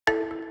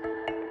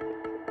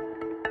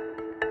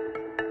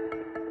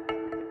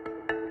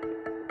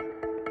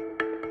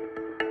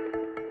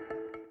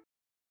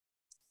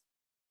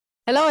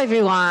Hello,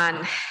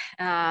 everyone.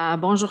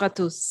 Bonjour à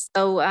tous.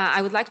 So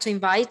I would like to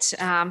invite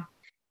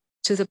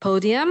to the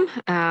podium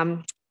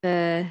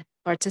the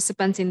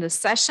participants in the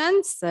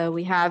session. So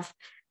we have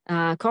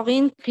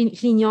Corinne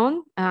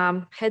Crignon,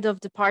 Head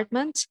of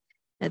Department,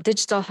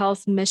 Digital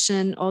Health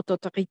Mission Haute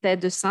Autorité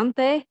de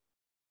Santé,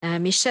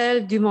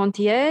 Michel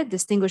Dumontier,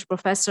 Distinguished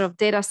Professor of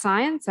Data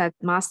Science at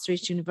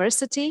Maastricht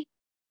University,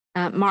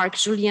 Marc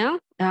Julien,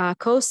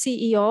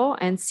 Co-CEO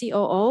and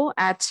COO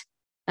at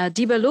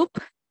Debeloop,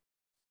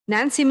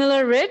 Nancy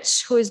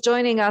Miller-Rich, who is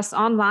joining us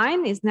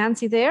online. Is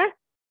Nancy there?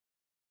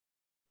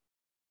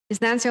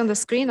 Is Nancy on the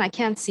screen? I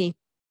can't see.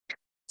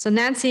 So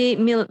Nancy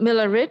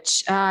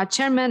Miller-Rich,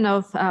 Chairman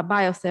of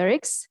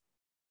Biotherics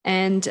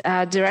and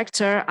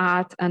Director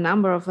at a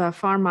number of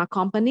pharma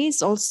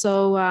companies,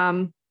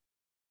 also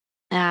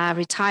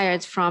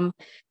retired from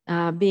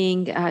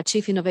being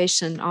Chief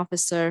Innovation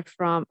Officer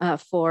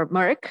for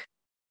Merck.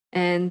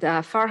 And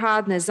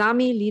Farhad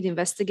Nezami, lead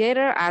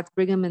investigator at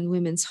Brigham and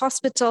Women's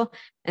Hospital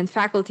and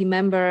faculty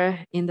member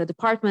in the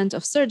Department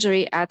of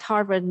Surgery at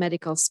Harvard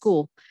Medical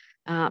School.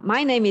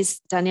 My name is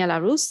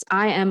Daniela Rus.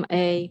 I am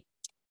a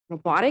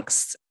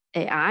robotics,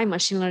 AI,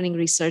 machine learning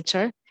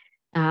researcher.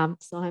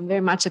 So I'm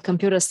very much a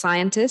computer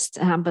scientist,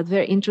 but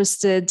very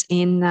interested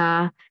in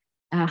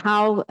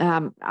how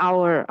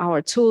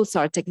our tools,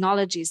 our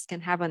technologies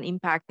can have an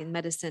impact in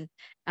medicine.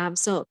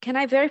 So can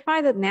I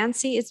verify that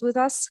Nancy is with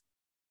us?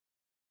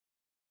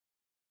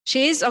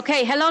 She is?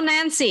 Okay. Hello,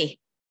 Nancy.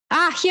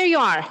 Here you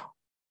are.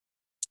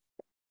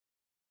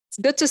 It's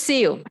good to see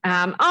you.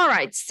 All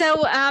right.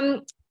 So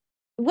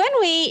when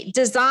we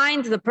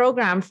designed the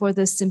program for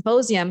this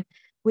symposium,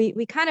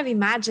 we kind of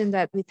imagined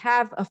that we'd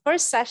have a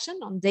first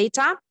session on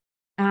data,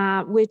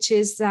 which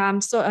is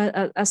a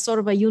sort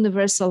of a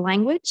universal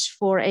language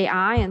for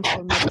AI and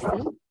for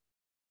medicine.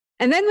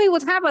 And then we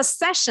would have a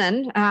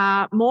session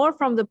more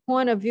from the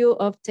point of view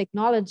of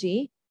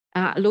technology,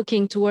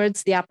 looking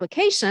towards the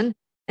application.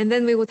 And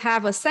then we would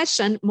have a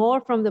session more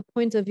from the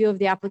point of view of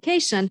the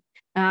application,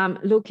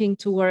 looking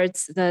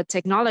towards the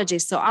technology.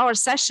 So our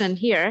session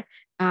here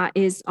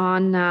is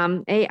on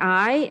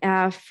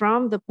AI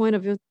from the point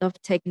of view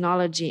of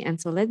technology.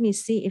 And so let me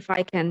see if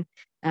I can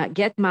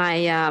get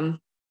my,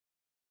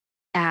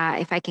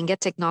 if I can get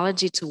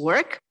technology to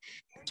work.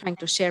 I'm trying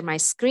to share my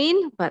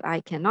screen, but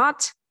I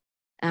cannot.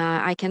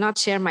 I cannot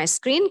share my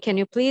screen. Can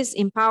you please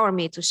empower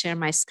me to share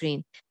my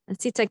screen? And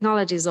see,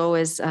 technology is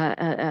always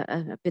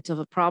a bit of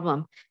a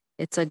problem.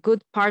 It's a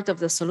good part of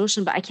the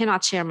solution, but I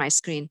cannot share my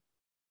screen.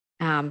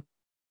 All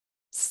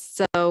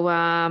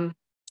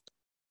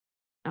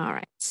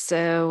right,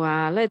 so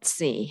let's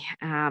see.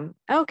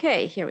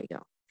 Okay, here we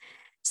go.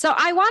 So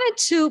I wanted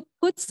to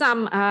put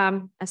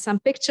some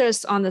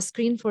pictures on the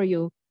screen for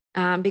you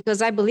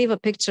because I believe a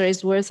picture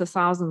is worth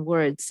 1,000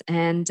 words.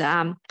 And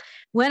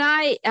when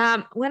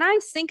I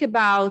think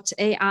about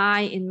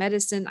AI in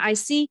medicine, I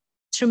see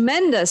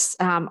tremendous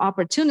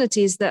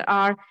opportunities that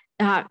are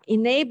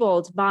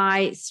enabled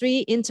by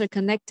three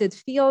interconnected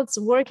fields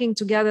working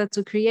together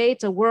to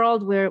create a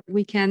world where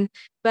we can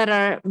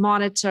better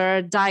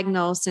monitor,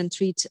 diagnose, and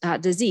treat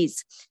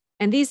disease.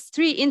 And these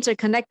three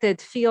interconnected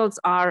fields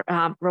are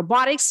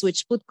robotics,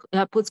 which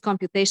puts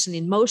computation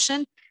in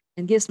motion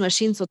and gives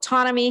machines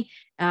autonomy,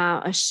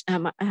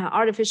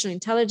 artificial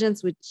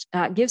intelligence, which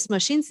gives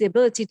machines the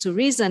ability to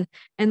reason,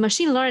 and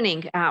machine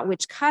learning,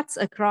 which cuts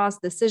across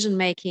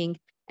decision-making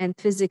and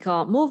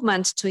physical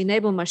movement to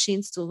enable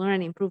machines to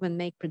learn, improve, and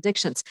make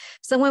predictions.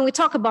 So when we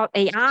talk about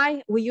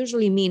AI, we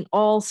usually mean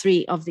all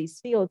three of these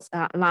fields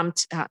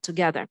lumped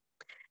together.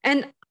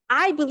 And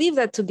I believe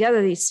that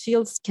together these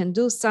fields can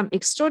do some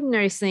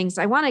extraordinary things.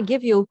 I want to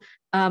give you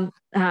a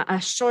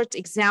short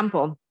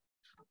example.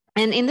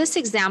 And in this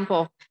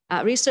example,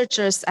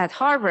 researchers at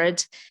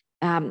Harvard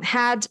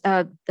had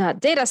a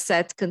data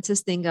set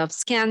consisting of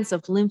scans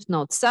of lymph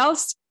node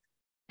cells.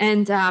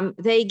 And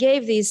they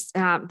gave this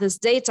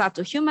data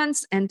to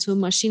humans and to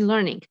machine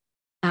learning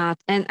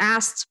and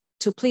asked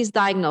to please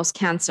diagnose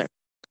cancer.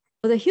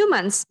 So the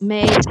humans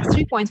made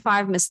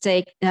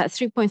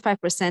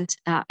 3.5%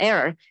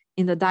 error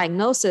in the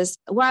diagnosis,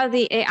 while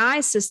the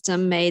AI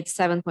system made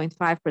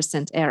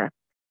 7.5% error.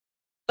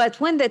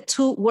 But when the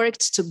two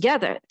worked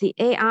together, the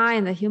AI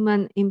and the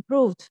human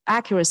improved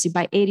accuracy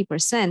by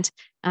 80%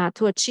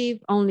 to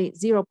achieve only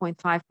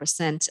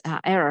 0.5%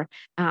 error,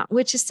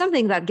 which is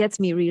something that gets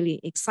me really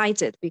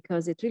excited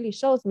because it really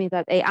shows me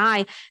that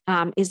AI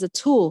is a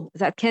tool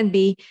that can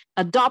be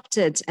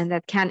adopted and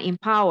that can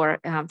empower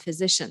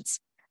physicians.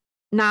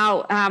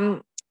 Now,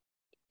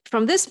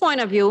 from this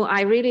point of view,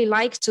 I really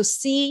like to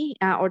see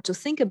or to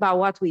think about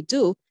what we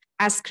do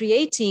as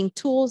creating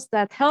tools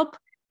that help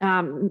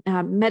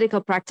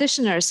medical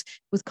practitioners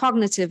with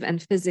cognitive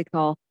and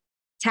physical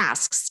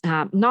tasks,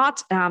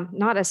 not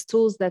as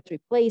tools that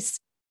replace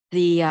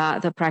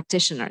the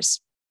practitioners.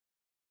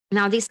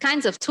 Now, these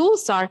kinds of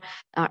tools are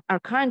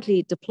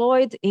currently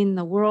deployed in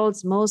the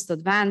world's most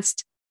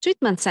advanced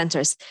treatment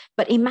centers.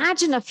 But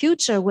imagine a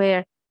future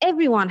where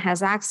everyone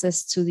has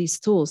access to these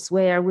tools,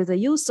 where with the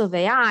use of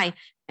AI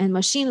and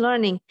machine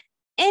learning,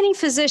 any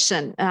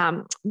physician,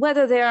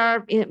 whether they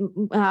are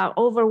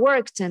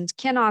overworked and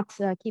cannot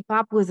keep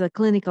up with the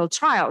clinical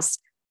trials,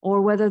 or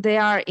whether they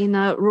are in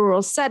a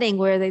rural setting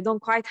where they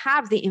don't quite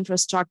have the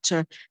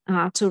infrastructure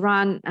to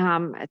run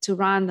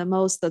the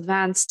most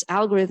advanced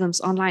algorithms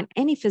online,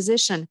 any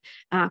physician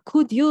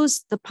could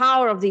use the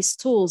power of these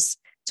tools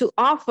to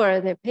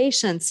offer their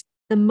patients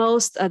the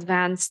most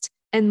advanced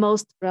and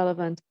most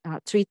relevant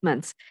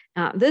treatments.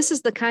 This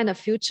is the kind of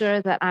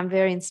future that I'm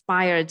very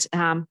inspired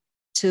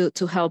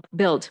to help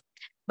build.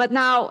 But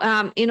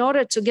now, in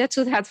order to get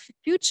to that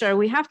future,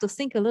 we have to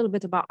think a little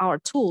bit about our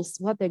tools,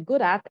 what they're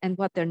good at and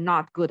what they're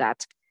not good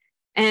at.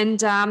 And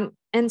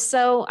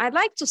so I'd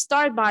like to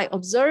start by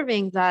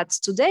observing that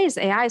today's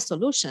AI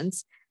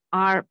solutions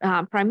are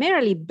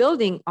primarily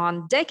building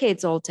on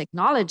decades-old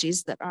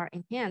technologies that are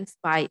enhanced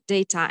by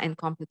data and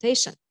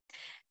computation.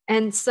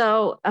 And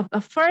so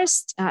a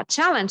first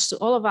challenge to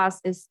all of us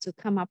is to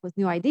come up with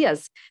new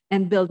ideas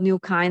and build new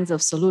kinds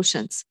of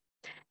solutions.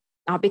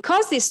 Now,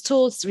 because these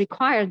tools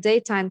require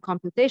data and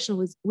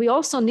computation, we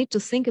also need to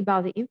think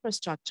about the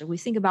infrastructure. We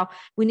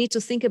need to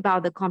think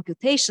about the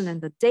computation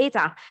and the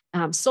data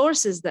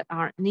sources that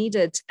are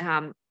needed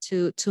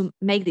to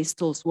make these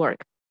tools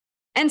work.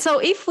 And so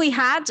if we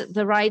had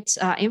the right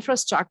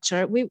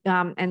infrastructure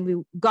and we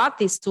got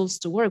these tools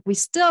to work, we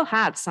still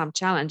had some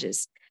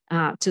challenges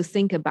to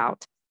think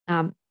about.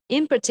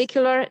 In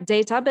particular,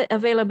 data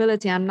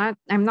availability. I'm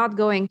not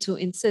going to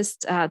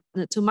insist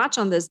too much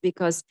on this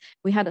because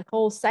we had a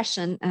whole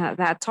session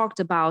that talked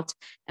about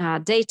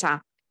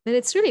data. But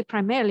it's really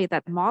primarily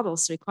that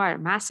models require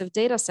massive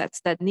data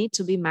sets that need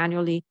to be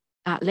manually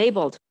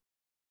labeled.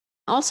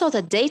 Also,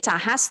 the data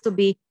has to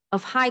be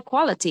of high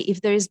quality.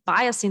 If there is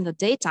bias in the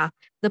data,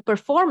 the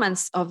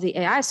performance of the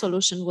AI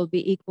solution will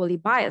be equally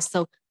biased.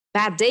 So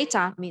bad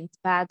data means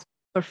bad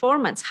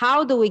performance.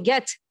 How do we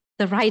get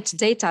the right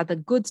data, the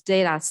good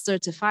data,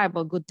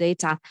 certifiable good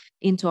data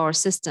into our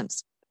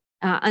systems?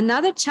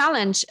 Another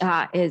challenge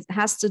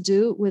has to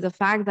do with the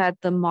fact that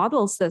the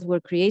models that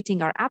we're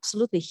creating are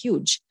absolutely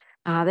huge.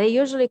 They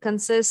usually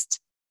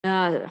consist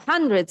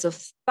hundreds of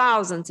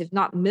thousands, if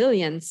not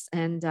millions,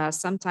 and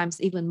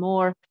sometimes even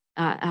more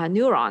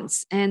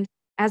neurons. And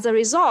as a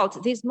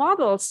result, these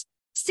models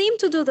seem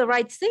to do the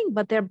right thing,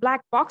 but they're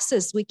black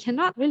boxes. We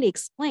cannot really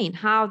explain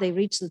how they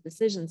reach the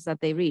decisions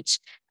that they reach,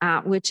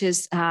 which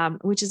is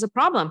a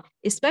problem,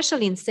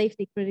 especially in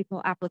safety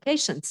critical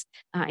applications,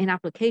 in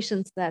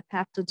applications that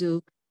have to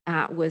do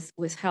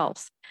with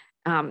health.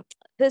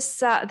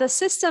 The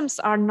systems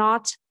are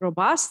not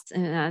robust.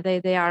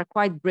 They are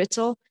quite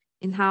brittle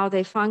in how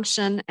they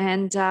function.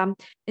 And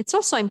it's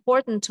also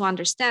important to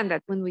understand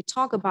that when we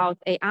talk about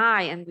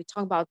AI and we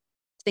talk about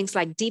things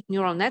like deep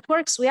neural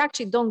networks, we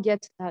actually don't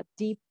get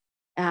deep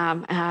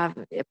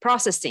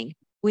processing.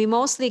 We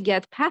mostly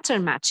get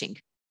pattern matching.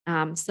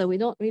 So we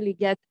don't really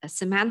get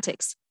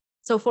semantics.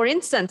 So for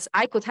instance,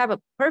 I could have a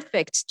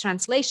perfect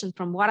translation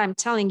from what I'm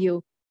telling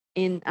you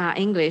in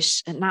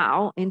English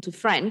now into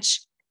French.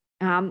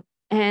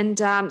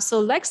 So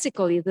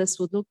lexically, this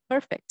would look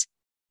perfect.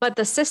 But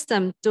the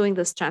system doing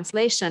this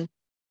translation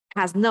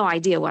has no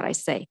idea what I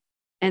say.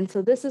 And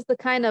so this is the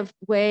kind of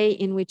way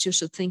in which you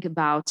should think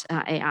about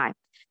AI.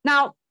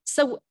 Now,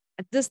 so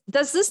does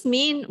this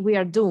mean we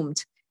are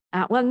doomed?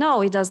 Well,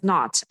 no, it does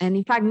not. And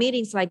in fact,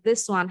 meetings like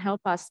this one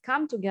help us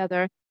come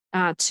together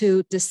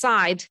to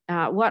decide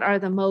what are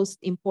the most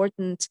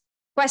important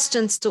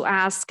questions to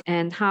ask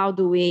and how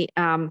do we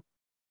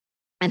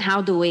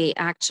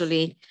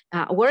actually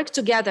work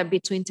together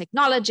between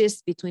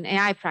technologists, between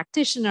AI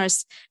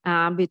practitioners,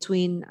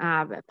 between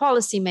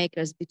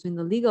policymakers, between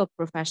the legal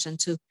profession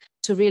to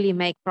really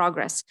make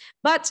progress.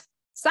 But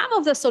some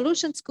of the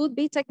solutions could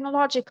be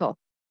technological.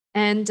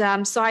 And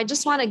so I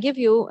just want to give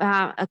you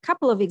a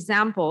couple of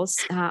examples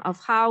of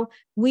how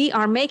we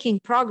are making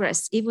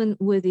progress even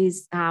with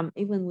these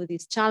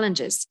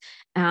challenges.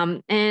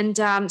 So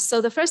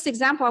the first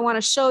example I want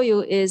to show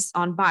you is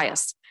on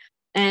bias.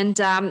 And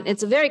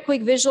it's a very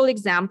quick visual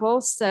example.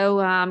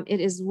 So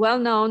it is well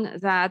known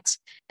that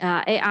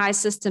AI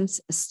systems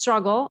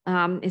struggle,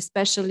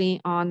 especially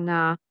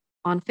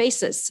on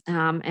faces,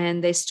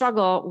 and they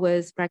struggle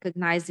with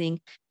recognizing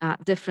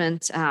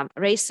different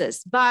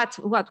races. But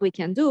what we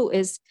can do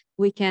is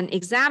we can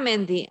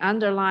examine the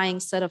underlying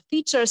set of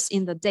features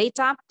in the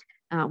data.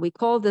 We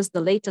call this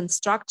the latent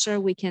structure.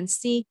 We can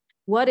see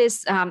what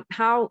is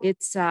how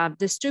it's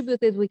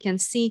distributed. We can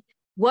see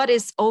what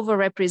is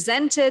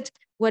overrepresented,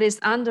 what is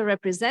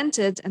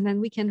underrepresented, and then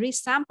we can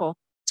resample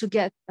to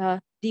get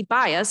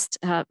debiased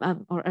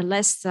or a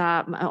less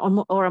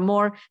or a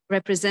more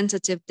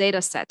representative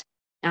data set.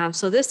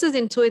 So this is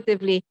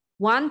intuitively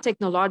one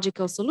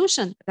technological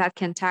solution that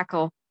can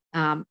tackle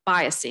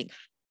biasing.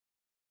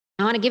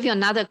 I want to give you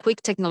another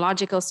quick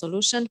technological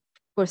solution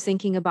for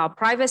thinking about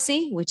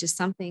privacy, which is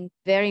something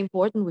very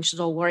important we should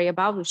all worry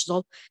about, we should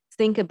all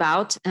think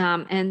about.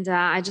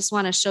 I just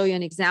want to show you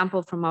an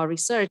example from our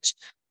research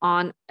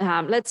on,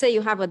 let's say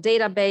you have a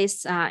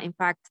database. In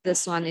fact,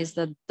 this one is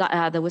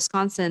the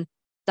Wisconsin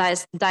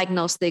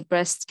Diagnostic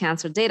Breast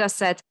Cancer Data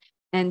Set.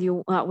 and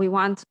we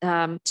want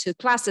to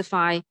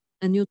classify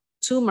a new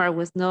tumor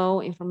with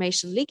no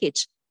information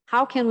leakage.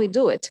 How can we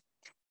do it?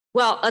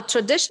 Well, a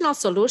traditional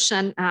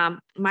solution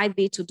might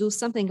be to do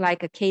something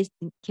like a K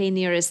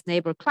nearest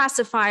neighbor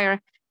classifier,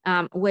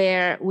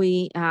 where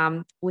we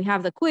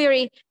have the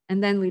query,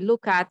 and then we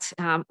look at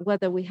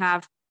whether we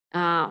have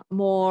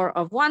more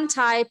of one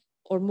type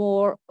or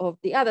more of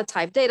the other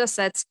type data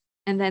sets,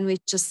 and then we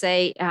just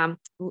say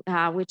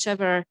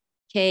whichever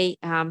K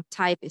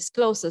type is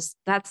closest,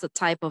 that's the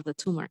type of the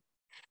tumor.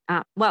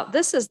 Well,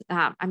 this is,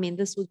 I mean,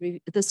 this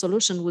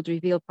solution would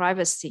reveal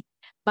privacy,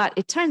 but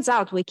it turns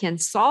out we can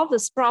solve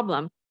this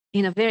problem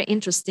in a very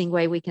interesting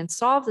way. We can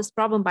solve this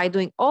problem by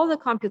doing all the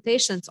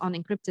computations on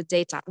encrypted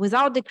data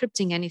without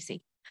decrypting anything.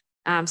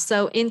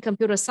 So in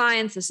computer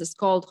science, this is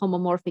called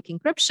homomorphic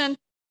encryption,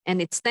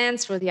 and it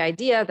stands for the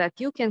idea that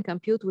you can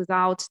compute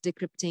without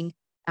decrypting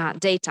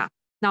data.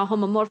 Now,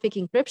 homomorphic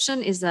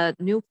encryption is a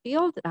new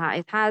field.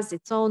 It has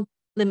its own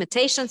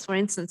limitations. For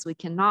instance, we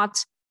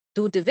cannot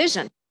do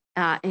division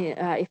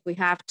if we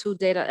have two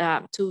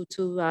data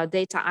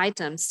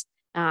items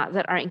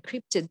that are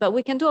encrypted, but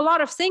we can do a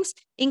lot of things,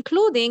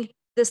 including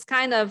this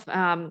kind of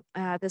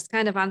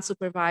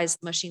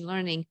unsupervised machine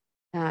learning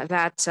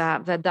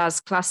that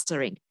does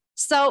clustering.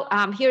 So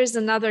here is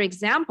another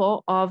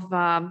example of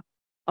a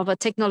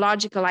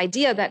technological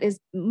idea that is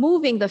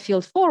moving the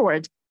field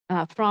forward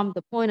from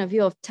the point of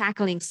view of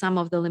tackling some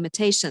of the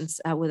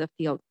limitations with a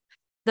field.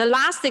 The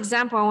last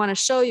example I want to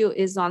show you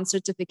is on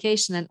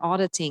certification and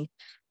auditing.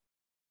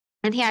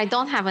 And here I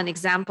don't have an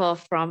example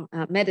from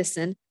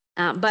medicine,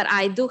 but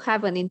I do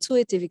have an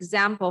intuitive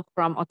example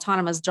from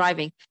autonomous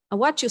driving. And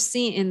what you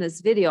see in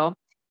this video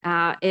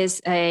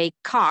is a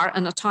car,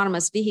 an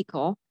autonomous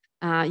vehicle.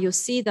 You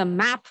see the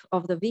map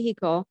of the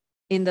vehicle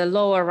in the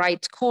lower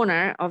right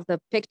corner of the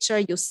picture.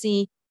 You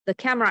see the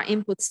camera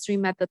input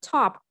stream at the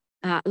top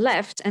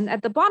left, and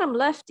at the bottom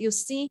left, you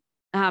see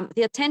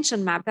the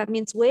attention map. That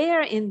means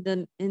where in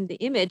the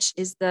image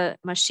is the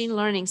machine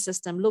learning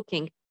system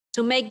looking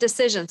to make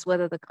decisions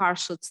whether the car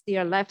should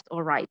steer left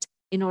or right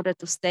in order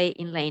to stay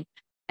in lane.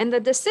 And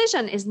the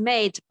decision is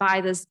made by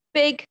this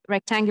big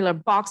rectangular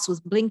box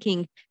with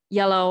blinking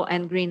yellow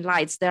and green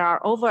lights. There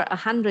are over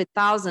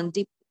 100,000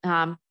 deep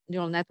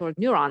neural network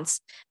neurons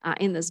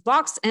in this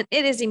box, and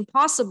it is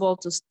impossible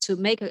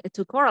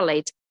to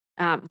correlate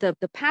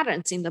the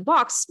patterns in the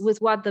box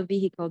with what the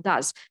vehicle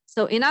does.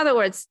 So in other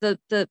words,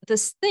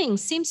 this thing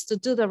seems to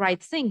do the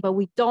right thing, but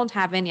we don't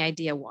have any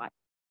idea why.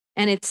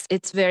 And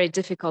it's very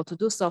difficult to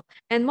do so.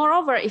 And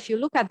moreover, if you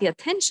look at the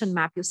attention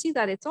map, you see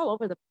that it's all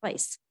over the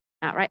place,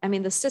 right? I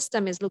mean, the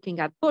system is looking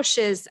at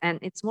bushes, and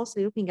it's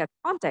mostly looking at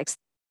context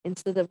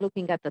instead of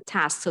looking at the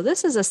task. So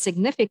this is a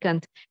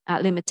significant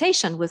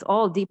limitation with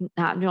all deep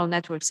neural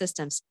network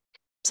systems.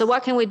 So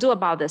what can we do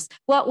about this?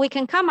 Well, we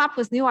can come up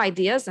with new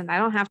ideas, and I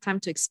don't have time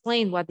to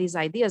explain what these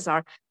ideas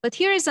are, but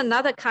here is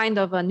another kind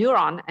of a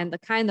neuron and the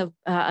kind of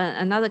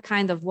another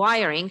kind of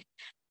wiring.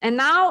 And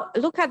now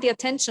look at the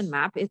attention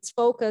map. It's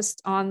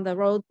focused on the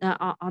road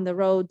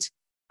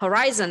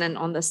horizon and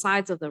on the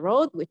sides of the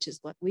road, which is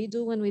what we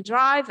do when we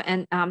drive.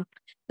 And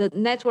the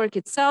network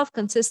itself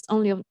consists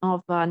only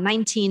of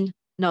 19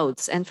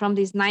 nodes. And from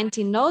these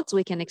 19 nodes,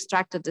 we can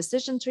extract a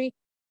decision tree,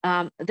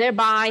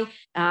 thereby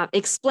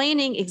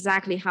explaining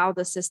exactly how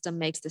the system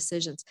makes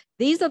decisions.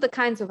 These are the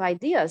kinds of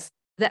ideas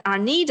that are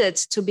needed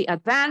to be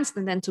advanced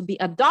and then to be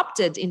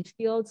adopted in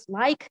fields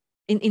like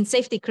in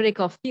safety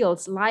critical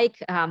fields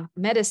like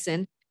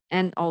medicine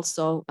and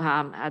also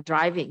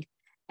driving.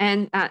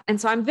 And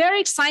so I'm very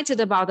excited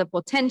about the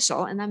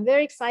potential, and I'm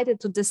very excited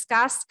to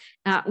discuss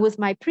with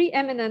my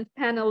preeminent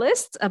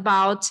panelists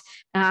about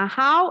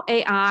how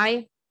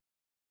AI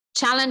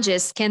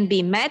challenges can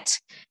be met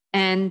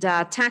and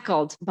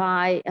tackled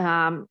by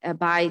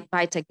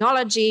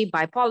technology,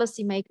 by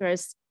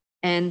policymakers,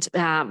 and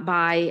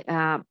by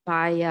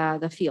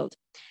the field.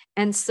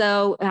 And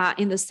so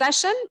in the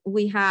session,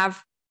 we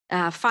have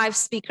 5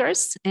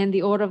 speakers, and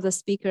the order of the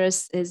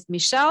speakers is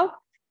Michel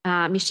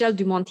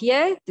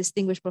Dumontier,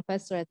 distinguished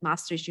professor at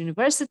Maastricht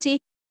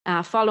University.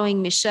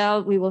 Following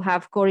Michel, we will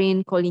have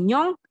Corinne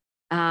Collignon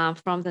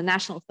from the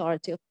National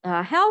Authority of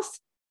Health.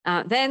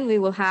 Then we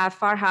will have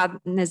Farhad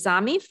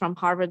Nezami from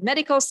Harvard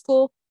Medical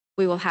School.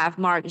 We will have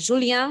Marc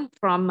Julien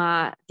from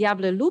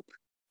Diable Loop.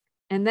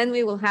 And then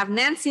we will have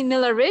Nancy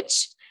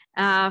Miller-Rich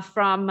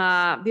from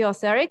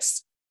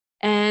Biotherics.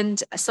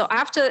 And so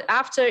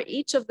after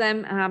each of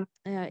them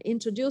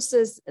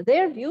introduces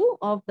their view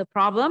of the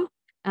problem,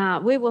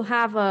 we will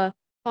have a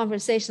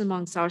conversation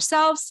amongst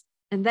ourselves,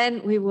 and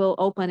then we will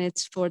open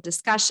it for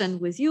discussion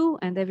with you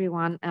and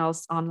everyone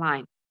else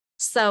online.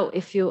 So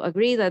if you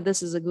agree that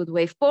this is a good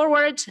way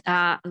forward,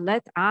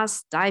 let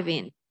us dive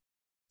in.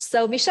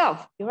 So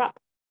Michel, you're up.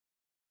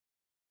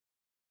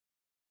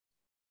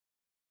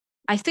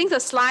 I think the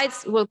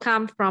slides will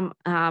come from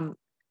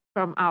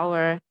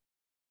our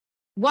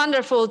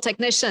wonderful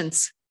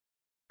technicians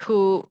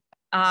who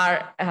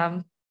are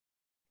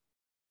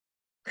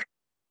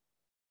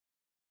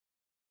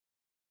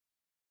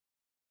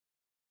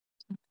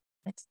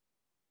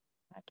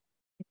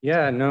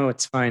Yeah, no,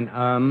 it's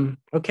fine.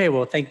 Okay,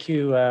 well, thank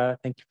you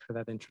for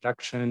that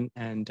introduction,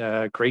 and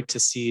great to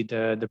see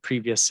the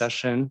previous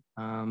session.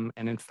 And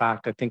in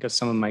fact, I think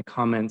some of my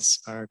comments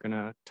are going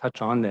to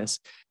touch on this.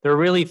 There are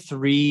really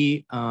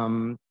three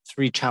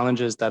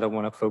challenges that I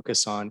want to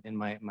focus on in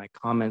my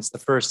comments. The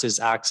first is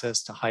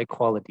access to high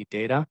quality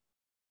data.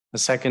 The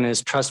second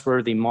is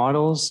trustworthy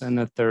models, and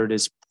the third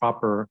is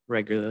proper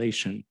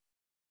regulation.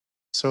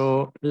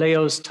 So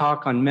Leo's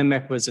talk on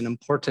MIMIC was an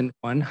important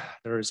one.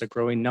 There is a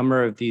growing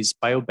number of these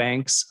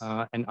biobanks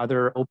and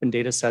other open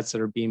data sets that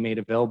are being made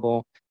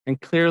available. And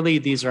clearly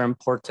these are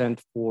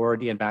important for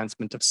the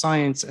advancement of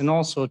science and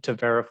also to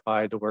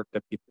verify the work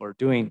that people are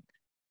doing.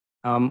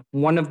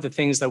 One of the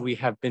things that we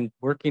have been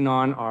working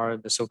on are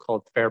the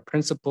so-called FAIR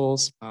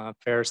principles.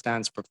 FAIR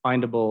stands for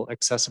findable,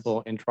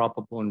 accessible,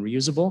 interoperable, and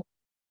reusable.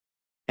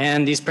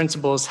 And these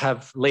principles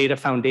have laid a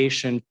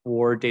foundation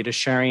for data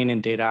sharing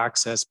and data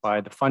access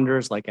by the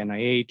funders like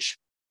NIH,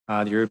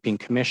 the European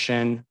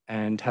Commission,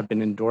 and have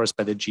been endorsed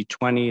by the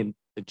G20 and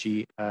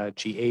the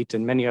G8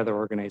 and many other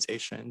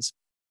organizations.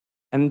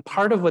 And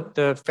part of what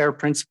the FAIR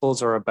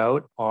principles are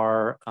about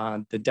are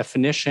the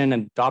definition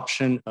and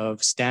adoption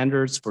of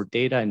standards for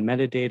data and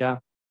metadata,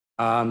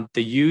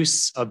 the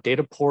use of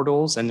data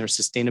portals and their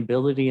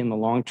sustainability in the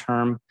long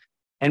term,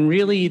 and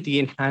really the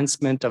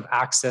enhancement of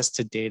access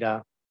to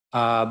data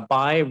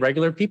by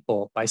regular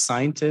people, by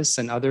scientists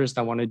and others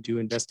that want to do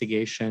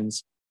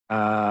investigations.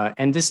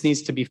 And this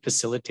needs to be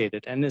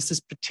facilitated. And this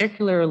is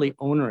particularly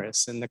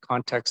onerous in the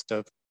context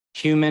of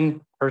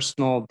human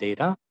personal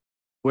data,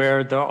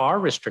 where there are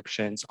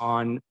restrictions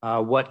on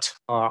what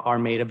are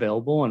made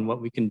available and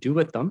what we can do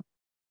with them.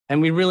 And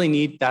we really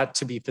need that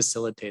to be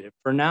facilitated.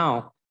 For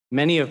now,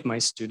 many of my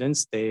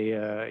students, they,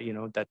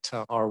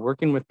 that are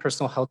working with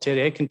personal health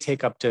data, it can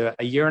take up to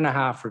 1.5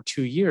 years or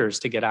 2 years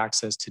to get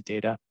access to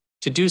data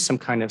to do some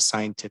kind of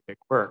scientific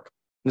work.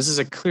 This is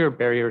a clear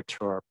barrier to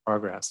our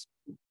progress.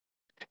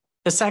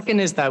 The second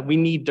is that we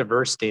need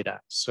diverse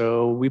data.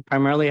 So we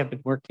primarily have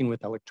been working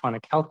with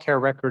electronic healthcare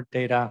record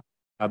data,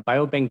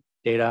 biobank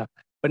data,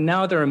 but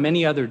now there are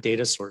many other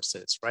data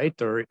sources, right?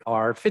 There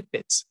are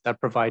Fitbits that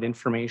provide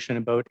information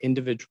about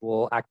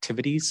individual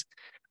activities.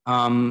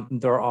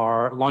 There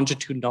are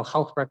longitudinal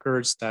health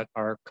records that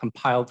are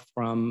compiled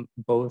from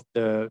both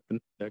the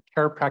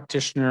care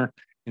practitioner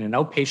in an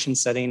outpatient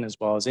setting, as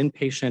well as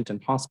inpatient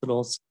and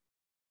hospitals.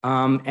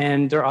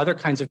 And there are other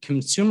kinds of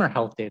consumer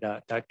health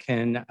data that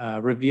can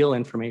reveal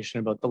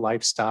information about the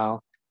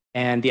lifestyle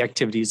and the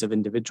activities of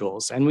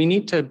individuals. And we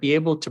need to be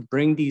able to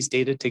bring these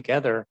data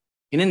together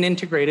in an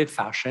integrated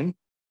fashion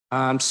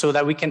so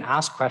that we can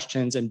ask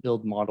questions and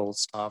build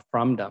models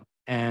from them.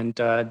 And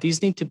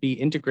these need to be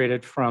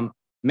integrated from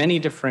many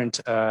different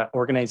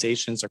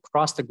organizations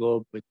across the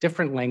globe with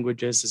different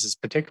languages. This is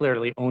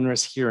particularly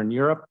onerous here in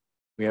Europe.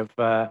 We have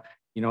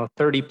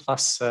 30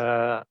 plus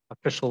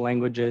official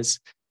languages,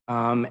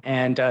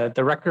 and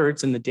the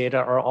records and the data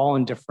are all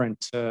in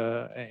different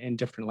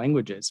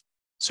languages.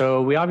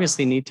 So we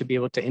obviously need to be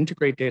able to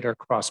integrate data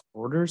across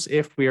borders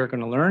if we are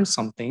going to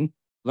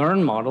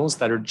learn models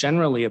that are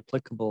generally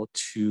applicable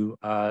to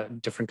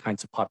different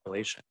kinds of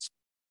populations.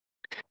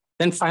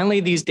 Then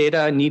finally, these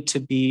data need to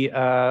be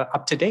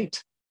up to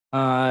date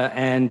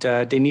and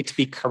they need to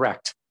be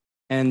correct.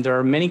 And there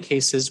are many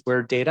cases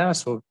where data,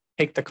 so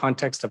take the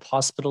context of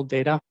hospital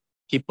data,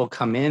 people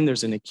come in,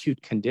 there's an acute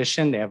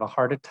condition, they have a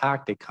heart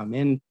attack, they come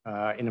in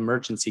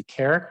emergency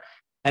care,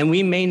 and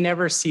we may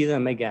never see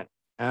them again.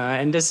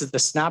 And this is the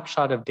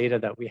snapshot of data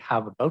that we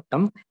have about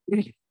them.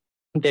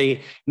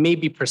 They may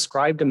be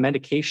prescribed a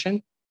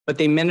medication, but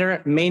they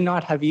may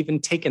not have even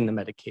taken the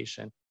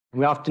medication.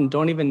 We often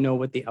don't even know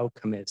what the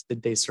outcome is.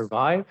 Did they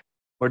survive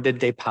or did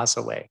they pass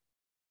away?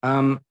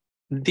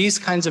 These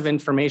kinds of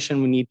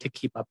information we need to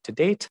keep up to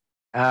date.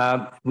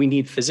 We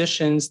need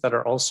physicians that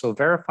are also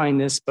verifying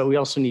this, but we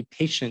also need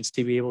patients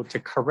to be able to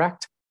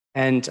correct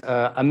and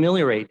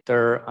ameliorate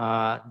their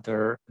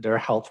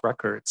health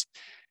records.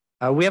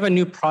 We have a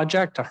new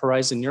project, a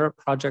Horizon Europe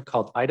project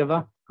called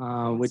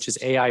IDAVA, which is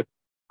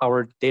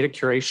AI-powered data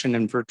curation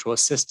and virtual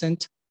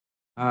assistant.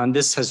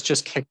 This has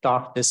just kicked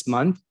off this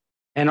month.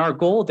 And our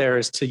goal there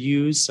is to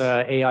use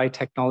AI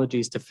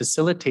technologies to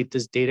facilitate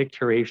this data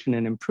curation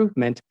and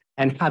improvement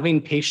and having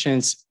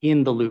patients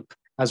in the loop,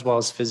 as well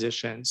as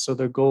physicians. So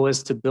the goal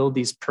is to build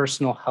these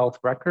personal health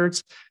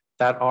records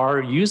that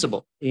are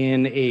usable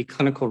in a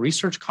clinical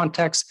research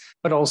context,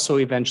 but also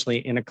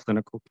eventually in a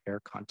clinical care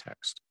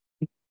context.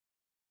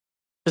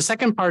 The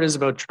second part is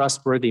about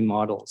trustworthy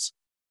models.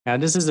 Now,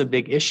 this is a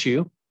big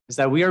issue, is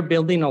that we are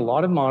building a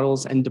lot of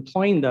models and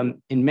deploying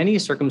them in many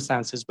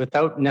circumstances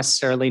without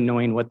necessarily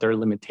knowing what their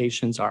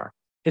limitations are.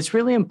 It's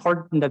really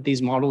important that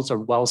these models are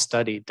well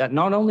studied, that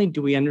not only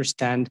do we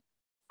understand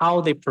how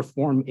they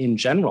perform in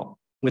general,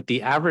 with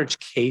the average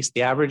case,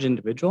 the average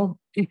individual,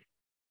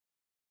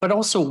 but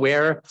also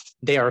where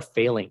they are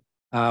failing,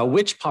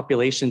 which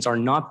populations are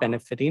not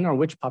benefiting or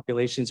which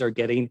populations are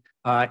getting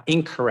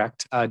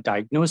incorrect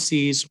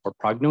diagnoses or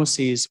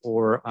prognoses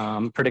or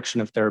prediction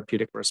of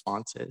therapeutic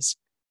responses.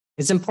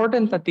 It's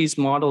important that these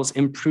models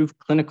improve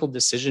clinical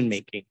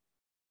decision-making.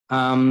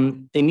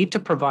 They need to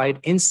provide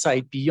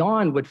insight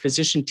beyond what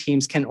physician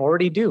teams can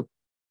already do.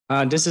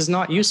 This is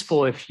not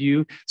useful if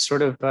you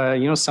sort of,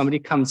 somebody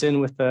comes in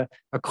with a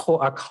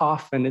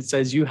cough and it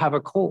says you have a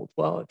cold.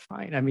 Well,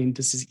 fine. I mean,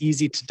 this is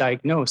easy to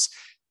diagnose.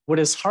 What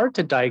is hard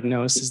to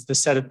diagnose is the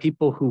set of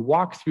people who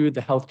walk through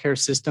the healthcare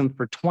system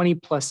for 20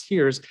 plus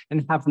years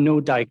and have no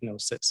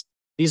diagnosis.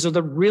 These are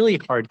the really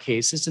hard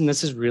cases, and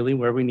this is really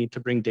where we need to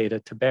bring data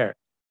to bear.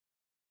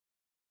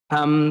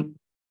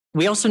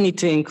 We also need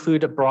to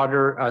include a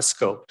broader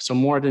scope. So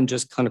more than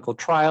just clinical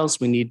trials,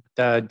 we need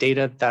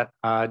data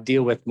that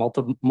deal with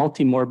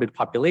multi-morbid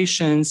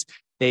populations.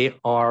 They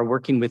are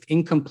working with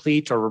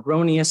incomplete or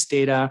erroneous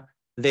data.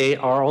 They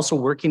are also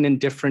working in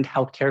different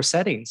healthcare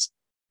settings.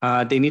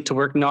 They need to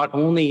work not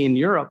only in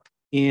Europe,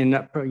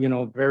 in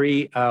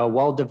very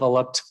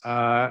well-developed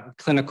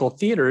clinical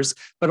theaters,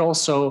 but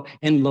also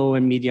in low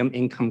and medium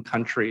income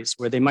countries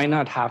where they might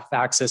not have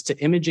access to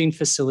imaging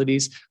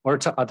facilities or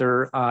to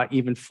other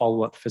even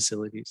follow-up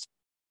facilities.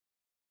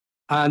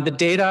 The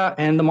data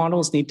and the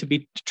models need to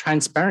be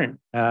transparent.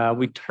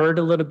 We heard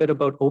a little bit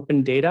about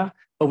open data,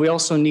 but we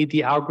also need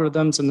the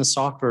algorithms and the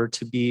software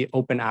to be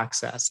open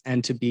access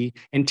and to be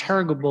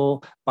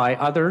interrogable by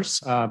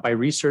others, by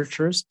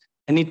researchers,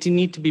 and it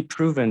need to be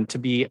proven to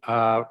be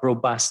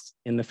robust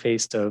in the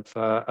face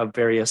of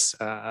various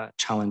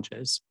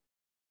challenges.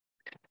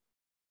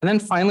 And then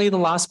finally, the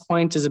last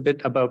point is a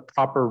bit about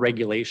proper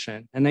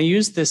regulation. And I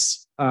use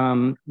this,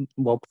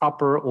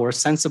 proper or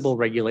sensible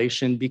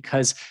regulation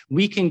because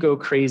we can go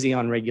crazy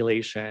on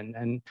regulation.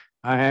 And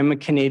I'm a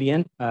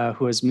Canadian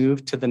who has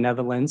moved to the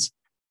Netherlands.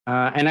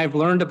 And I've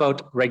learned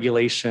about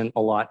regulation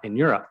a lot in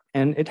Europe.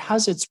 And it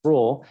has its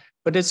role,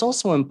 but it's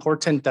also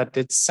important that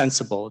it's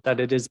sensible, that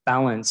it is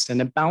balanced,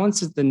 and it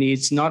balances the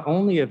needs not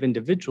only of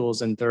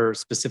individuals and their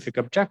specific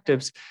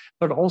objectives,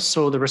 but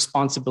also the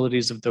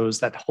responsibilities of those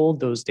that hold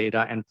those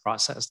data and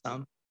process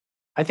them.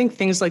 I think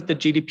things like the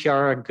GDPR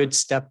are a good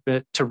step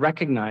to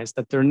recognize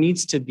that there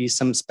needs to be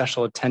some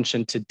special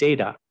attention to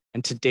data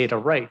and to data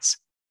rights.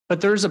 But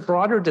there's a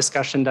broader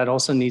discussion that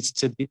also needs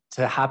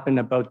to happen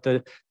about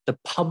the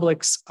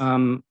public's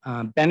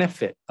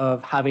benefit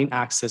of having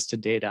access to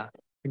data.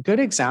 A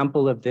good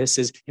example of this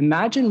is,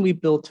 imagine we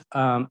built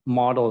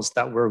models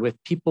that were with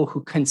people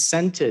who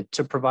consented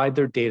to provide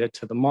their data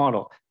to the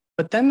model.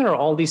 But then there are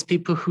all these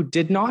people who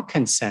did not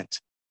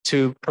consent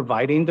to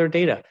providing their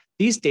data.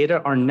 These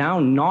data are now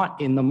not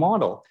in the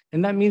model.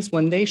 And that means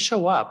when they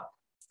show up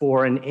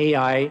for an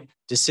AI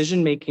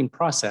decision-making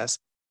process,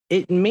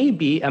 it may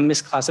be a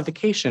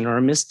misclassification or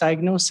a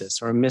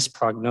misdiagnosis or a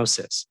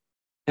misprognosis.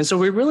 And so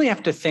we really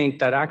have to think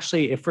that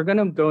actually, if we're going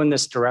to go in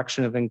this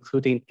direction of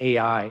including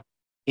AI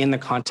in the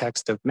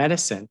context of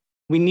medicine,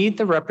 we need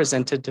the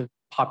representative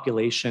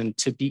population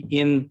to be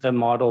in the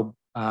model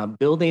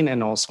building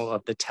and also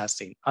of the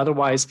testing.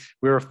 Otherwise,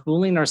 we're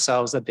fooling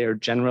ourselves that they're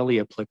generally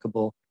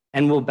applicable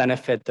and will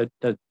benefit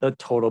the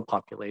total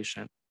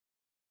population.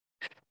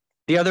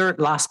 The other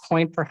last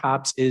point,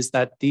 perhaps, is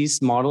that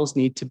these models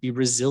need to be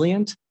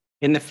resilient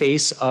in the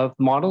face of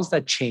models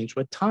that change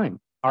with time.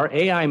 Our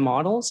AI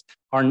models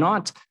are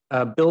not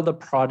build a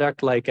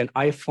product like an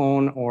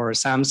iPhone or a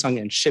Samsung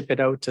and ship it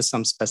out to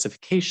some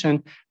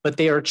specification, but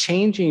they are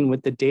changing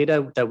with the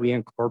data that we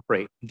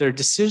incorporate. Their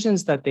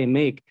decisions that they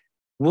make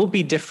will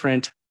be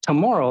different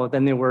tomorrow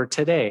than they were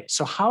today.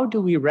 So how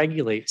do we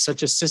regulate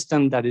such a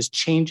system that is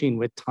changing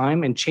with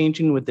time and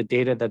changing with the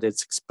data that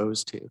it's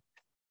exposed to?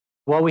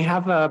 Well, we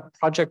have a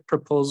project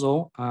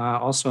proposal,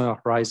 also a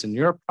Horizon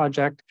Europe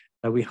project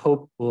that we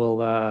hope will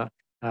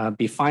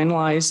be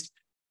finalized.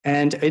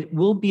 And it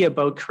will be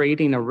about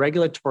creating a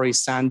regulatory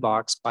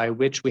sandbox by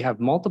which we have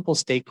multiple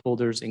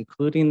stakeholders,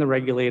 including the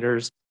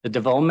regulators, the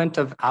development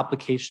of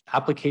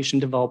application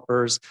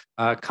developers,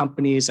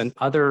 companies, and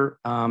other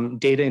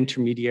data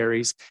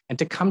intermediaries, and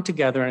to come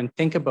together and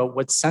think about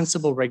what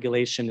sensible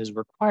regulation is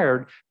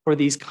required for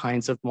these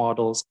kinds of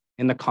models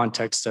in the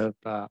context of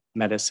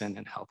medicine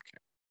and healthcare.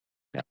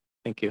 Yeah,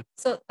 thank you.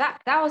 So that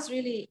was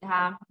really,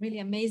 really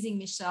amazing,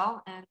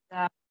 Michel. And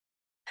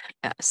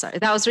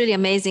that was really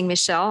amazing,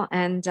 Michel.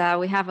 And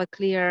we have a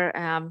clear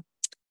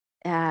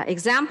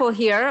example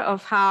here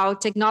of how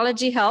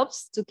technology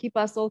helps to keep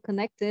us all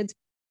connected.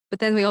 But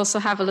then we also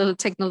have a little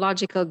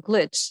technological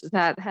glitch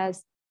that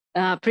has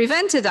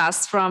prevented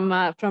us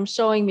from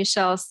showing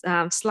Michel's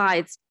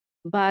slides.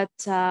 But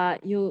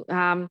you're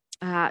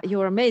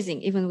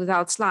amazing, even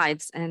without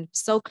slides, and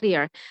so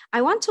clear.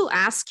 I want to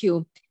ask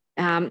you,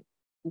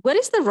 what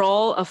is the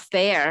role of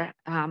FAIR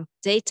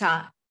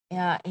data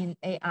in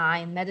AI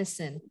in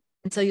medicine?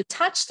 And so you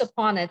touched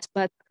upon it,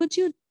 but could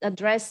you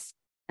address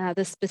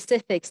the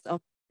specifics of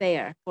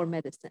FAIR for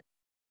medicine?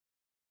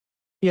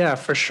 Yeah,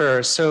 for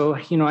sure. So,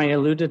 I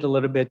alluded a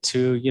little bit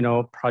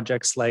to,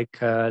 projects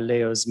like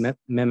Leo's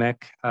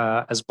Mimic,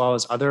 as well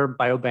as other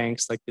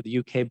biobanks like the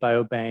UK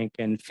Biobank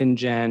and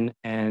FinGen,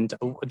 and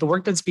the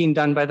work that's being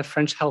done by the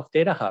French Health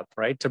Data Hub,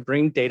 right, to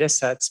bring data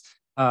sets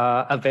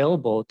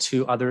available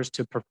to others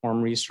to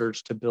perform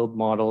research, to build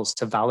models,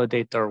 to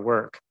validate their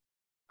work.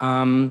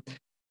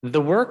 The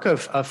work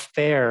of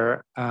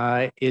FAIR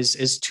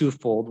is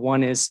twofold.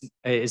 One is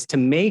to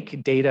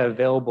make data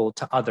available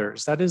to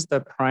others. That is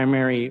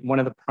one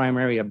of the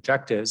primary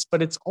objectives.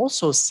 But it's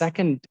also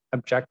second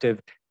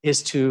objective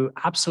is to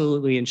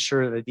absolutely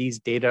ensure that these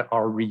data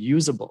are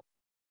reusable.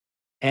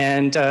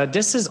 And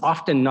this is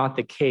often not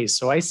the case.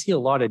 So I see a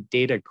lot of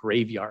data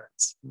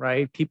graveyards,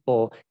 right?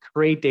 People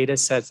create data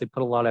sets, they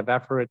put a lot of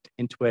effort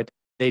into it,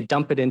 they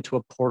dump it into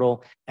a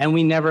portal, and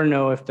we never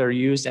know if they're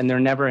used, and they're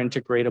never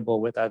integratable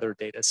with other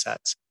data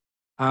sets.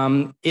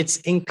 It's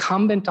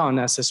incumbent on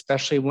us,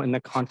 especially in the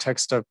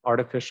context of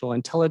artificial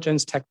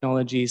intelligence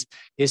technologies,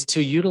 is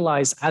to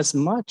utilize as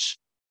much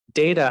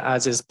data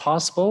as is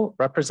possible,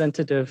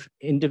 representative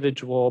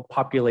individual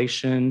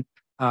population,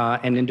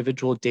 and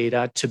individual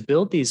data to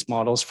build these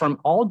models from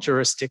all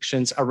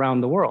jurisdictions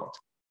around the world.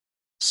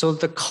 So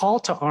the call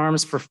to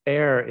arms for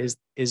FAIR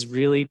is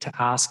really to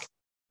ask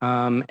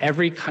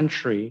every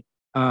country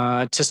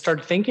to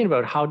start thinking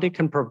about how they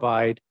can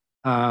provide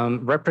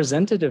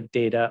representative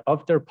data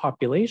of their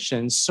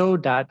population so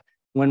that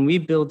when we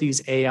build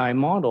these AI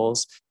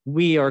models,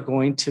 we are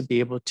going to be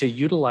able to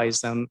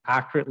utilize them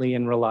accurately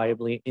and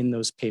reliably in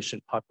those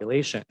patient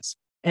populations.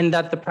 And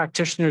that the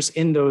practitioners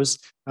in those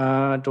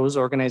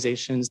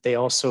organizations, they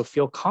also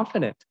feel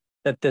confident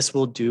that this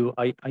will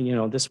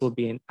this will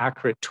be an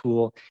accurate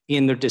tool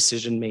in their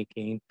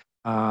decision-making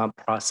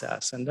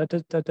process. And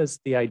that is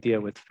the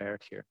idea with FAIR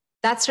here.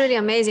 That's really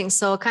amazing.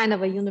 So kind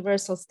of a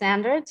universal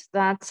standard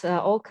that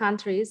all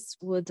countries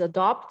would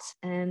adopt,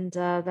 and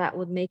that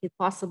would make it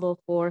possible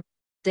for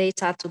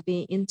data to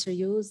be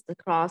interused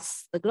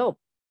across the globe.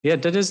 Yeah,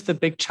 that is the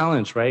big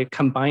challenge, right?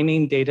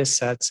 Combining data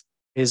sets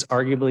is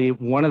arguably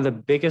one of the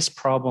biggest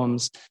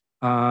problems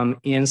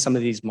in some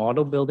of these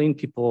model building.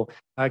 People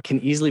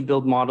can easily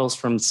build models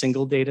from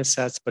single data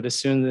sets, but as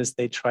soon as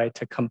they try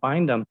to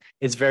combine them,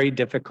 it's very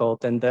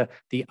difficult. And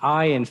the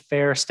I in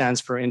FAIR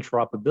stands for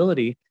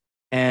interoperability.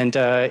 And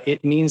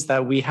it means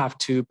that we have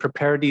to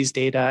prepare these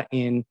data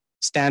in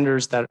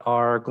standards that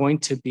are going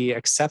to be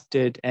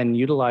accepted and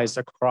utilized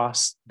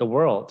across the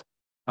world.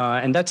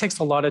 And that takes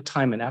a lot of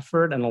time and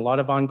effort, and a lot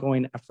of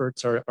ongoing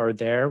efforts are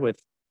there with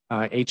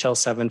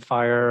HL7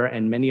 FHIR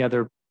and many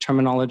other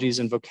terminologies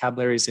and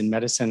vocabularies in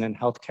medicine and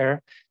healthcare.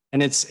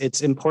 And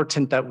it's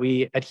important that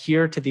we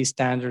adhere to these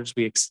standards,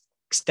 we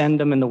extend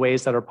them in the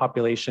ways that our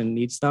population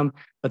needs them,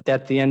 but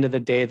that at the end of the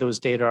day, those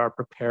data are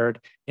prepared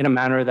in a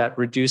manner that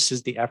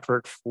reduces the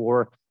effort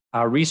for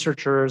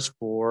researchers,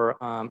 for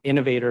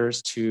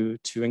innovators to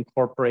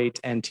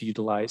incorporate and to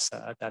utilize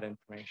that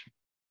information.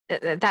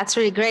 That's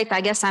really great.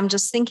 I guess I'm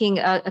just thinking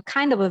a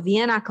kind of a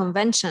Vienna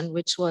Convention,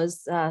 which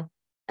was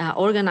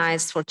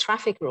organized for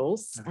traffic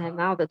rules, and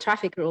now the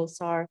traffic rules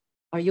are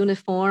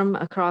uniform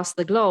across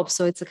the globe.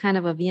 So it's a kind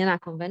of a Vienna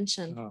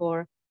Convention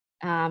for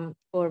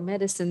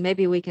medicine.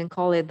 Maybe we can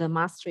call it the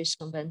Maastricht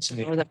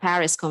Convention or the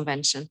Paris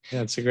Convention.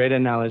 Yeah, it's a great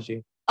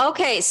analogy.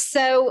 Okay,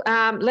 so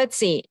let's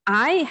see.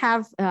 I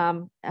have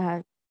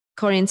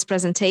Corinne's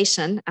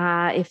presentation.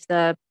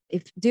 Do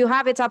you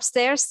have it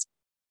upstairs?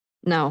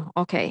 No.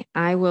 Okay,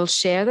 I will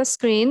share the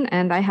screen,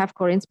 and I have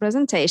Corinne's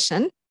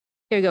presentation.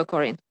 Here you go,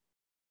 Corinne.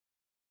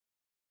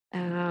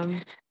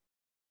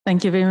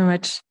 Thank you very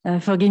much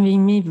for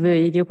giving me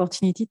the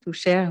opportunity to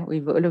share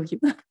with all of you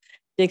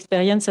the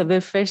experience of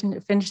the French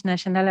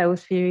National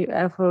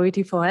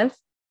Authority for Health,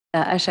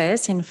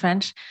 HAS in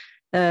French,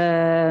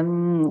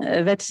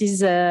 that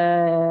is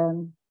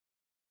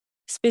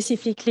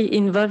specifically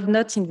involved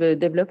not in the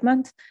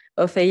development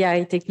of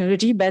AI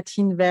technology, but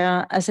in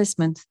their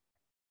assessment.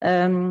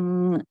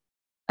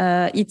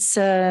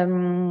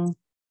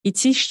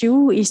 Its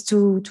issue is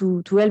to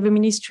help the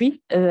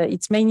ministry.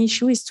 Its main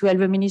issue is to help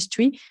the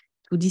ministry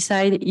to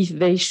decide if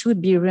they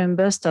should be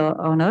reimbursed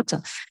or not.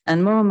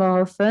 And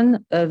more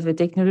often, the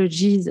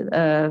technologies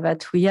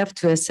that we have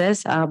to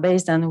assess are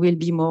based and will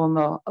be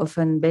more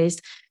often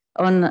based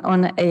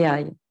on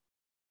AI.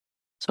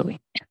 Sorry.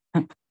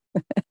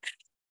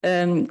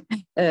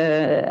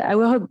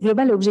 Our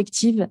global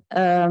objective,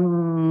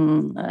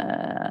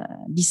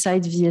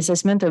 besides the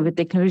assessment of the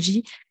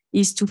technology,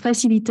 is to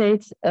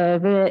facilitate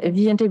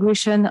the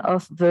integration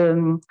of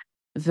the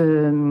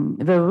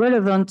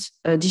relevant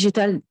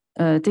digital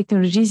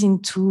technologies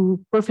into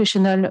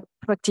professional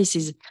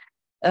practices.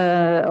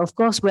 Of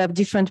course, we have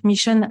different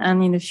missions,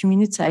 and in a few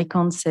minutes, I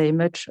can't say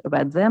much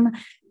about them,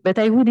 but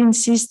I would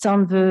insist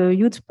on the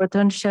huge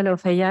potential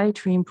of AI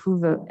to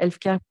improve the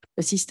healthcare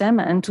system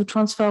and to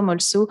transform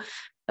also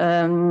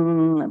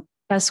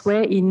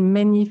pathway in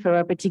many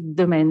therapeutic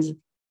domains.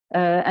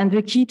 And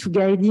the key to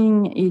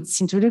guiding its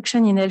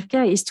introduction in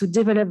healthcare is to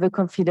develop the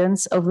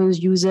confidence of those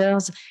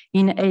users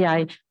in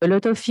AI. A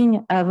lot of things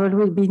have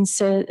already been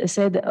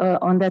said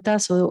on data,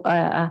 so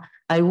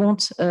I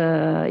won't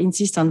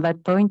insist on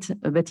that point,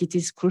 but it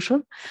is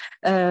crucial.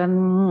 I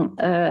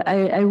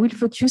will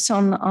focus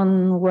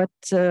on what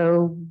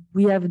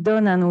we have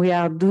done and we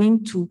are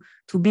doing to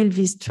build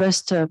this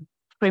trust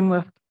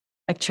framework,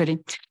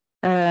 actually.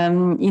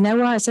 In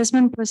our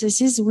assessment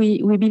processes,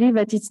 we believe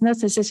that it's not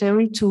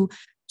necessary to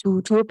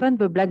to open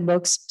the black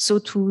box, so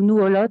to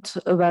know a lot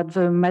about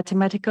the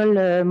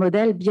mathematical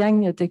model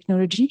behind the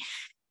technology.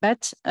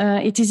 But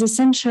it is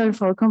essential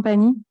for a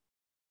company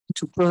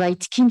to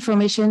provide key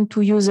information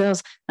to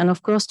users and,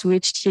 of course, to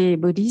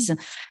HTA bodies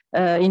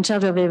in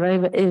charge of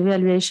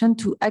evaluation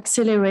to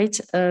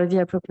accelerate the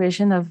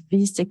appropriation of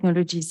these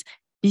technologies.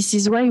 This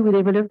is why we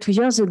developed 2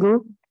 years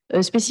ago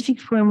a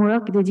specific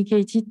framework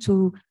dedicated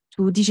to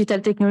digital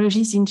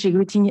technologies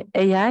integrating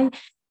AI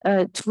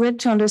to help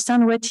to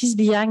understand what is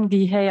behind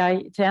the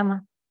AI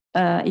term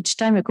each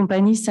time a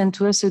company sends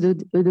to us a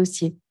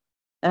dossier.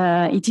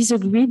 It is a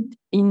grid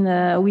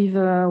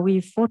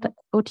with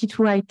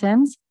 42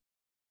 items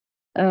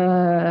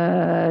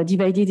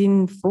divided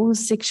in 4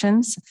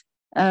 sections,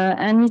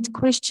 and it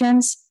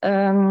questions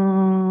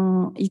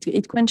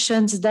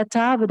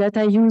data, the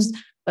data used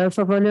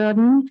for the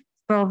learning,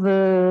 for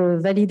the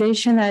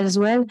validation as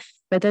well.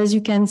 But as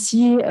you can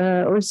see,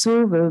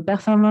 also the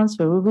performance,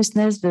 the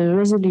robustness, the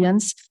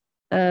resilience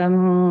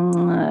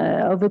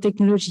of the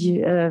technology.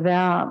 There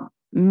are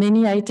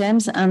many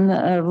items, and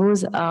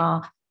those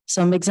are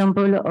some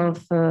example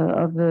of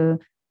the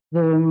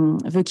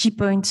key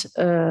point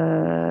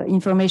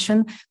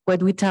information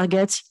what we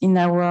target in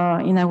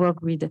our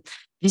grid.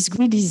 This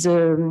grid is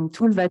a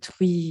tool that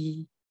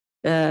we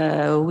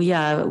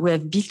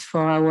have built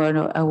for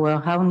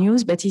our own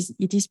use, but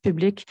it is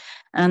public,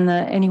 and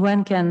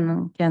anyone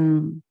can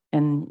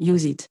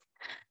use it.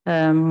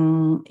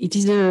 It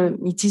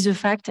is a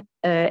fact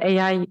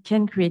AI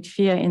can create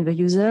fear in the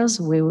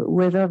users,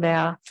 whether they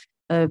are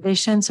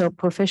patients or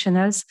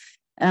professionals,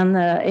 and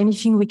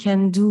anything we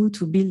can do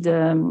to build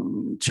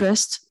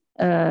trust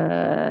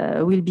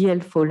will be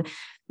helpful.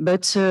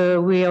 But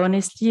we are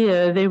honestly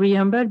very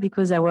humble,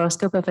 because our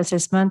scope of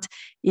assessment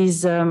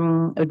is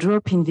a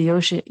drop in the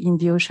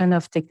ocean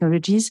of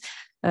technologies.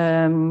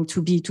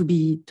 To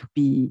be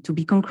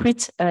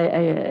concrete,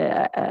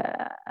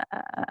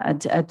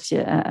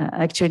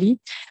 actually,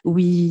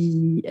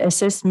 we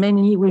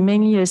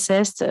mainly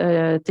assessed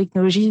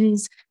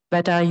technologies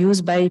that are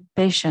used by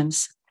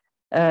patients.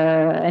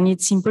 And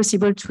it's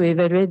impossible to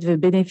evaluate the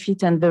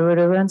benefit and the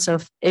relevance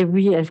of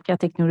every healthcare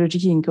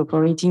technology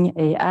incorporating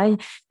AI.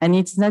 And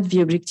it's not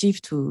the objective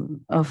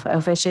of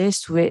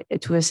HIS to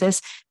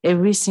assess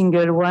every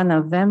single one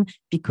of them,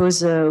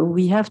 because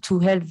we have to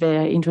help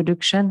their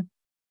introduction,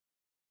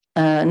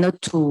 not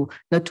to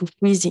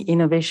freeze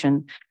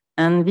innovation.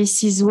 And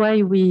this is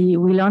why we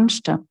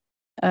launched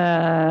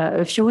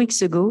a few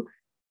weeks ago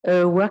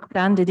a work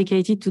plan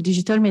dedicated to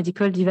digital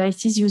medical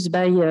devices used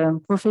by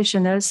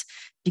professionals,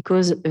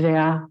 because they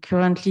are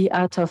currently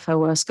out of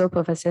our scope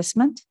of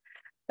assessment.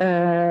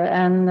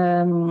 And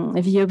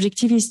the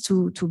objective is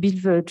to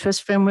build the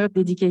trust framework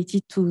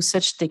dedicated to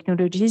such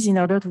technologies in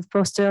order to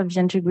foster the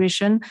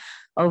integration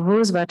of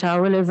those that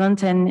are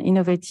relevant and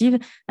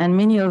innovative, and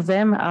many of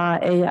them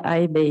are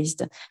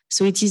AI-based.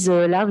 So it is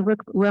a large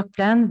work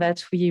plan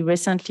that we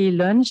recently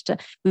launched.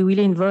 We will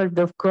involve,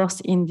 of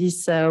course, in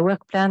this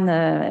work plan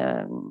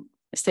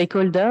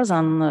stakeholders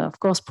and, of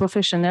course,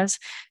 professionals.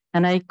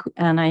 And I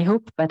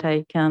hope that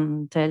I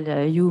can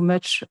tell you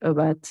much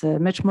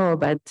more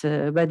about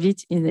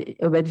this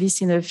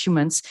in a few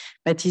months.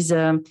 But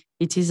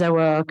it is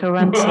our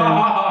current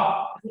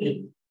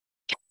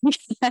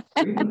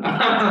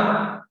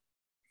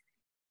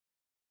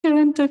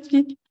current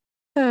topic.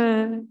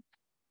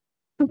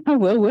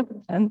 Well,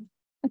 and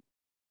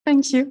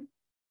thank you.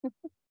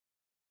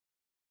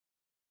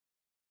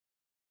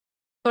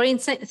 Corinne,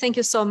 thank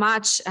you so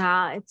much.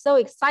 It's so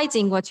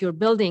exciting what you're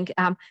building.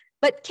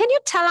 But can you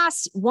tell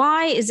us,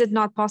 why is it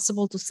not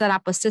possible to set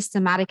up a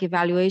systematic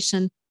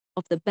evaluation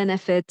of the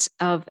benefit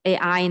of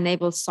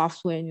AI-enabled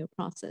software in your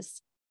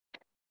process?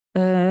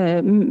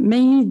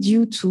 Mainly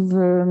due to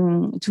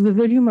the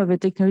volume of the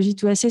technology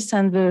to assess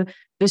and the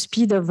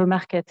speed of the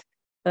market.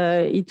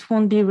 It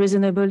won't be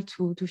reasonable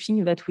to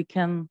think that we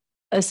can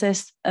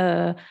assess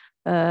in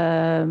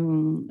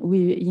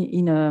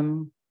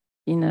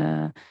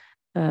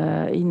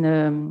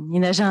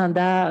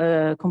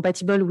agenda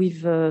compatible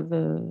with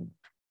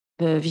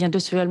the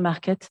industrial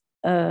market,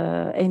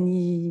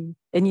 any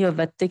of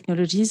that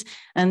technologies.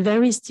 And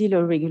there is still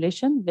a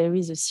regulation. There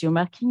is a CO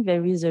marking.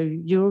 There is a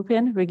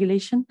European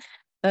regulation.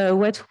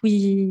 What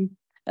we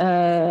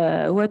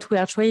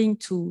are trying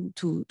to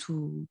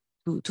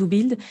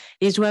build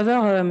is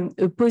rather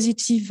a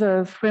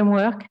positive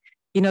framework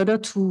in order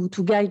to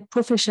guide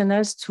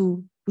professionals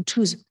to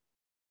choose.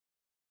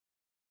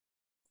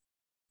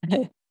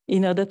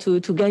 In order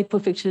to guide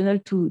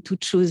professionals to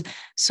choose.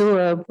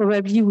 So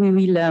probably we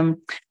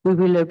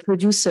will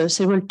produce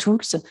several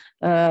tools at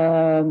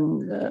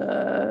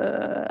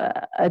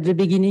the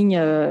beginning,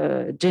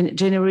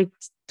 generic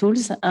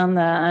tools,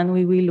 and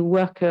we will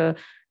work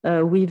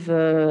with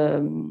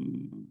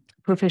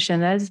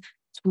professionals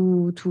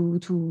to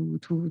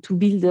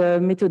build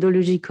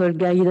methodological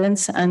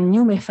guidance and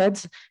new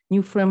methods,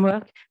 new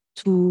framework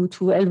to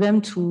help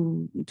them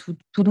to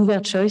do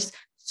their choice.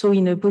 So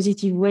in a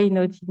positive way,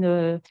 not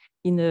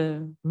in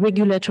a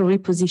regulatory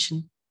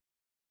position.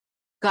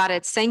 Got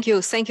it. Thank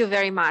you. Thank you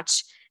very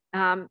much.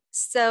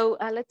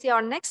 Let's see,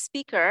 our next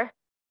speaker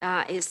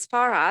is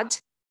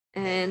Farad,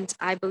 and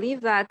I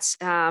believe that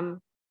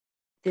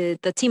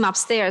the team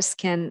upstairs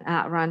can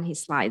run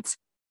his slides.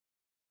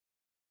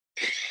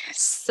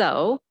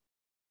 So,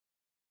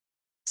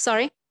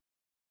 sorry.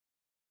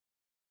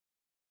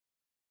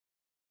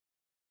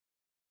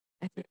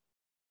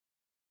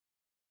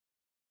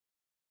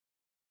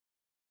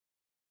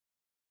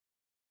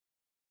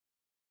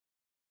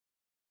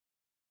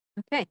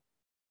 Okay.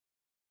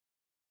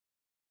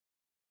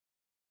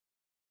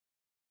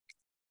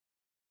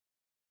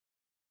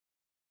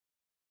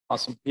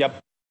 Awesome.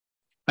 Yep.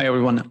 Hi,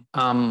 everyone.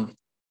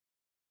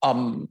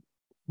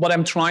 What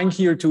I'm trying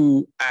here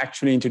to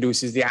actually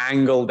introduce is the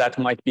angle that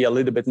might be a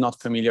little bit not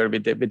familiar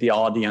with the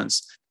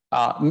audience.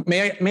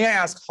 May I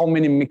ask how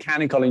many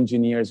mechanical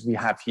engineers we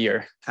have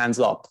here? Hands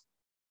up.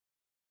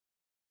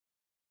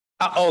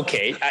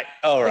 Okay.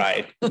 All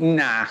right.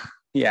 Nah.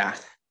 Yeah.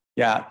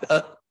 Yeah.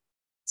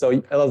 So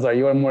Elazar,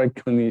 you are more a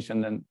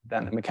clinician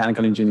than a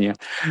mechanical engineer.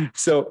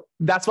 So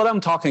that's what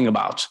I'm talking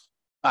about.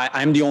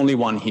 I'm the only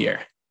one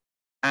here.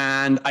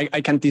 And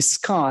I can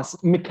discuss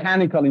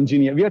mechanical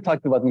engineering. We are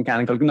talking about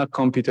mechanical, not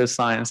computer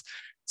science.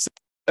 So,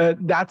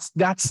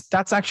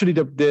 that's actually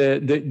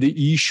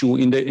the issue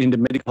in the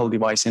medical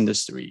device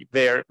industry,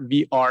 where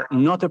we are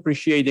not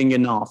appreciating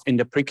enough in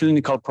the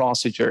preclinical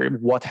procedure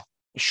what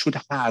should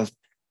have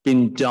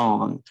been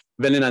done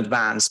well in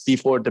advance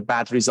before the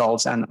bad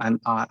results and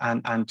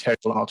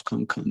terrible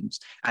outcome comes.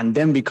 And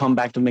then we come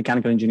back to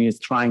mechanical engineers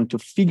trying to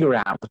figure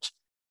out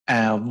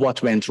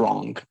what went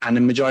wrong. And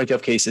in the majority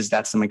of cases,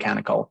 that's the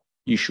mechanical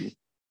issue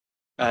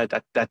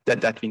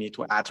that we need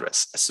to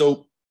address.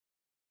 So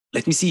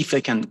let me see if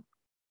I can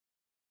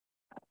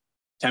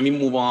we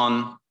move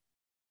on?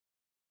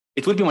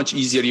 It would be much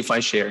easier if I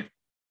share.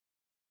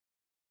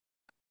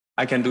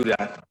 I can do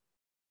that.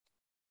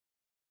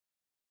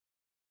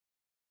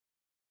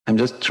 I'm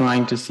just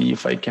trying to see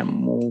if I can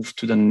move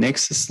to the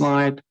next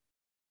slide.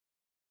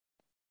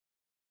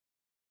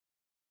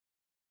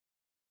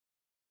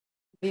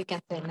 You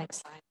can say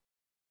next slide.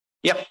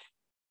 Yep.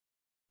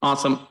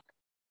 Awesome.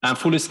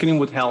 Full screen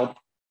would help.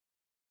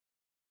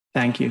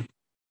 Thank you.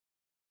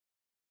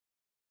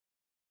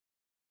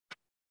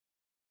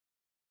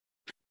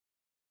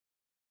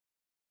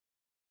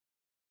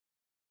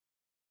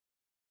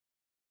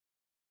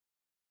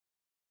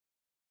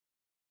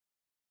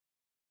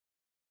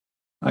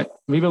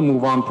 We will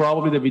move on.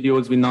 Probably the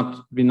videos will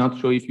not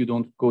show if you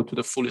don't go to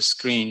the full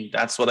screen.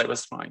 That's what I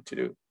was trying to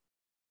do.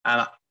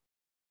 And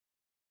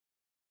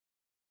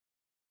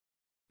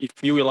if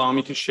you allow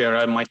me to share,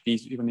 it might be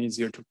even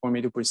easier for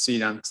me to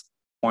proceed and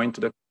point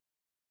to the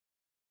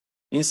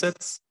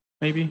insets,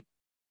 maybe.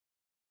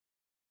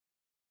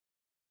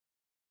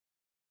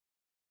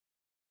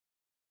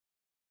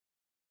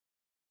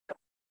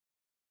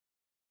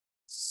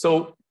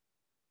 So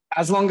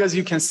as long as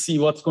you can see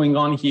what's going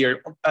on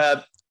here,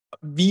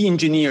 we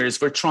engineers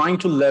were trying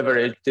to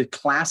leverage the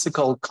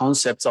classical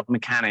concepts of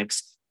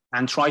mechanics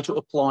and try to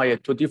apply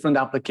it to different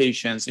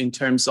applications in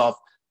terms of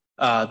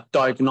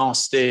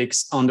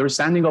diagnostics,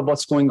 understanding of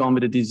what's going on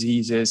with the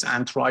diseases,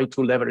 and try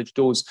to leverage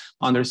those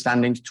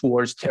understandings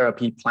towards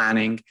therapy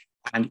planning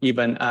and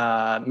even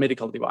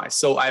medical device.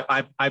 So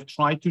I've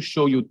tried to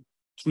show you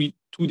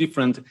two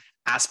different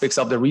aspects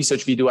of the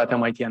research we do at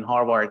MIT and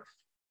Harvard.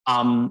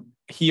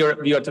 Here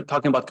we are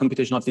talking about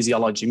computational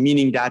physiology,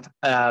 meaning that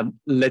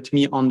let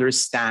me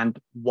understand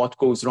what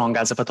goes wrong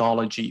as a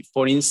pathology.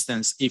 For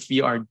instance, if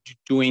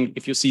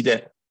you see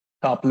the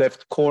top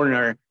left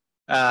corner,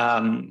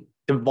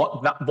 the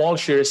wall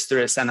shear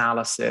stress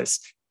analysis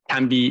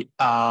can be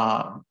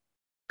kind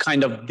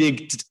of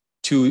digged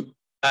to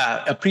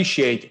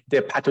appreciate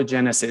the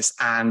pathogenesis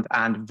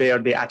and where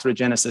the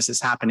atherogenesis is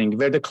happening,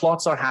 where the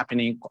clots are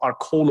happening, are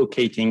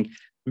co-locating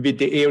with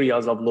the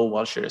areas of low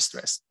wall shear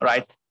stress,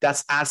 right?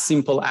 That's as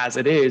simple as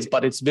it is,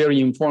 but it's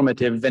very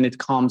informative when it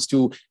comes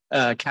to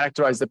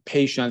characterize the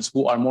patients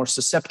who are more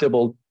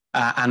susceptible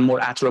and more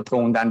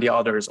atheroprone than the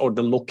others, or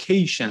the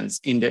locations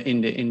in the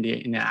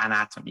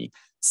anatomy.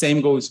 Same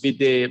goes with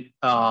the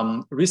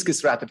risk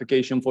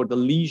stratification for the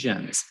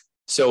lesions.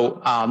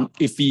 So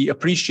if we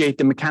appreciate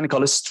the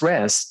mechanical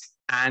stress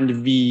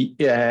and we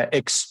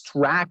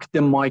extract the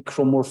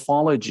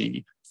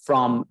micromorphology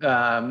from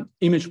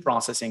image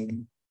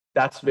processing,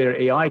 that's where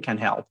AI can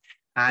help.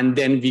 And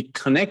then we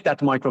connect that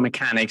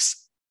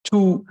micromechanics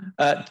to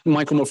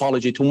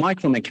micromorphology to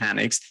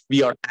micromechanics,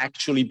 we are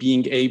actually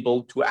being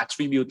able to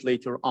attribute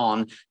later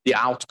on the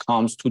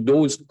outcomes to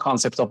those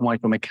concepts of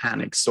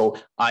micromechanics. So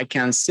I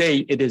can say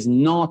it is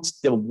not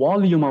the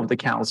volume of the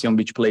calcium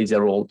which plays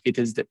a role. It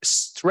is the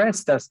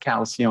stress that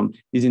calcium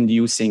is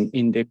inducing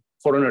in the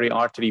coronary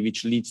artery,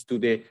 which leads to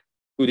the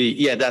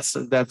yeah, that's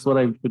what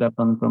I should have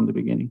done from the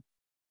beginning.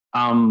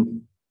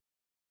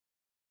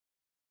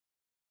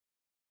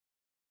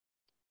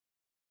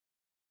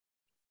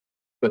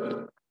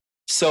 Good.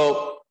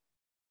 So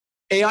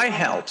AI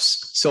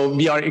helps. So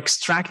we are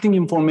extracting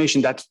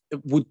information that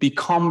would be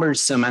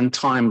cumbersome and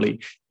timely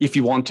if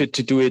you wanted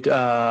to do it,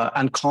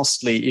 and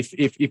costly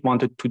if you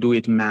wanted to do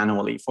it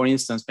manually. For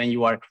instance, when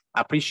you are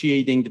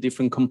appreciating the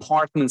different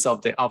compartments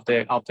of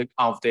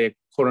the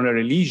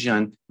coronary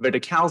lesion, where the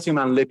calcium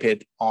and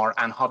lipid are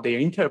and how they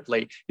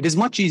interplay, it is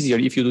much easier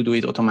if you do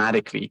it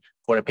automatically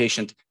for a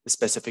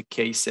patient-specific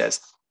cases.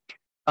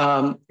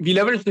 We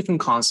leverage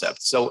different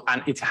concepts. So,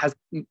 and it has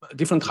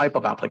different type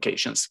of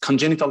applications.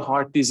 Congenital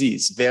heart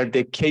disease, where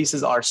the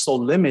cases are so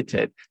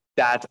limited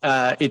that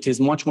it is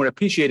much more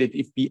appreciated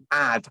if we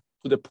add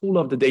to the pool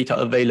of the data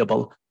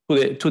available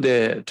to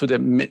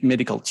the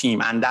medical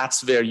team. And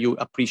that's where you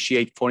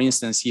appreciate, for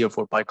instance, here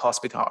for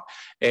bicuspid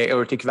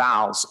aortic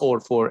valves or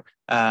for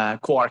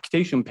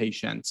coarctation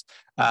patients,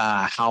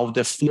 how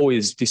the flow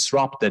is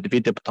disrupted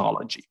with the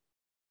pathology.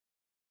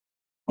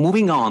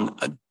 Moving on,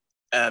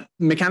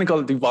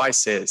 mechanical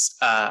devices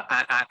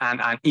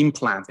and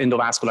implants,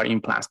 endovascular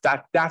implants,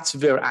 that's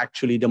where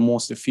actually the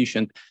most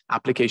efficient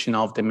application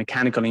of the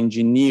mechanical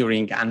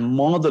engineering and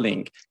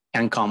modeling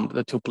can come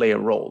to play a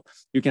role.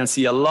 You can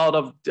see a lot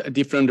of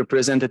different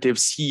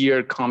representatives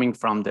here coming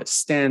from the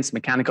stents,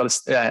 mechanical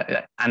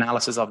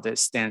analysis of the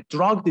stent,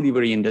 drug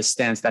delivery in the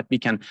stents that we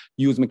can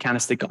use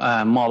mechanistic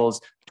models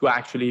to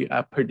actually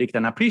predict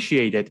and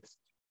appreciate it.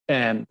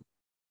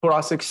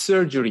 Thoracic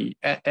surgery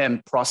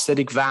and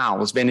prosthetic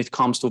valves when it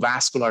comes to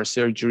vascular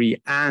surgery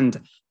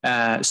and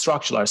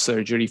structural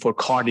surgery for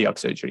cardiac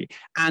surgery.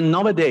 And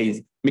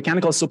nowadays,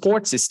 mechanical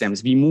support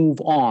systems, we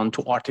move on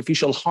to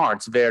artificial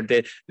hearts where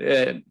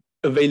the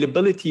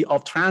availability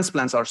of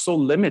transplants are so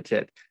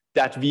limited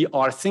that we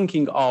are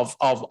thinking of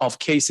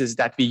cases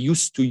that we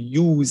used to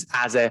use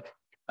as a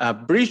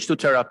bridge to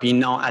therapy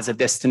now as a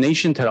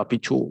destination therapy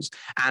tools.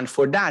 And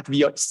for that,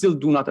 we still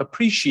do not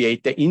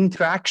appreciate the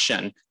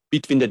interaction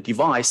between the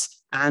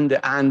device and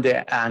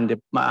the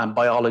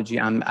biology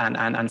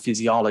and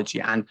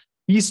physiology. And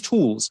these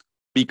tools,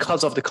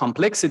 because of the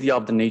complexity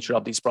of the nature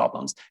of these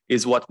problems,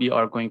 is what we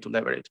are going to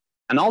leverage.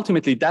 And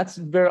ultimately, that's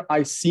where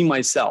I see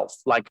myself.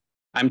 Like,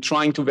 I'm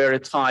trying to wear a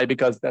tie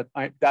because that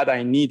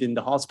I need in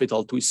the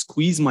hospital to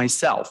squeeze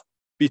myself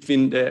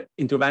between the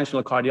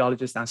interventional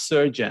cardiologists and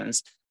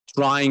surgeons,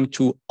 trying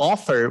to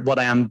offer what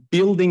I am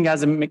building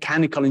as a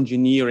mechanical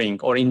engineering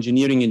or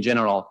engineering in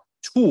general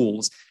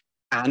tools.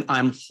 And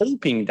I'm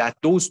hoping that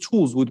those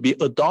tools would be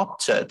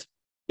adopted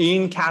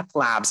in cath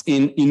labs,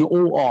 in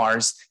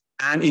ORs,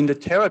 and in the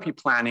therapy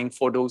planning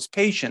for those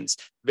patients,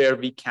 where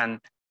we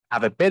can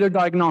have a better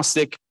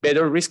diagnostic,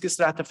 better risk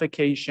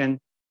stratification,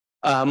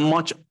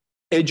 much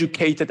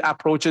educated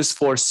approaches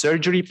for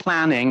surgery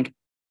planning,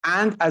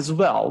 and as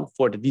well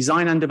for the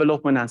design and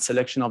development and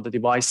selection of the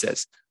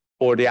devices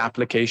for the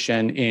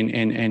application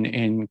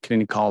in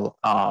clinical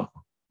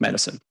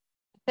medicine.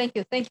 Thank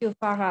you,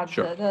 Farhad.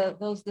 Sure.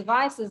 Those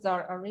devices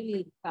are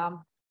really,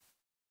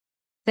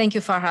 thank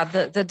you,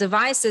 Farhad. The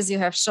devices you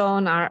have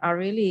shown are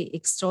really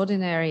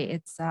extraordinary.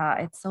 It's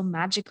so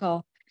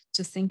magical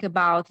to think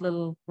about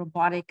little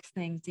robotic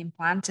things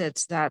implanted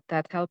that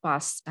help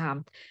us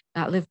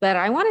live better.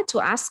 I wanted to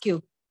ask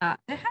you, there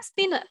has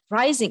been a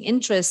rising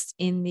interest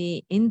in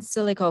the in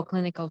silico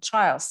clinical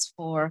trials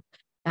for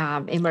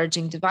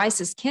emerging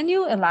devices. Can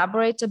you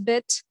elaborate a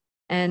bit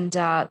and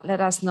let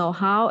us know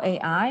how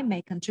AI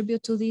may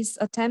contribute to these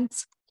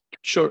attempts?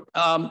 Sure.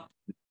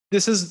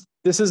 This is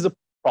the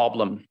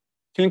problem.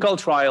 Clinical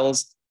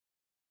trials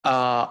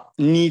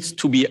need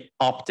to be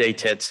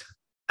updated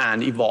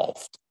and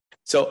evolved.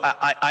 So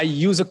I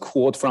use a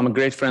quote from a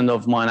great friend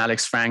of mine,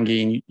 Alex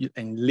Frangi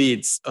in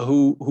Leeds,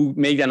 who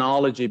made an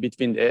analogy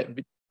between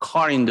the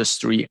car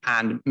industry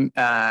and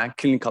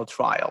clinical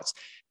trials.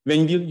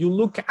 When you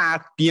look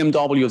at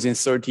BMWs in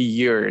 30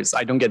 years,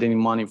 I don't get any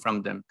money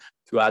from them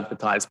to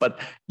advertise, but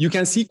you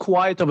can see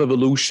quite an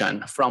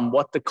evolution from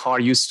what the car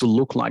used to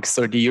look like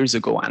 30 years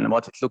ago and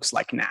what it looks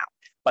like now.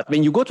 But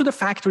when you go to the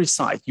factory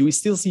site, you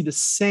still see the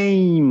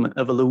same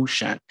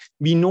evolution.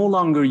 We no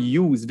longer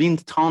use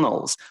wind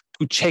tunnels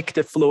to check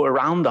the flow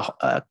around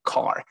the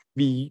car.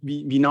 We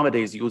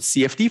nowadays use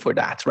CFD for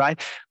that, right?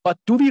 But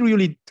do we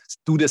really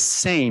do the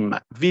same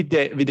with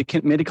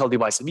the medical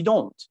devices? We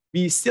don't.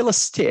 We still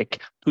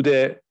stick to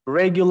the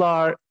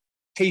regular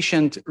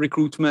patient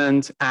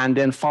recruitment and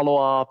then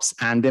follow-ups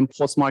and then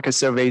post-market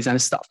surveys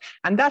and stuff.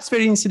 And that's where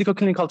in silico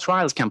clinical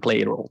trials can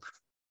play a role.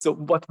 So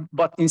what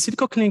in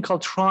silico clinical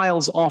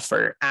trials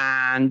offer,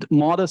 and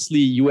modestly,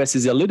 US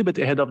is a little bit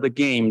ahead of the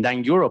game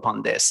than Europe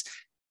on this,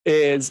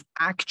 is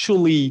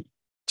actually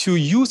to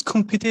use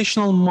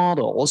computational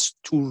models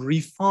to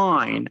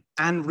refine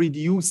and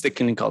reduce the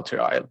clinical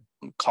trial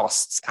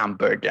costs and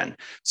burden.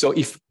 So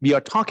if we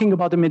are talking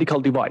about a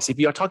medical device, if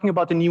we are talking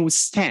about a new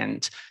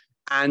stent,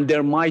 and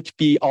there might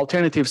be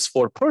alternatives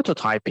for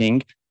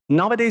prototyping,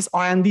 nowadays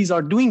R&Ds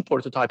are doing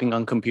prototyping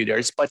on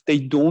computers, but they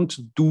don't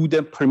do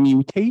the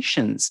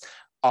permutations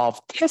of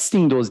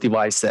testing those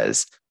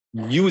devices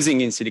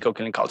using in silico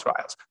clinical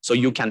trials. So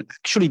you can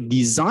actually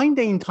design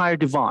the entire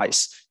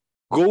device,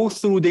 go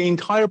through the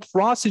entire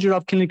procedure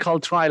of clinical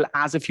trial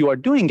as if you are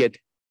doing it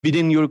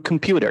within your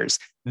computers,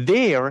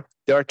 There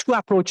are two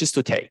approaches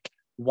to take.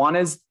 One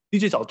is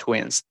digital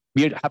twins.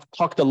 We have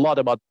talked a lot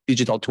about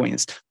digital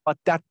twins, but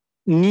that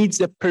needs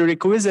a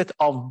prerequisite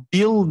of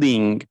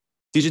building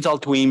digital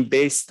twin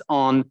based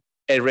on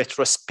a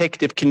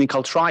retrospective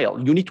clinical trial.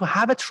 You need to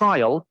have a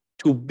trial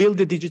to build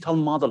a digital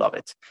model of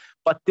it.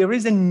 But there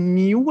is a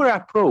newer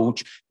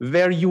approach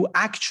where you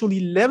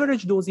actually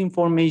leverage those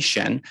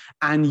information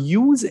and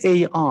use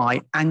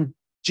AI, and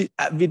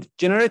with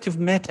generative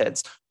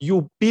methods,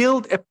 you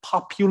build a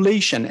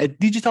population, a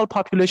digital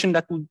population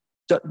that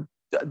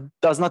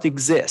does not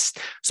exist.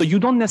 So you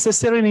don't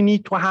necessarily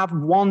need to have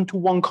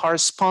one-to-one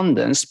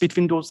correspondence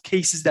between those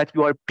cases that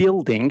you are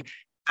building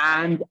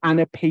and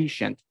a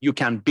patient. You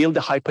can build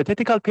a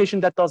hypothetical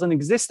patient that doesn't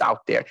exist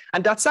out there.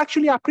 And that's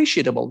actually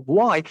appreciable.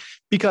 Why?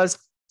 Because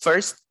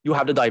first, you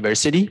have the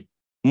diversity,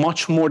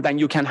 much more than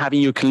you can have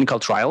in your clinical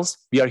trials.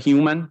 We are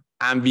human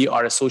and we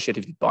are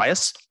associated with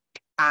bias.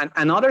 And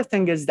another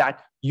thing is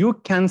that you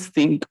can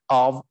think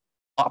of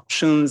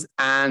options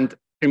and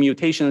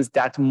permutations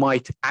that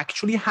might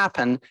actually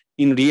happen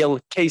in real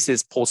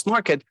cases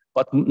post-market,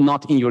 but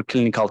not in your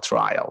clinical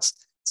trials.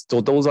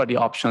 So those are the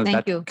options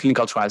that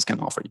clinical trials can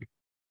offer you.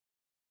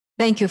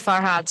 Thank you,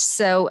 Farhad.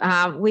 So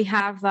we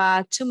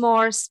have two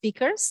more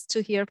speakers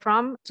to hear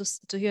from,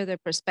 to hear their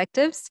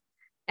perspectives.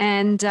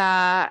 And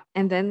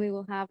then we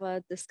will have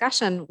a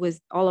discussion with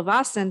all of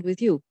us and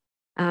with you.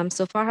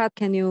 So Farhad,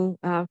 can you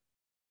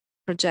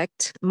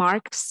project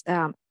Marc's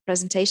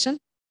presentation?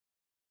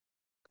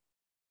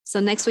 So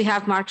next we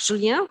have Marc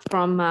Julien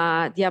from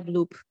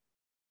Diabloop.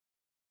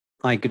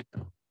 Hi, good.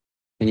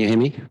 Can you hear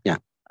me? Yeah.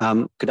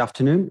 Good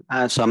afternoon.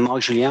 So I'm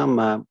Marc Julien.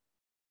 I'm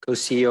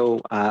co-CEO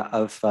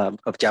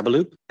of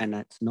Diabloop, and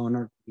it's an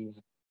honor to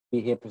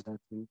be here presenting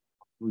a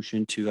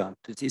solution to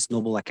this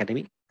Noble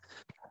Academy.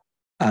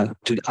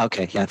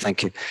 Okay, yeah,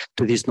 thank you.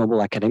 To this Noble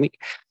Academy.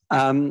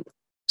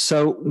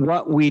 So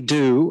what we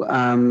do,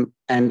 and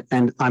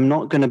I'm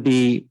not going to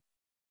be,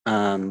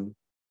 okay,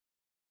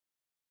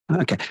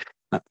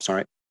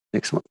 sorry.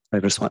 Next one,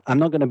 previous one. I'm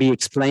not going to be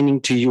explaining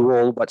to you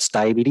all what's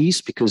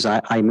diabetes because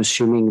I'm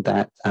assuming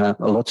that a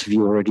lot of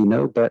you already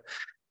know, but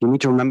you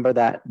need to remember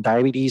that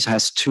diabetes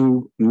has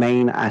two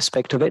main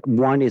aspects of it.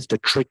 One is the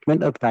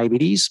treatment of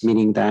diabetes,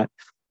 meaning that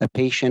a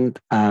patient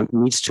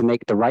needs to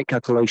make the right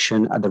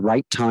calculation at the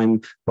right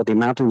time for the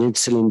amount of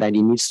insulin that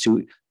he needs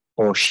to,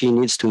 or she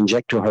needs to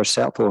inject to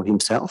herself or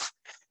himself.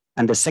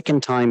 And the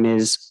second time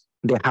is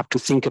they have to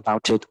think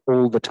about it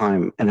all the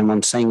time. And when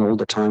I'm saying all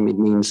the time, it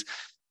means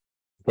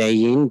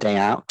day in, day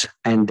out,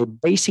 and they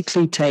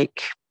basically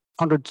take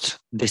 100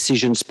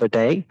 decisions per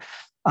day.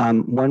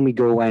 When we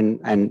go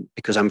and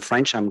because I'm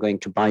French, I'm going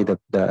to buy the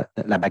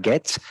la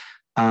baguette.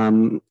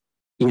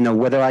 You know,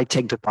 whether I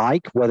take the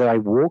bike, whether I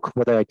walk,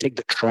 whether I take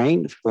the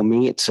train, for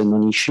me, it's a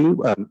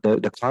non-issue.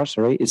 The car,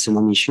 sorry, it's a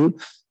non-issue.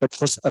 But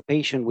for a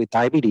patient with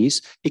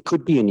diabetes, it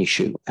could be an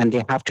issue, and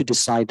they have to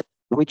decide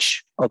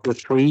which of the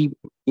three,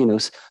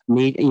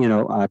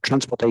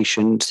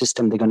 transportation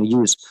system they're going to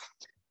use.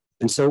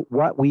 And so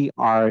what we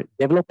are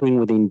developing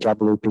within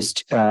Diabloop is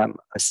a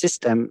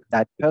system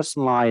that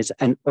personalizes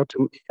and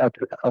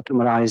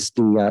automatizes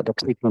the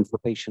treatment for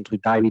patients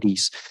with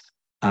diabetes.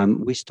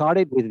 We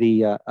started with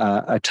the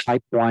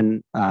type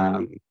 1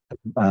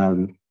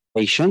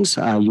 patients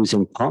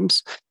using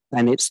pumps,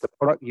 and it's the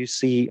product you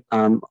see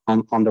on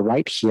the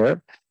right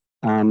here.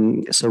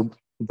 So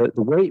the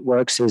way it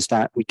works is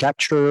that we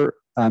capture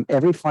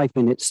every 5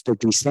 minutes the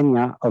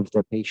glycemia of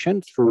the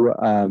patient through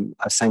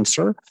a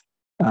sensor.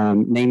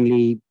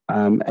 Namely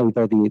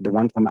either the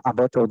one from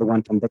Abbott or the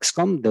one from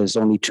Dexcom. There's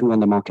only two on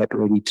the market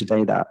already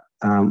today that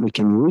we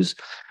can use.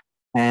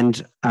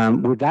 And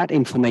with that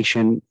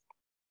information,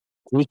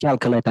 we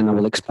calculate, and I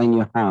will explain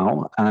you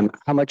how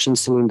much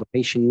insulin the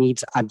patient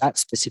needs at that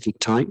specific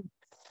time.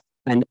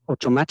 And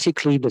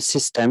automatically the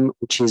system,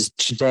 which is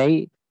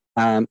today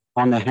on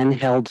a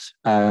handheld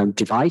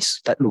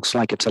device that looks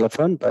like a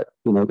telephone, but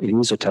it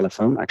is a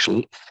telephone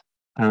actually.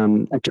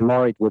 And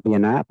tomorrow it will be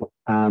an app.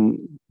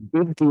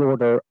 Give the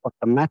order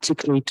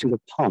automatically to the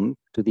pump,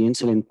 to the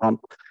insulin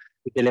pump,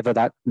 to deliver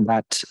that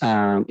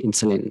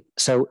insulin.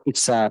 So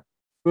it's a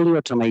fully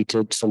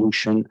automated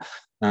solution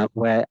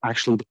where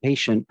actually the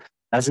patient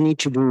doesn't need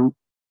to do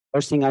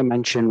first thing I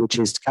mentioned, which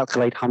is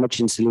calculate how much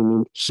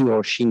insulin he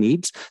or she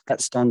needs.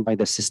 That's done by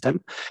the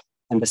system.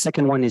 And the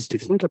second one is to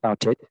think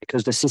about it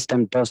because the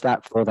system does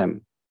that for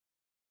them.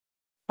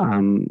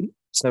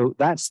 So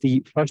that's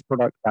the first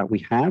product that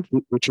we have,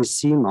 which is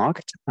CE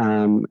marked,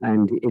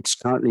 and it's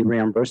currently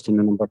reimbursed in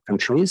a number of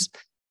countries.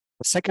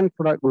 The second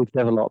product we've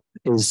developed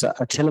is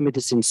a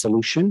telemedicine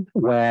solution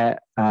where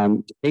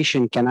the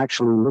patient can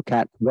actually look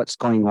at what's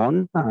going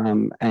on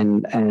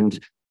and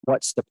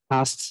what's the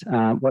past,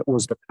 what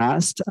was the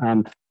past,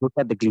 look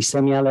at the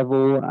glycemia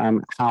level,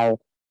 how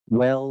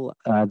well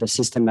the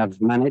system have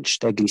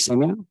managed their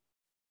glycemia.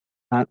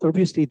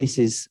 Obviously, this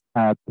is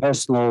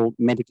personal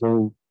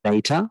medical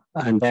data,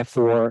 and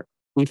therefore,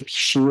 if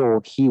she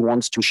or he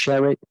wants to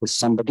share it with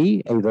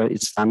somebody, either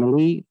it's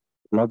family,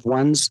 loved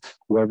ones,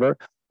 whoever,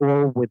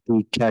 or with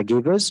the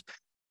caregivers,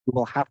 you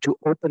will have to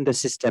open the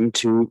system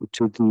to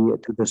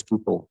those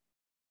people.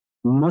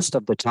 Most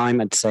of the time,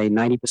 I'd say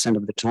 90%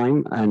 of the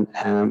time, and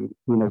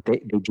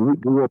they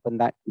do open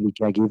that to the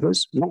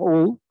caregivers. Not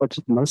all, but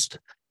most.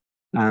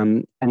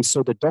 And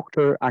so the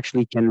doctor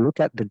actually can look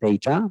at the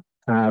data,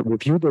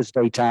 review those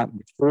data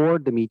before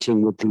the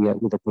meeting with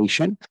the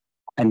patient,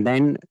 and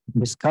then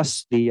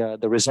discuss the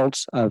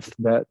results of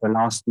the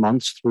last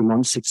month, 3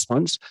 months, 6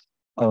 months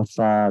of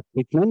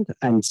treatment,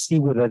 and see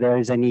whether there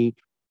is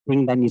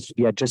anything that needs to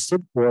be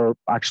adjusted, or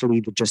actually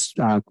to just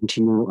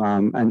continue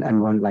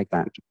and run like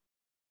that.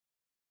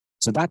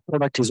 So that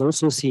product is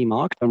also CE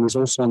marked and is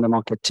also on the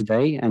market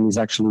today, and is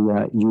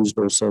actually used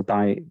also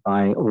by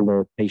all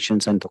the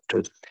patients and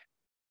doctors.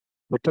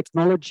 The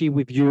technology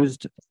we've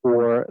used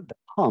for the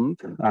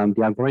pump,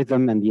 the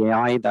algorithm and the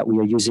AI that we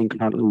are using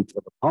currently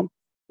for the pump,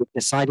 we've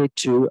decided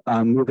to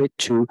move it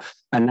to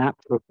an app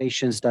for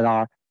patients that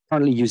are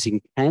currently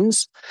using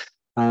pens.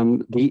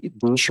 The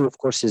issue, of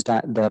course, is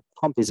that the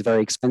pump is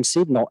very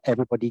expensive. Not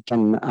everybody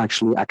can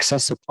actually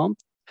access a pump.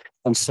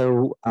 And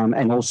so,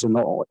 and also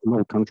not in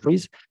all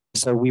countries.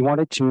 So we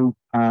wanted to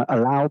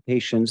allow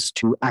patients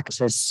to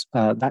access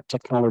that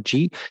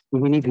technology,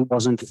 even if it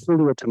wasn't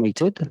fully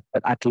automated,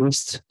 but at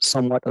least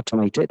somewhat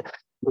automated,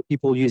 with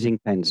people using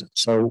pens.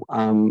 So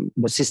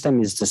the system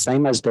is the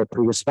same as the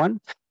previous one.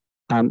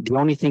 The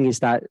only thing is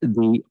that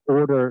the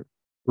order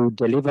to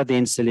deliver the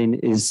insulin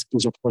is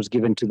of course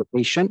given to the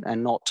patient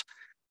and not.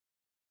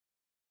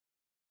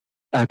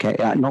 Okay,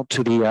 not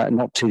to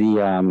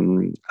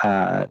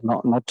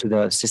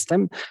the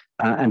system,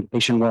 and the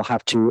patient will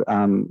have to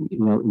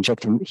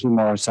inject him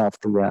or herself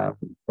the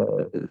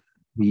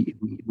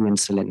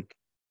insulin.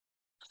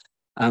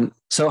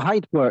 So how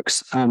it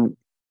works?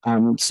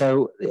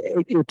 So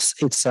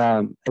it's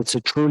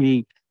a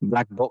truly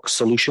black box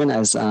solution,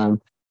 as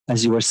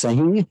you were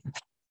saying.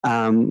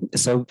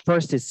 So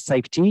first is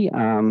safety.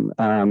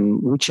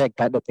 We check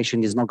that the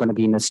patient is not going to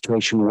be in a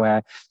situation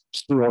where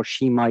he or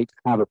she might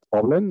have a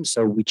problem.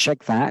 So we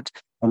check that.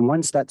 And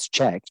once that's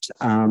checked,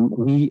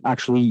 we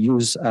actually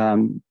use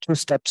 2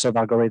 steps of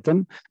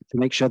algorithm to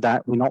make sure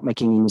that we're not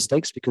making any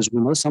mistakes, because we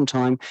know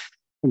sometimes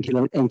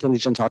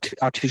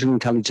artificial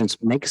intelligence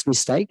makes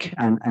mistake.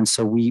 And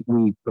so we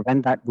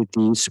prevent that with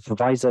the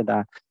supervisor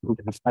that we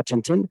have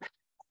patented.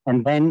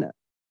 And then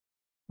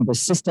the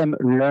system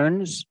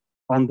learns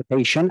on the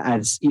patient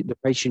as the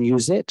patient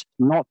uses it,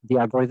 not the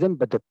algorithm,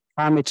 but the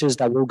parameters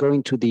that will go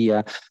into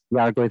the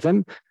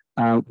algorithm.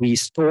 We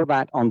store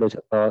that on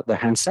the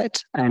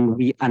handset, and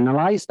we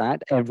analyze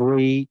that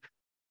every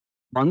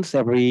month,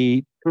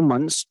 every 2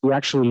 months. We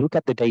actually look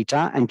at the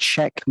data and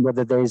check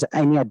whether there is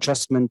any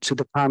adjustment to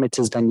the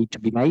parameters that need to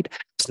be made,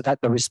 so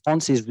that the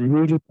response is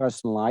really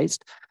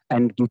personalized.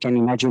 And you can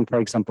imagine, for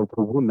example,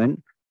 for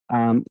women,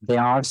 there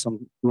are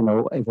some,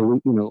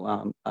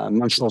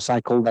 menstrual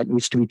cycle that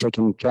needs to be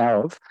taken care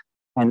of.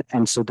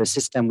 And so the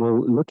system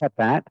will look at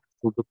that,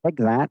 will detect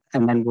that,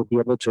 and then we'll be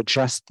able to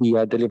adjust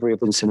the delivery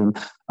of insulin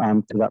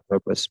to that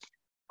purpose.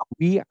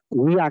 We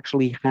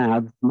actually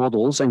have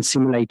models and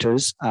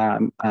simulators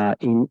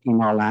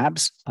in our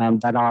labs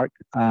that are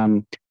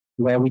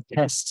where we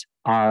test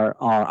our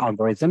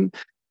algorithm.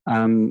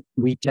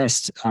 We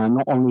test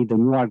not only the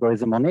new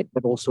algorithm on it,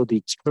 but also the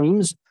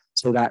extremes,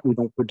 so that we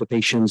don't put the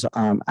patients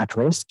at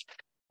risk.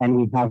 And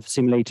we have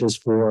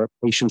simulators for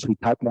patients with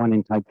type 1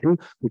 and type 2,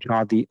 which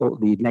are the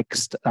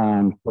next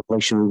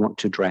population we want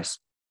to address.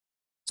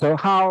 So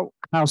how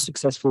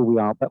successful we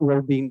are, but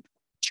we're being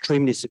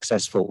extremely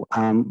successful.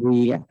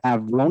 We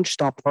have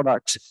launched our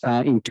product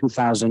in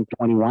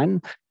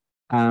 2021.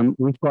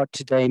 We've got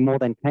today more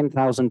than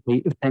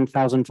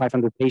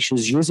 10,500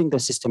 patients using the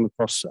system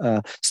across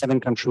 7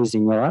 countries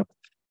in Europe.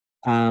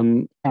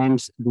 And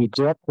the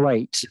drop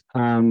rate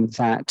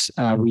that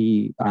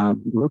we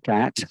look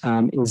at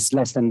is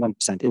less than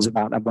 1%, is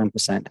about at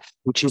 1%,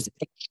 which is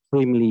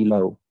extremely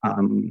low.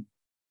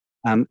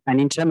 And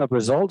in terms of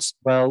results,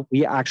 well,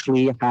 we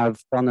actually have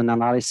done an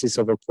analysis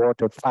of a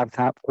cohort of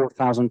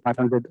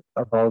 4,500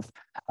 above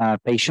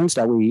patients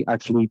that we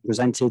actually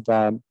presented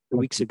 2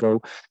 weeks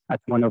ago at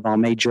one of our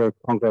major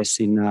congress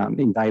in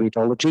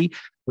diabetology.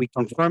 We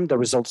confirmed the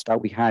results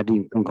that we had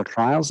in clinical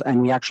trials,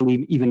 and we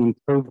actually even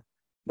improved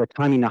the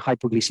time in a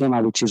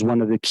hypoglycemia, which is one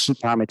of the key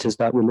parameters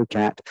that we look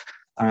at.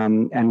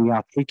 And we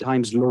are 3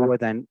 times lower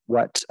than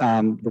what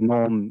the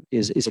norm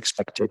is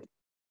expected.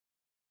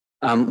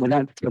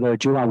 Without further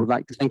ado, I would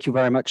like to thank you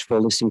very much for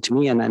listening to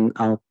me, and then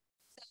I'll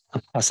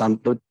pass on.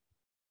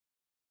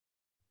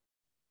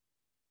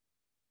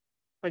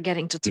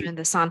 Forgetting to turn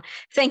this on.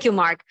 Thank you,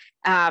 Mark.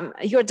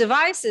 Your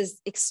device is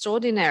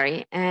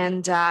extraordinary,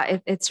 and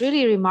it's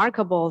really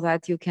remarkable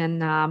that you can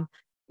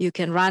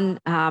run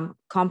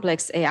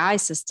complex AI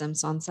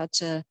systems on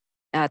such a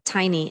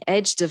tiny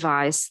edge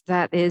device.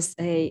 That is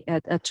a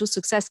true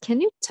success. Can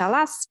you tell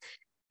us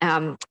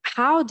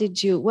how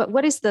did you?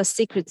 What is the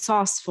secret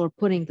sauce for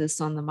putting this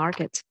on the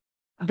market?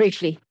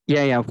 briefly.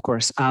 Yeah, of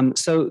course.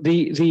 So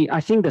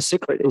I think the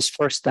secret is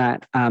first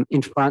that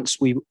in France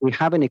we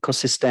have an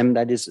ecosystem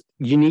that is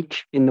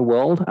unique in the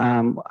world,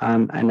 and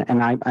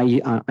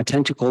I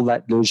tend to call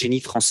that le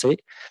génie français,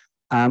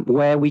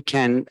 where we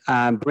can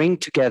bring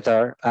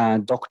together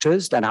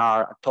doctors that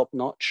are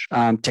top-notch,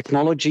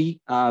 technology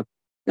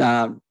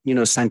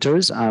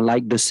centers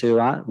like the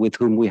CEA, with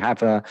whom we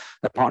have a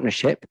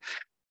partnership,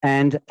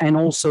 and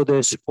also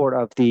the support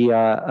of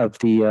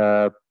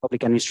the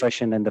public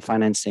administration and the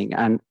financing.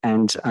 And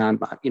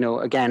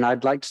again,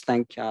 I'd like to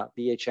thank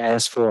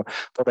BHIS for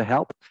the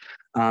help.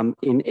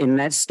 In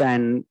less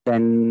than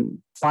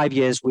 5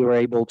 years, we were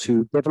able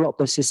to develop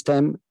the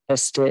system,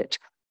 test it,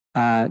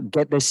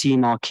 get the CE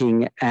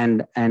marking,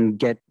 and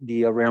get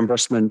the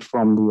reimbursement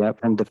from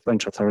the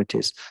French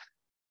authorities.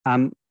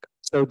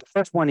 So the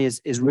first one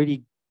is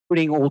really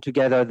putting all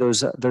together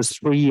those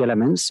three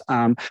elements.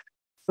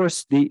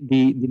 First,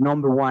 the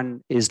number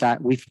one is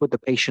that we've put the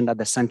patient at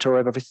the center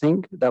of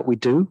everything that we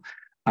do.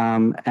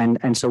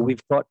 And so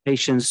we've got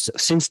patients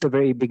since the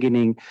very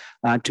beginning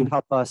to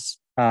help us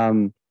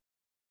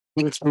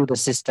think through the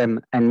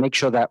system and make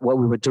sure that what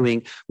we were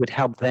doing would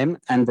help them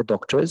and the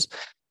doctors.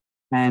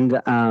 And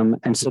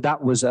so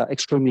that was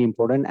extremely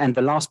important. And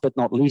the last but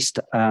not least,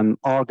 our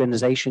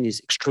organization is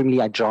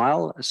extremely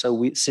agile.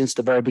 So since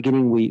the very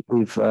beginning,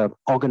 we've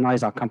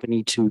organized our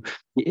company to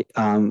be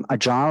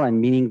agile,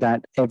 and meaning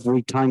that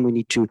every time we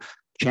need to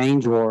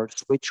change or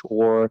switch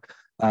or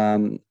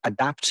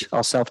adapt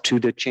ourselves to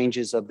the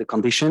changes of the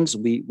conditions,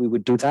 we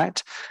would do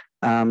that.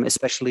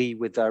 Especially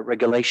with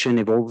regulation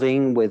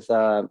evolving, with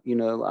the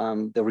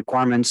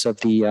requirements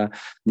of the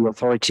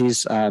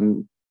authorities.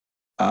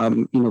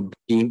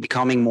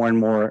 Becoming more and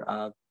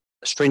more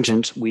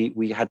stringent,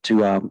 we had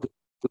to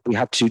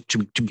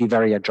be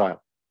very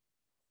agile.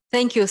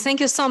 Thank you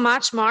so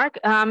much, Mark.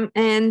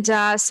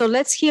 So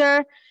let's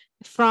hear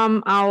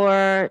from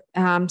our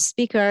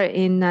speaker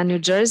in New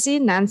Jersey,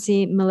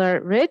 Nancy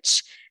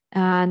Miller-Rich.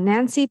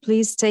 Nancy,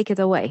 please take it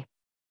away.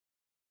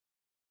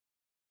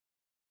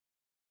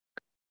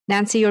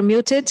 Nancy, you're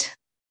muted.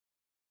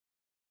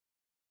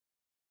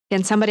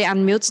 Can somebody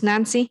unmute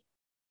Nancy?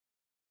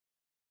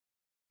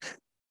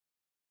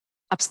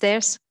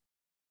 Upstairs.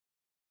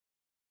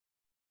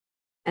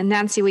 And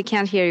Nancy, we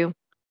can't hear you.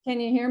 Can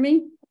you hear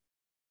me?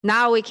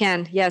 Now we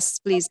can. Yes,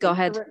 please go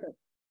ahead.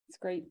 It's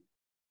great.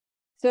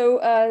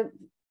 So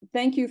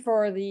thank you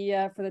for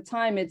the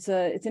time. It's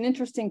an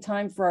interesting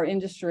time for our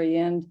industry,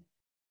 and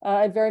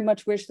I very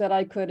much wish that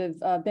I could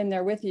have been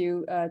there with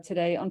you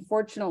today.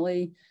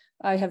 Unfortunately,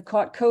 I have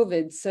caught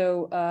COVID,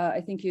 so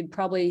I think you'd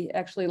probably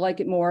actually like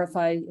it more if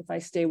I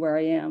stay where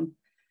I am.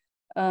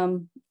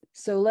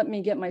 So let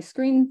me get my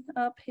screen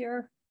up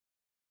here.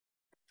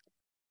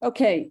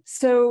 Okay,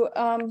 so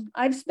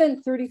I've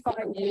spent 35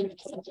 years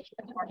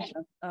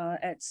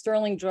at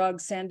Sterling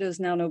Drugs, Sandoz,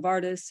 now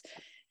Novartis,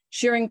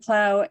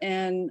 Schering-Plough,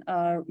 and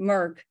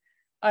Merck.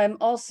 I'm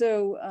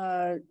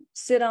also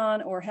sit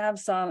on or have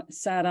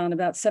sat on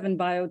about 7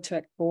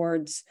 biotech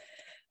boards.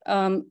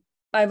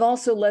 I've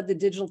also led the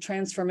digital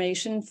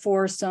transformation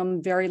for some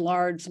of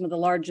the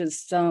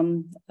largest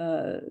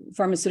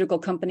pharmaceutical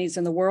companies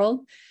in the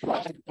world.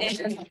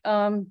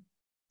 And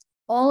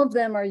all of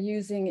them are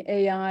using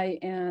AI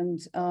and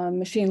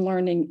machine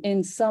learning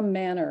in some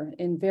manner,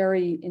 in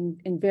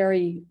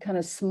very kind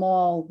of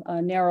small,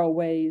 narrow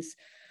ways.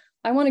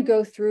 I want to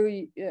go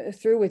through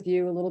with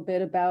you a little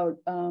bit about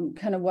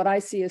kind of what I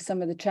see as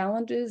some of the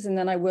challenges, and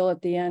then I will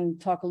at the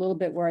end talk a little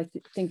bit where I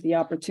think the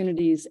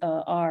opportunities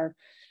are.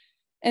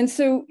 And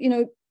so,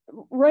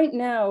 right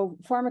now,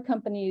 pharma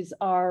companies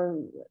are,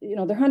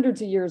 they're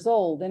hundreds of years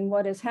old. And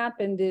what has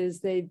happened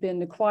is they've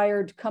been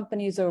acquired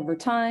companies over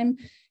time.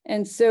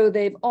 And so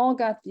they've all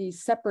got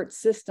these separate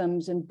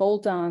systems and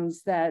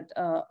bolt-ons that,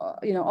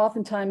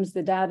 oftentimes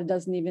the data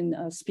doesn't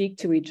even speak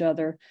to each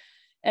other.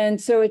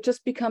 And so it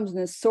just becomes an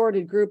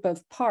assorted group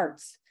of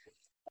parts.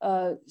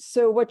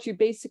 So what you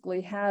basically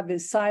have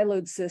is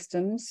siloed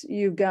systems.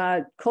 You've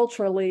got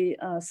culturally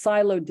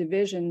siloed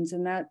divisions,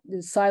 and that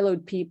is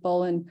siloed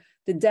people, and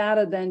the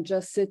data then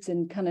just sits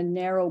in kind of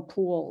narrow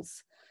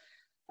pools.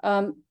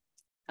 As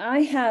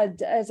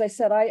I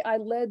said, I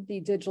led the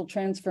digital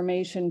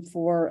transformation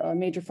for a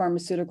major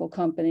pharmaceutical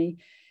company,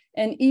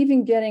 and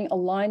even getting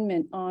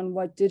alignment on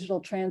what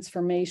digital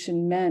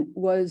transformation meant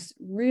was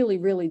really,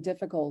 really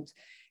difficult.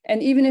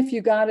 And even if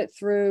you got it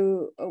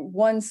through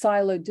one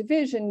siloed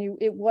division,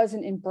 it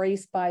wasn't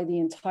embraced by the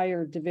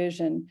entire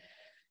division.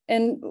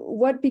 And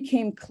what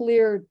became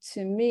clear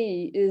to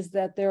me is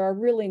that there are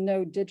really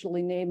no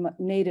digitally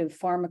native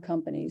pharma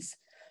companies.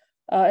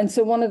 And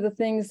so one of the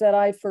things that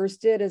I first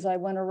did is I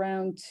went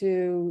around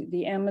to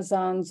the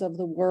Amazons of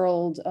the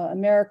world,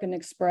 American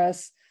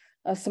Express,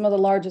 some of the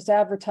largest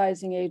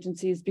advertising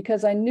agencies,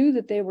 because I knew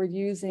that they were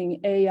using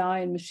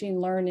AI and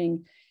machine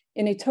learning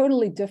in a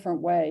totally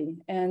different way.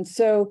 And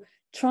so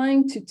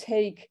trying to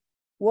take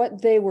what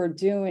they were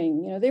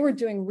doing, they were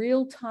doing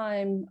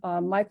real-time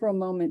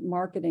micro-moment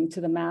marketing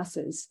to the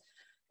masses.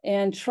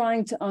 and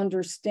trying to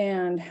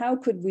understand how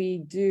could we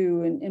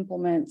do and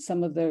implement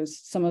some of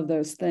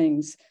those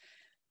things.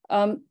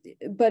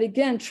 But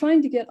again,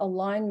 trying to get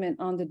alignment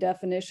on the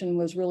definition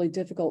was really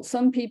difficult.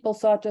 Some people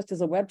saw it just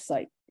as a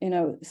website.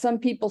 Some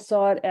people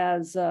saw it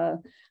as a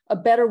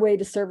better way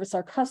to service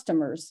our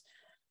customers.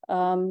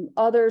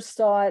 Others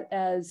saw it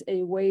as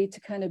a way to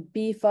kind of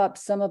beef up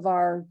some of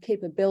our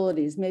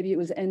capabilities. Maybe it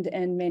was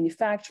end-to-end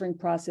manufacturing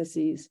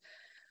processes.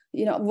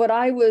 What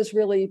I was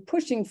really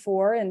pushing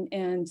for,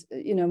 and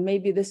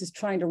maybe this is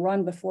trying to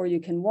run before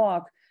you can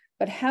walk,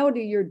 but how do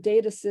your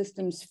data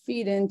systems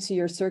feed into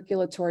your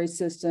circulatory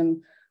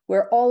system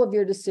where all of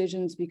your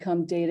decisions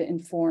become data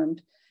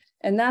informed?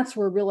 And that's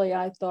where really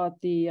I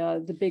thought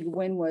the big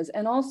win was.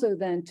 And also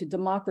then to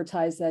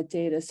democratize that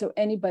data so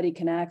anybody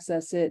can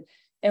access it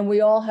and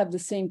we all have the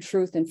same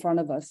truth in front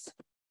of us.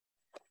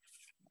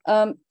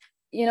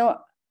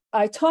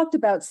 I talked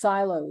about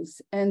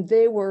silos, and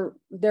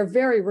they're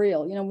very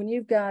real. When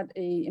you've got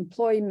a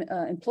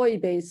employee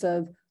base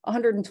of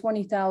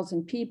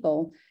 120,000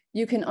 people,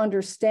 you can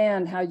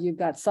understand how you've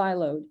got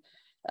siloed.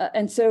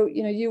 And so,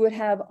 you would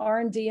have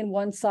R&D in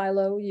one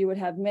silo, you would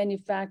have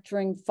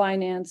manufacturing,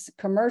 finance,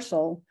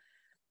 commercial.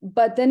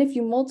 But then if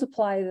you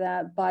multiply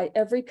that by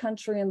every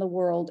country in the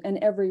world and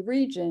every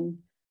region,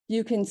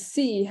 you can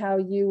see how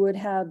you would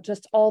have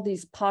just all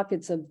these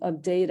pockets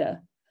of data.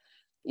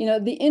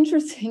 The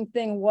interesting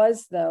thing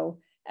was, though,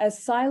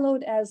 as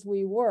siloed as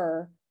we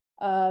were,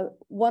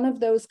 one of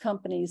those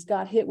companies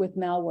got hit with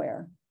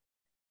malware.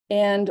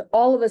 And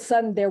all of a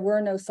sudden, there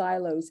were no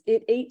silos.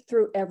 It ate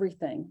through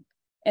everything.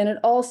 And it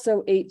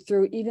also ate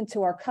through even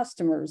to our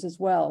customers as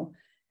well.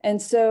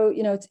 And so,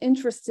 it's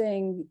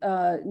interesting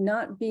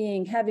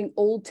having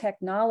old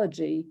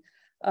technology,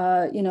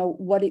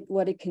 what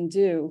it can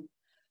do.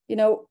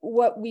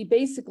 What we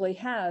basically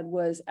had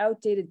was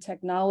outdated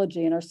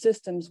technology, and our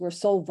systems were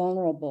so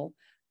vulnerable.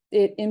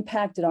 It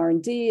impacted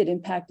R&D, it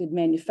impacted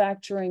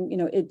manufacturing,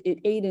 it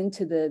ate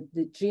into the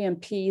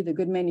GMP, the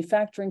good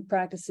manufacturing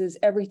practices,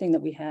 everything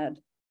that we had.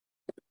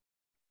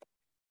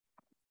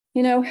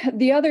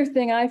 The other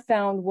thing I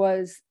found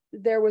was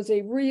there was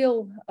a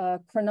real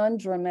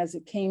conundrum as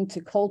it came to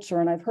culture,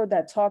 and I've heard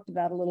that talked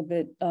about a little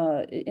bit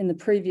in the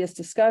previous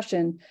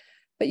discussion.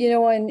 But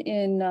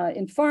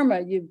in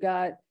pharma, you've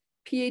got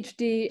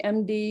PhD,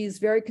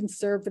 MDs, very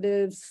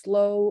conservative,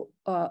 slow,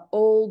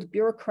 old,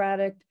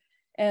 bureaucratic,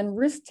 and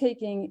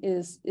risk-taking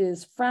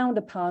is frowned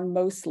upon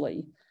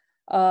mostly.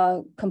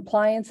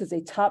 Compliance is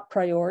a top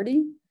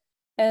priority.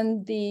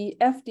 And the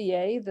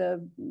FDA,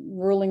 the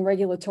ruling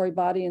regulatory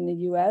body in the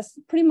US,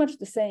 pretty much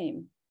the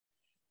same.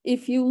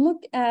 If you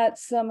look at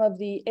some of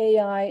the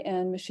AI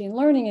and machine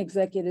learning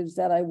executives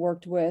that I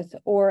worked with,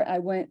 or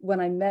when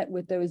I met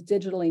with those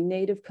digitally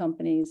native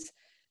companies,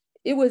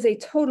 it was a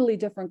totally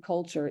different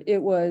culture.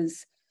 It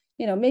was,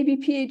 maybe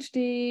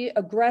PhD,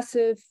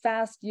 aggressive,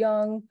 fast,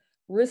 young,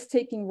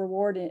 risk-taking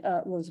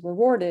was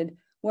rewarded.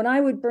 When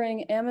I would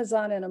bring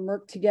Amazon and a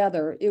Merck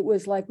together, it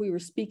was like we were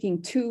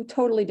speaking two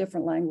totally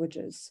different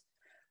languages.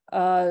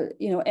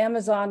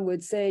 Amazon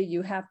would say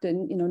you have to,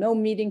 no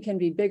meeting can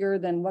be bigger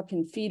than what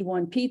can feed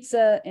one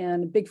pizza,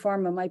 and Big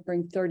Pharma might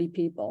bring 30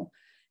 people.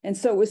 And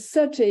so it was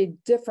such a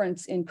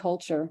difference in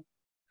culture.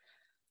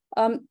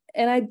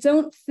 And I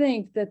don't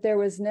think that there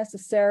was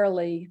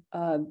necessarily,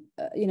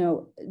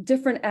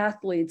 different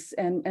athletes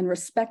and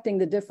respecting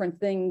the different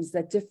things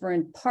that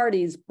different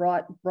parties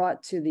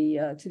brought to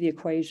the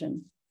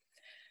equation.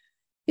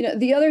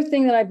 The other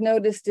thing that I've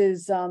noticed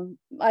is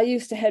I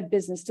used to head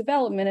business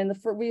development, and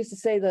we used to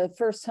say the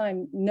first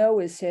time no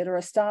is hit or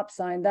a stop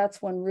sign,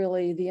 that's when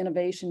really the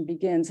innovation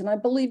begins. And I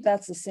believe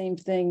that's the same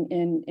thing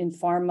in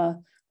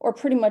pharma or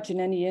pretty much in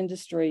any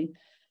industry.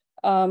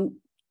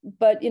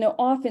 But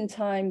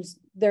oftentimes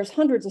there's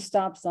hundreds of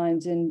stop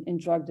signs in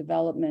drug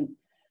development.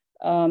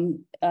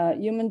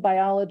 Human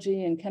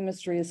biology and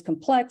chemistry is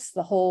complex.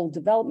 The whole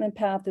development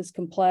path is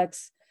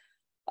complex.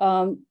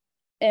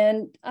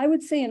 And I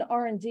would say in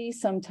R&D,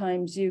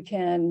 sometimes you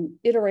can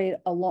iterate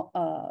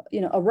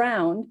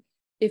around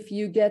if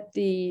you get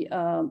the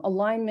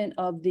alignment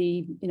of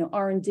the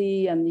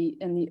R&D and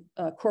the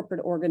corporate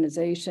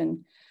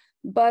organization.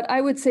 But I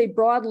would say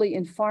broadly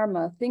in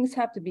pharma, things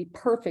have to be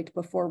perfect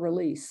before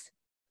release.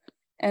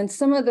 And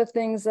some of the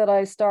things that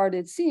I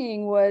started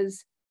seeing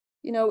was,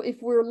 if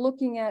we're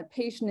looking at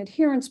patient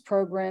adherence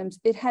programs,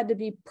 it had to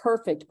be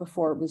perfect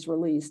before it was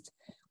released.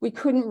 We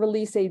couldn't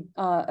release a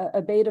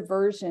beta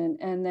version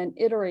and then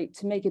iterate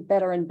to make it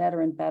better and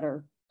better and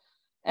better.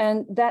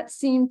 And that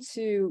seemed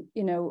to,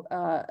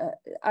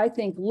 I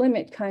think,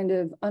 limit kind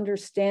of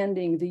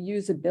understanding the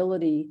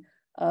usability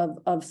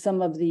of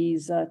some of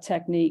these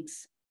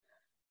techniques.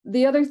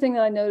 The other thing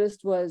that I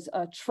noticed was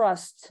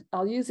trust.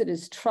 I'll use it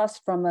as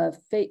trust from a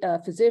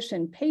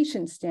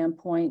physician-patient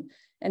standpoint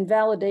and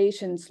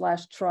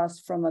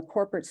validation/trust from a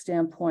corporate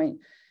standpoint.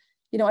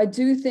 I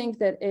do think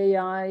that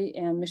AI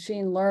and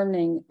machine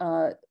learning,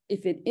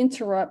 if it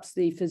interrupts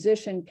the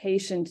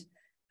physician-patient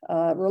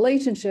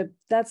relationship,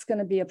 that's going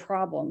to be a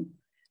problem.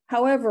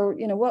 However,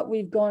 what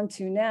we've gone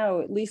to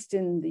now, at least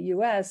in the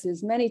US,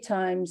 is many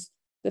times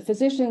The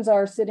physicians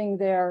are sitting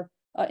there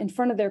in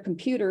front of their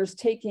computers,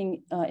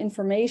 taking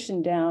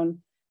information down,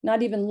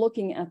 not even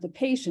looking at the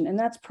patient, and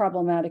that's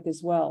problematic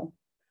as well.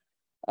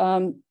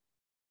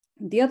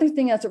 The other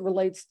thing as it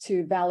relates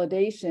to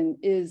validation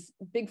is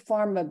big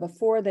pharma,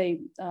 before they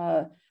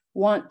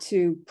want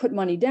to put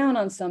money down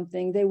on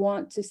something, they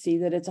want to see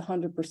that it's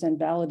 100%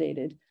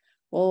 validated.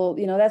 Well,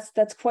 you know,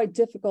 that's quite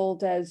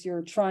difficult as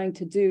you're trying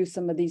to do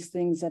some of these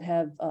things that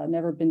have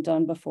never been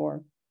done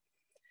before.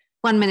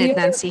 1 minute,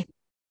 Nancy.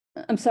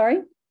 I'm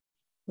sorry?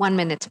 1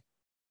 minute.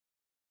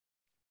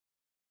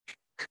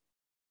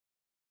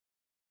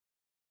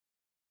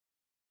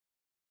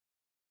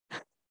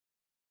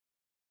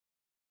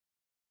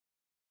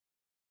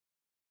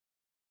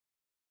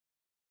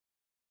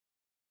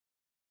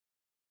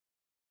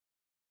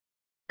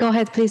 Go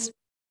ahead, please.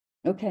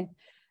 Okay.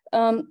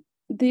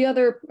 The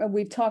other,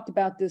 we've talked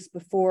about this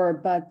before,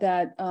 but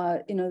that,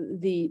 you know,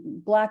 the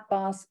black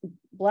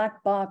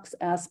box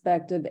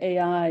aspect of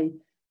AI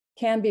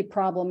can be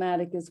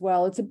problematic as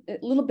well. It's a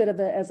little bit of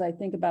a, as I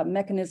think about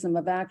mechanism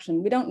of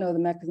action, we don't know the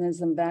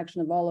mechanism of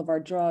action of all of our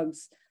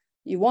drugs.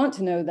 You want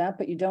to know that,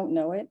 but you don't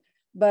know it.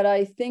 But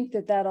I think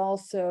that that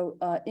also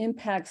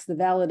impacts the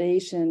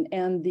validation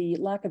and the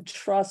lack of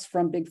trust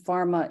from big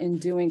pharma in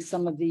doing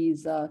some of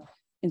these,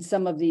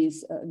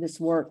 this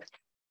work.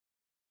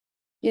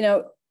 You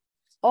know,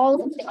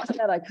 all of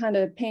that, I kind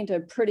of paint a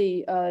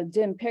pretty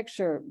dim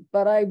picture,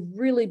 but I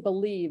really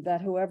believe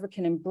that whoever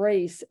can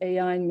embrace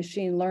AI and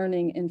machine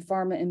learning in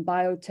pharma and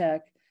biotech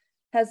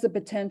has the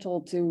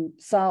potential to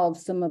solve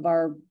some of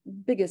our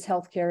biggest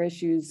healthcare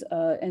issues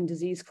and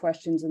disease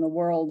questions in the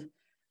world.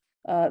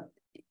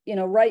 You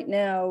know, right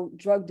now,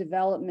 drug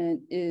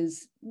development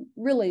is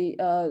really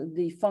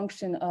the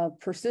function of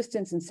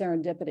persistence and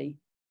serendipity.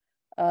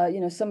 You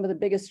know, some of the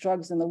biggest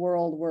drugs in the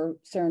world were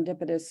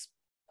serendipitous,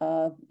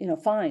 you know,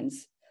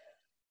 finds.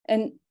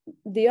 And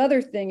the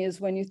other thing is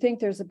when you think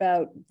there's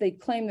about, they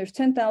claim there's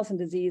 10,000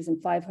 disease and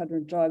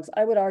 500 drugs.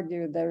 I would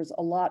argue there's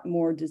a lot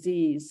more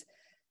disease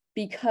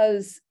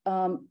because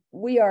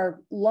we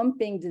are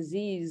lumping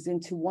disease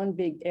into one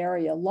big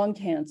area, lung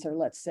cancer,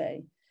 let's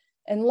say.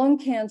 And lung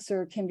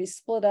cancer can be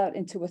split out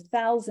into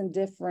 1,000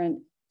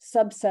 different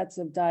subsets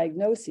of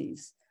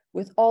diagnoses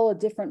with all a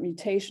different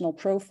mutational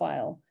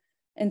profile.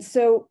 And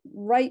so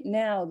right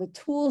now, the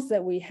tools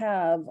that we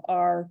have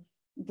are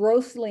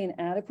grossly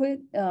inadequate,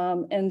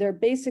 and they're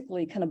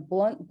basically kind of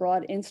blunt,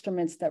 broad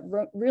instruments that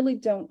really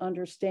don't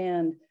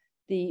understand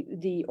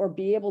or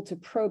be able to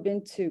probe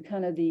into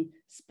kind of the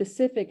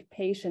specific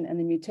patient and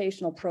the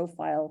mutational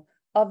profile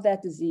of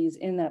that disease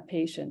in that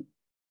patient.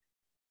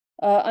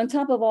 On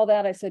top of all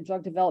that, I said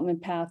drug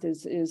development path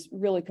is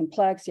really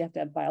complex. You have to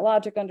have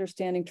biologic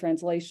understanding,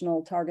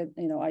 translational target,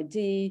 you know,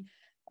 ID,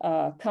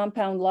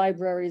 compound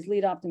libraries,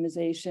 lead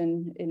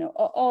optimization, you know,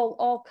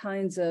 all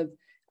kinds of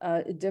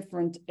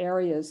different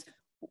areas.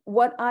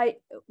 What I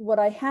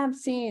have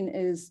seen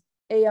is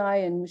AI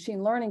and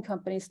machine learning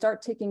companies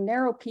start taking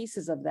narrow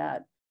pieces of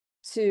that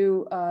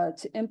to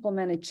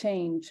implement a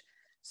change.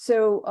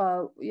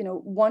 So, you know,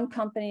 one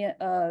company,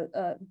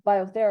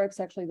 Biotherix,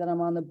 actually, that I'm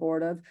on the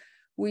board of,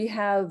 we've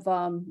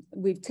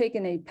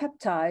taken a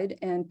peptide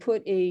and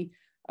put a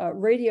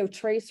radio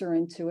tracer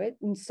into it,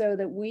 and so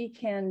that we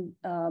can,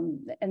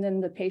 and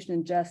then the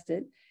patient ingests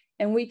it,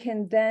 and we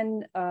can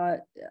then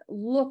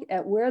look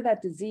at where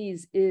that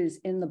disease is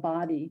in the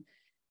body.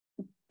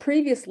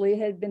 Previously, it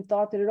had been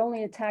thought that it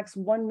only attacks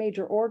one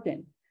major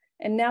organ.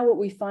 And now what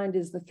we find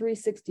is the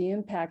 360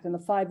 impact and the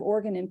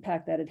 5-organ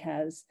impact that it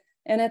has.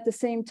 And at the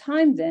same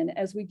time, then,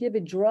 as we give a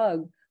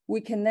drug,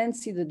 we can then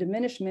see the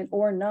diminishment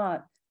or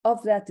not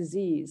of that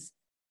disease.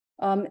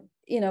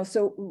 You know,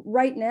 so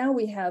right now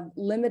we have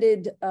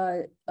limited,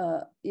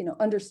 you know,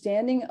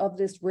 understanding of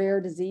this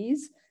rare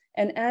disease.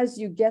 And as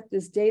you get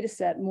this data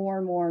set more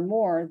and more and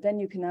more, then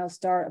you can now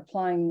start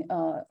applying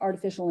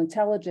artificial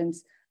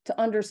intelligence to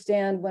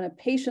understand when a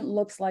patient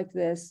looks like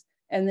this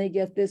and they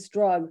get this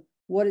drug,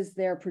 what is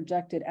their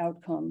projected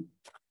outcome?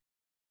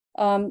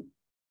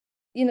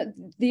 You know,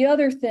 the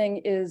other thing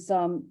is,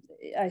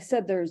 I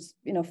said there's,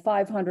 you know,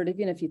 500,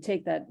 even if you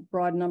take that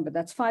broad number,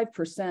 that's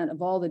 5%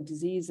 of all the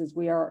diseases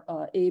we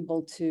are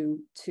able to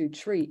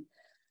treat.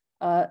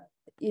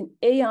 In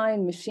AI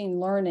and machine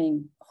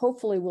learning,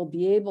 hopefully will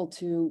be able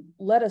to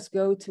let us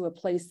go to a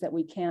place that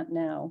we can't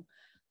now.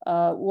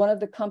 One of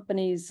the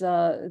companies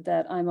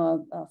that I'm a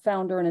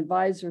founder and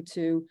advisor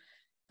to,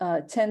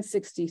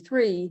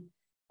 1063,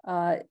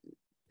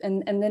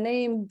 and the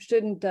name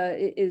shouldn't,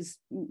 is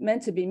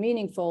meant to be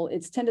meaningful.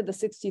 It's 10 to the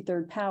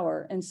 63rd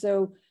power. And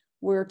so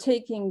we're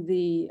taking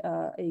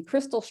a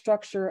crystal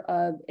structure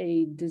of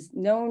a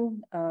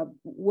known,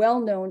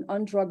 well-known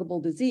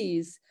undruggable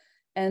disease,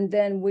 and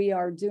then we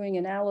are doing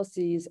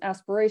analyses,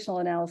 aspirational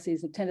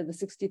analyses of 10 to the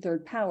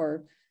 63rd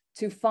power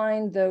to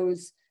find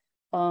those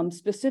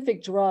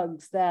specific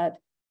drugs that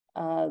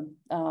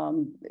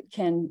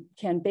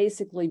can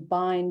basically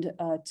bind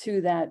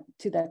to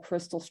that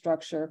crystal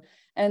structure.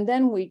 And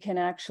then we can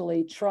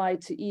actually try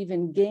to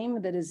even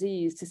game the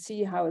disease to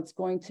see how it's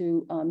going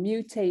to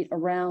mutate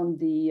around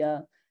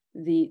the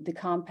the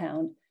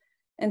compound.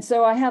 And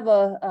so I have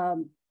a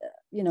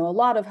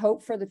lot of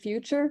hope for the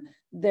future.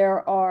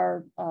 There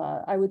are,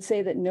 I would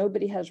say that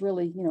nobody has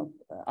really,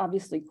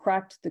 obviously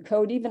cracked the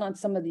code, even on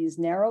some of these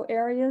narrow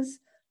areas.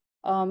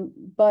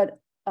 But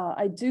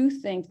I do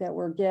think that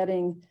we're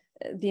getting,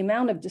 the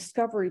amount of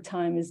discovery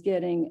time is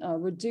getting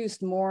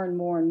reduced more and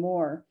more and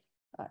more.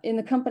 In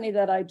the company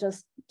that I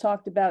just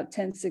talked about,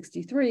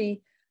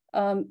 1063,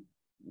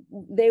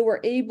 they were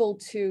able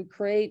to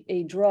create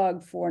a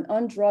drug for an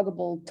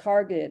undruggable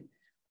target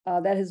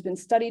that has been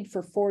studied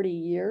for 40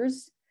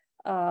 years.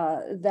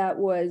 That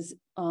was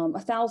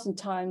 1,000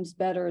 times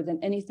better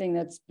than anything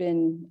that's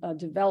been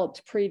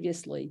developed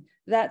previously.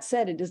 That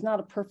said, it is not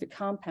a perfect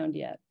compound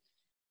yet.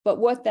 But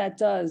what that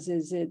does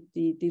is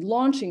the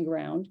launching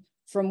ground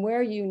from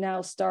where you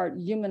now start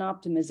human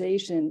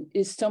optimization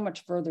is so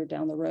much further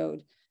down the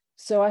road.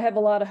 So I have a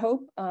lot of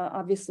hope.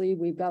 Obviously,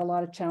 we've got a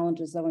lot of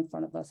challenges though in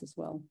front of us as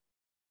well.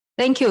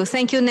 Thank you,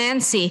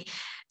 Nancy.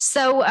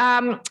 So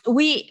I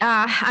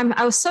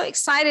was so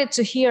excited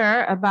to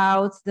hear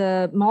about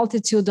the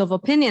multitude of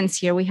opinions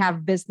here. We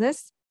have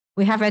business,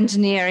 we have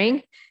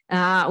engineering,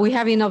 we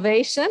have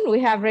innovation,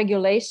 we have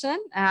regulation,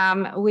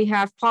 we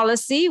have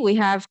policy, we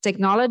have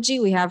technology,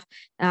 we have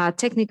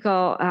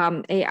technical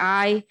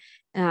AI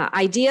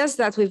ideas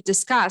that we've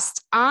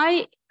discussed.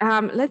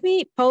 Let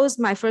me pose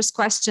my first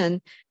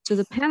question to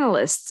the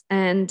panelists,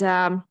 and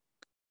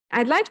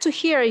I'd like to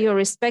hear your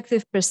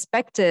respective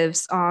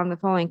perspectives on the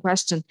following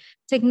question.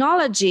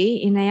 Technology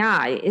in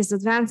AI is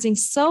advancing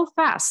so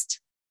fast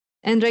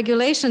and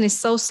regulation is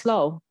so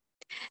slow.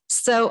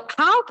 So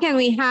how can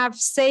we have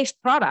safe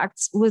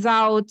products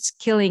without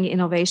killing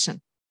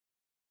innovation?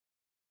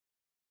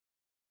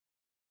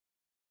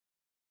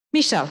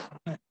 Michel.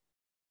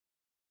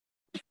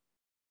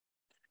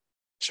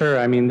 Sure.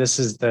 I mean, this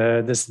is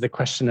the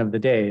question of the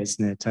day,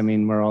 isn't it? I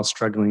mean, we're all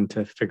struggling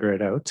to figure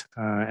it out,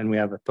 and we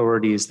have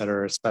authorities that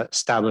are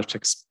established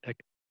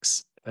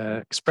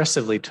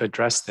expressively to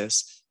address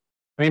this.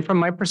 I mean, from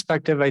my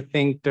perspective, I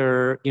think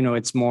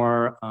it's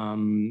more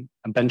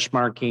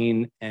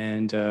benchmarking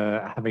and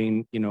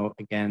having,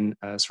 again,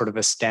 sort of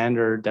a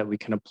standard that we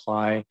can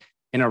apply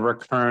in a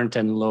recurrent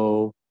and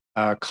low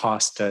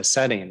cost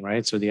setting,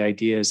 right? So the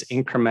idea is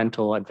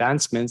incremental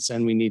advancements,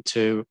 and we need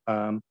to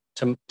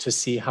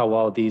see how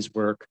well these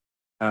work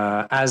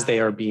as they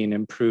are being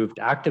improved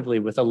actively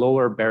with a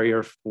lower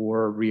barrier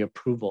for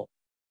reapproval.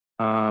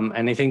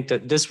 And I think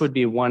that this would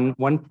be one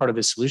part of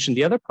the solution.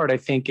 The other part, I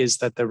think, is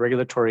that the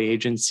regulatory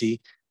agency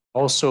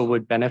also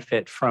would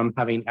benefit from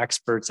having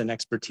experts and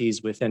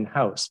expertise within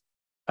house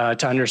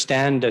to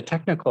understand the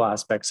technical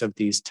aspects of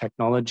these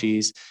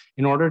technologies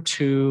in order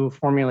to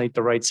formulate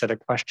the right set of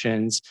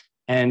questions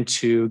and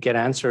to get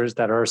answers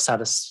that are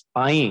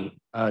satisfying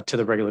to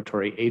the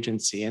regulatory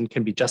agency and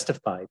can be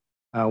justified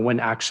when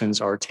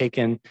actions are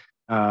taken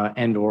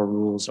and or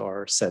rules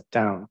are set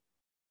down.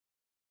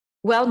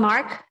 Well,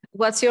 Mark,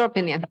 what's your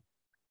opinion?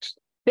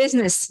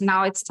 Business,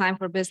 now it's time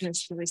for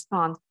business to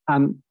respond.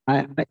 I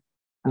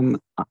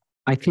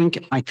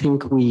think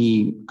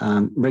we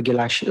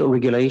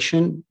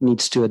regulation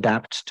needs to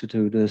adapt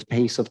to the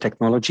pace of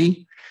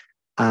technology,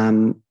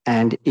 and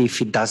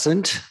if it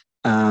doesn't,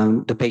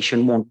 the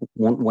patient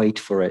won't wait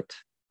for it.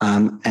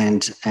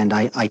 And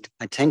I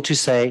tend to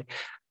say,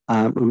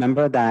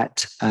 remember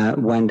that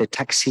when the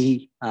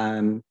taxi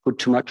put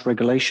too much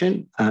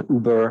regulation,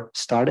 Uber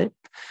started.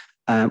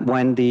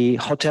 When the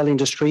hotel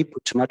industry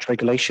put too much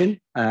regulation,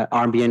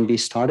 Airbnb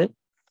started.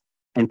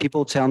 And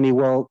people tell me,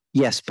 well,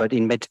 yes, but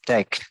in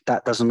medtech,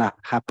 that doesn't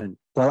happen.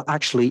 Well,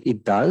 actually,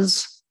 it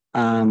does.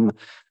 In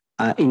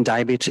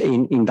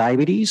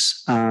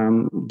diabetes,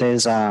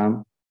 there's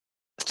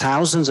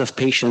thousands of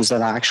patients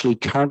that are actually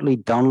currently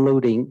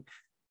downloading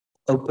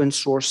open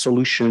source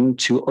solution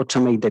to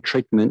automate their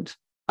treatment,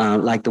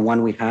 like the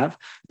one we have,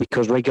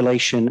 because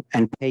regulation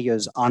and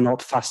payers are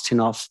not fast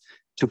enough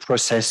to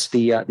process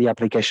the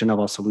application of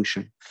our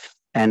solution.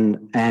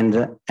 And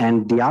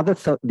the other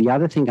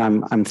thing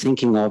I'm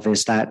thinking of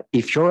is that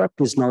if Europe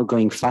is not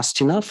going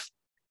fast enough,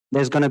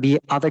 there's going to be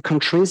other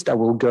countries that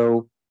will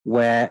go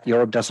where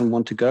Europe doesn't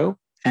want to go,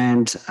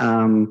 and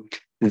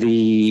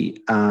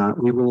we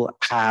will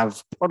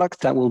have products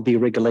that will be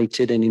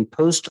regulated and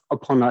imposed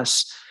upon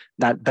us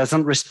that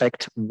doesn't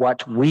respect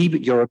what we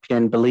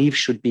European believe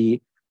should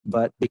be,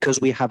 but because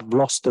we have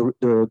lost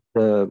the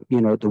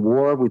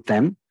war with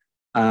them,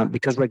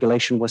 because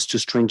regulation was too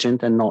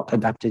stringent and not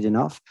adapted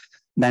enough,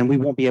 then we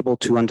won't be able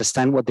to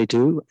understand what they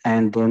do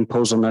and then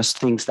impose on us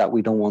things that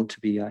we don't want to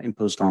be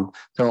imposed on.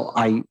 So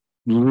I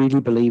really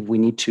believe we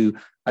need to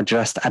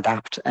adjust,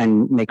 adapt,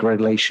 and make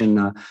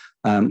regulation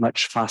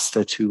much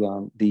faster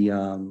to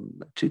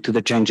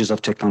the changes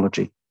of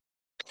technology.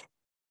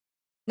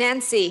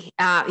 Nancy,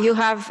 you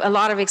have a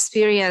lot of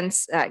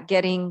experience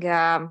getting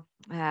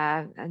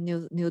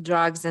new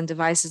drugs and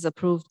devices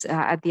approved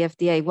at the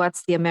FDA.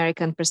 What's the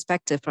American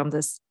perspective from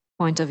this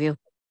point of view?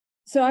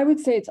 So I would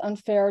say it's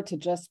unfair to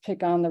just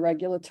pick on the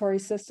regulatory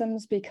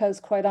systems, because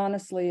quite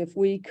honestly, if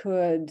we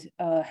could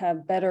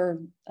have better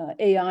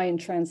AI in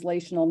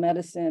translational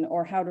medicine,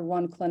 or how to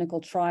run clinical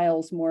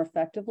trials more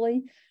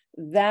effectively,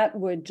 that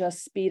would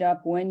just speed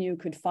up when you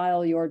could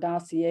file your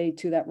dossier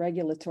to that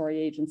regulatory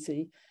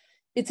agency.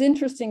 It's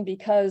interesting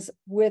because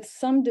with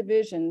some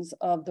divisions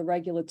of the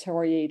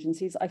regulatory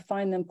agencies, I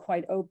find them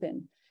quite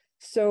open.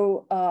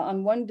 So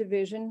on one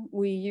division,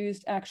 we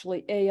used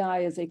actually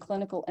AI as a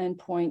clinical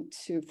endpoint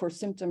for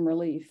symptom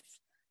relief.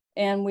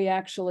 And we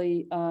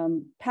actually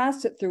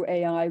passed it through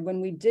AI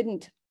when we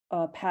didn't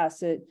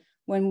pass it,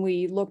 when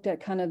we looked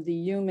at kind of the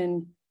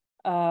human,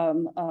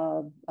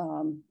 how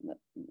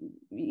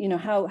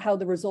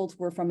the results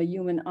were from a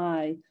human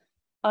eye.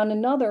 In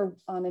another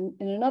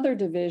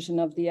division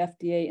of the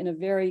FDA, in a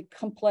very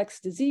complex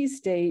disease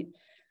state,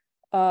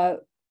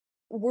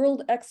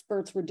 world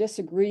experts were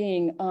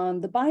disagreeing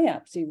on the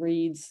biopsy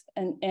reads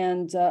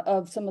and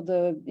of some of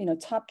the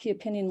top key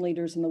opinion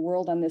leaders in the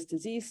world on this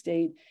disease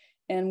state.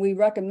 And we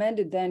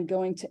recommended then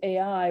going to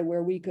AI,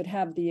 where we could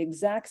have the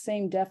exact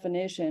same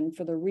definition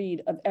for the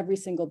read of every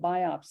single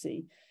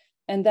biopsy.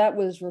 And that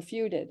was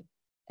refuted.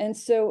 And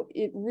so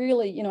it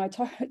really, I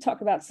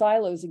talk about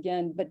silos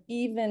again, but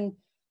even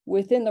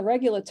within the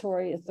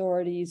regulatory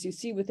authorities, you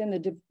see within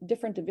the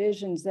different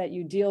divisions that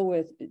you deal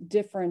with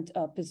different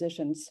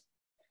positions.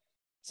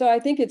 So I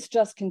think it's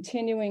just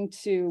continuing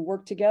to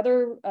work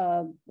together,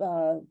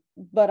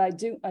 but I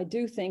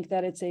do think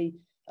that it's a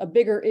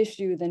bigger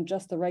issue than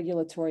just the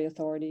regulatory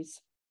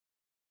authorities.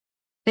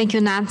 Thank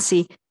you,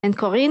 Nancy. And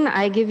Corinne,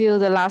 I give you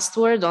the last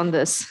word on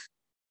this.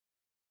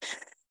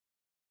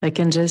 I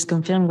can just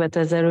confirm what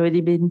has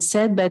already been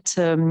said, but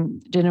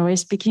generally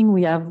speaking,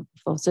 we have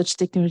for such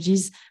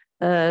technologies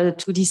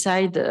to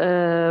decide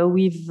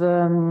with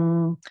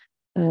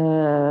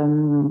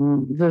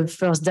the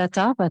first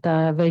data that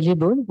are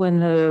available when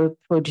the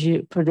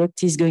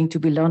product is going to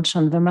be launched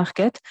on the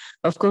market.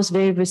 Of course,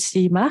 very the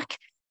CE mark,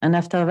 and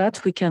after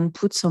that, we can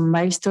put some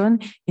milestone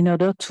in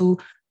order to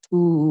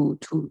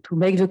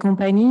make the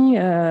company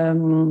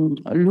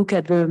look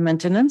at the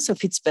maintenance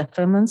of its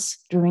performance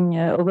during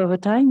over the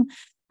time,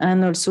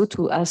 and also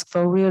to ask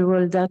for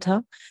real-world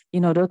data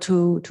in order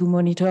to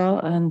monitor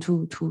and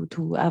to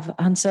have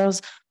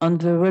answers on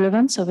the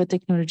relevance of the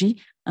technology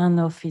and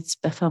of its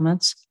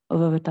performance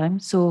over the time.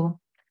 So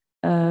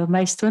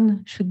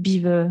milestone should be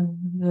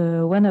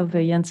the one of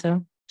the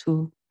answer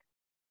to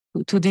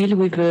deal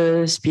with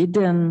the speed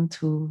and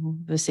to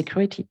the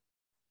security.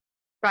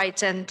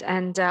 Right,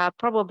 and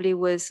probably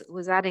was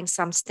adding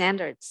some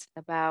standards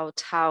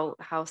about how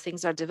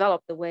things are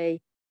developed, the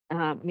way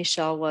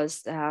Michel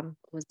was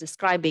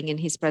describing in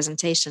his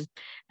presentation.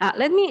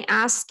 Let me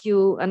ask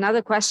you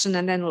another question,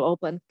 and then we'll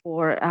open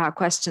for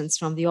questions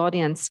from the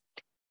audience.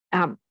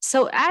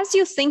 So as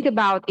you think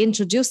about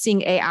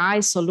introducing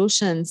AI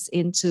solutions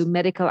into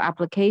medical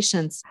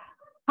applications,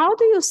 how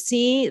do you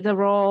see the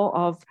role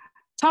of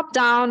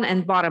top-down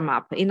and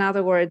bottom-up? In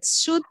other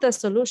words, should the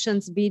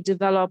solutions be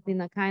developed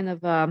in a kind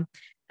of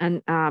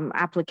an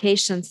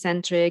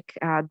application-centric,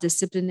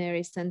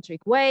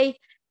 disciplinary-centric way,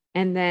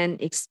 and then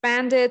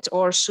expand it,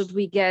 or should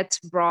we get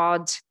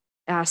broad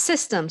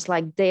systems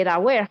like data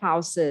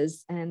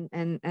warehouses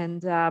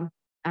and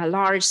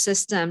large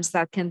systems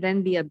that can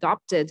then be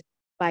adopted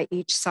by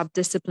each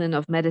subdiscipline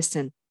of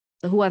medicine?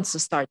 So who wants to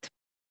start?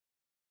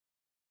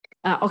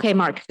 Okay,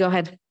 Mark, go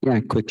ahead.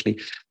 Yeah, quickly.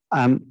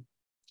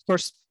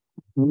 First,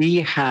 we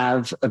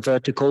have a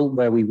vertical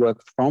where we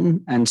work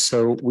from, and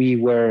so we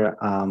were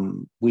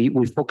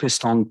we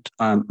focused on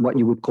what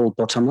you would call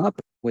bottom up,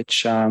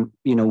 which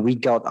we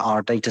got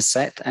our data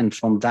set, and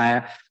from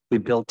there we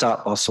built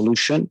up our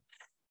solution.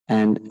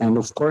 And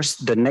of course,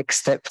 the next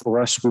step for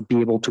us would be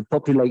able to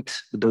populate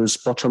those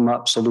bottom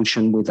up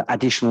solution with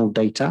additional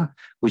data,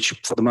 which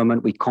for the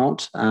moment we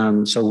can't.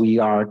 So we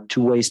are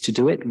two ways to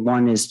do it.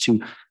 One is to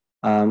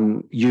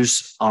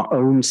use our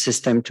own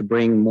system to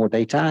bring more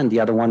data, and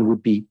the other one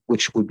would be,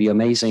 which would be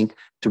amazing,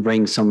 to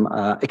bring some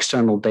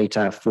external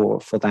data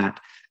for that.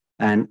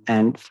 And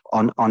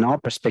on our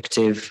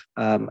perspective,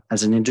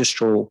 as an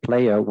industrial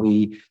player,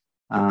 we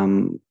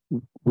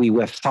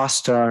were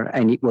faster,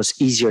 and it was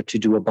easier to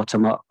do a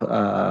bottom-up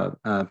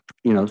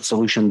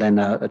solution than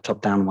a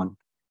top-down one.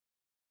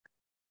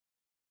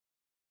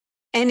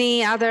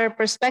 Any other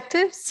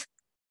perspectives?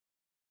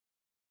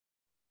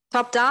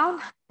 Top-down?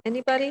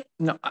 Anybody?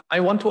 No, I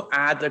want to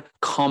add a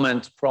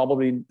comment,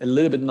 probably a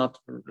little bit not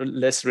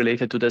less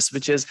related to this,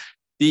 which is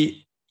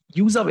the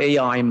use of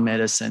AI in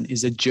medicine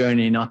is a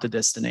journey, not a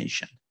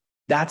destination.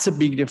 That's a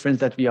big difference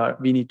that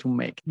we need to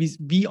make.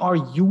 We are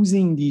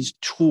using these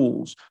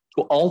tools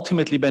to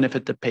ultimately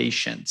benefit the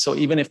patient. So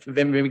even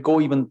when we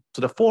go even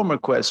to the former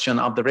question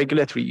of the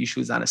regulatory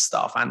issues and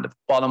stuff, and the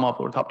bottom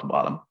up or top to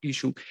bottom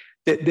issue,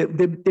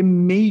 the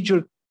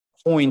major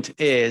point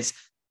is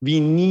we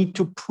need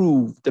to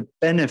prove the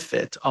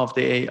benefit of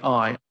the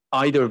AI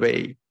either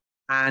way.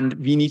 And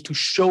we need to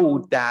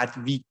show that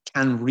we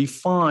can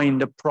refine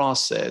the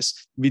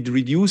process with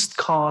reduced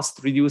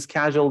cost, reduced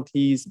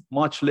casualties,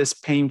 much less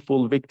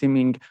painful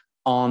victiming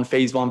on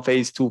phase 1,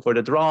 phase 2 for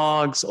the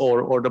drugs,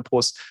 or the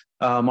post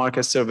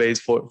market surveys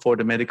for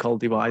the medical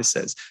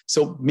devices.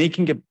 So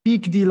making a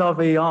big deal of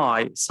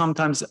AI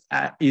sometimes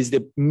is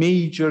the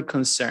major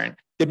concern.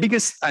 The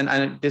biggest,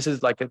 and this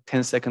is like a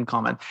 10-second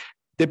comment,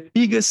 the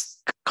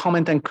biggest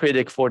comment and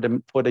critic for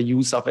the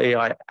use of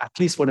AI, at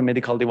least for the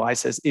medical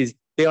devices, is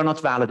they are not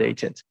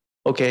validated.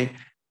 Okay,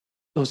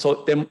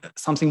 so then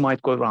something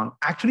might go wrong.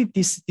 Actually,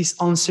 this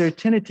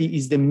uncertainty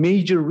is the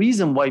major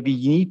reason why we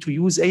need to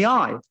use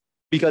AI,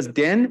 because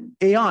then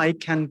AI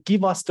can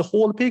give us the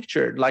whole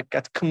picture, like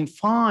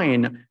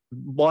confine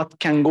what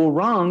can go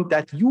wrong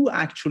that you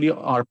actually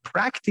are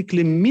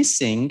practically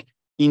missing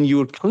in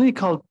your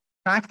clinical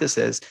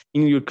practices,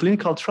 in your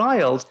clinical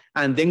trials,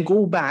 and then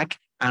go back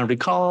and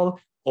recall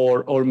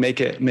or make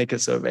a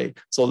survey.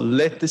 So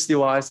let this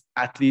device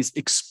at least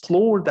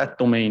explore that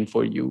domain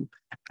for you.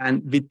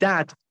 And with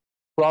that,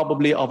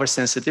 probably our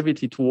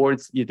sensitivity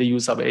towards the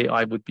use of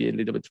AI would be a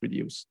little bit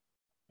reduced.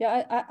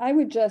 Yeah, I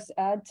would just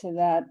add to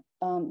that.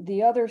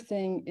 The other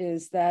thing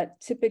is that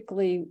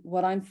typically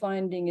what I'm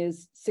finding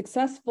is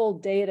successful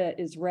data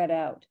is read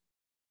out,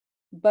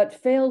 but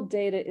failed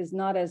data is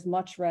not as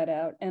much read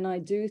out. And I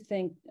do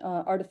think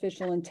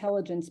artificial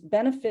intelligence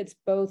benefits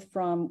both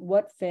from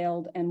what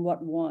failed and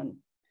what won.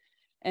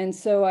 And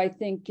so I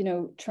think,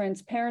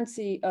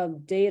 transparency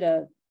of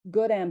data,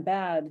 good and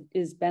bad,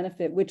 is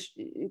benefit, which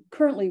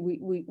currently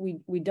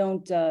we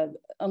don't,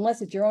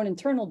 unless it's your own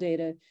internal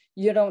data,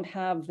 you don't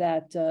have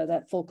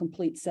that full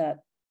complete set.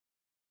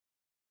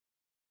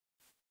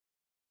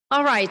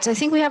 All right, I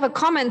think we have a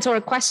comment or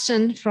a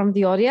question from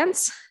the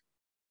audience.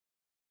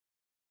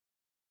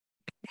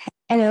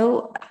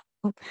 Hello.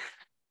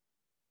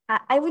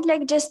 I would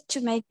like just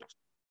to make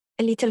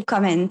a little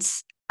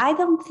comment. I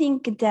don't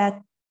think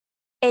that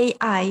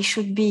AI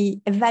should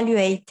be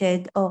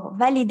evaluated or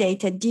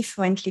validated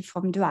differently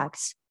from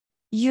drugs.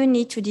 You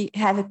need to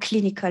have a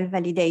clinical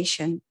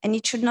validation, and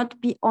it should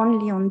not be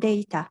only on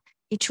data.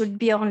 It should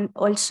be on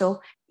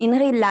also in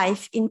real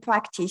life, in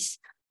practice.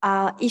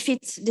 If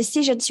it's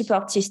decision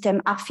support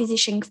system, are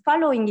physicians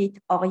following it,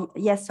 or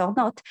yes or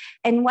not?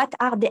 And what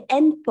are the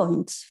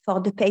endpoints for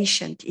the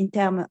patient in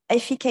terms of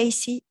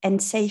efficacy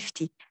and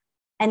safety?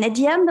 And at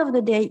the end of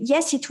the day,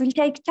 yes, it will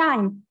take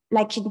time,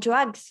 like in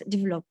drugs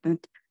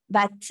development.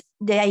 But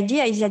the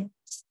idea is that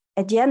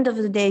at the end of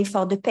the day,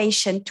 for the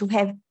patient to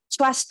have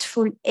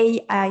trustful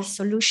AI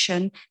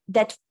solution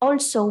that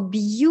also be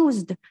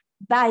used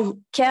by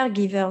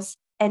caregivers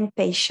and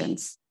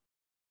patients.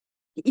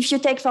 If you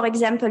take, for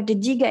example, the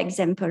DIGA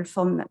example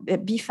from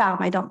BFARM,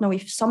 I don't know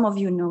if some of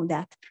you know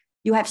that,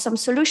 you have some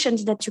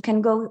solutions that you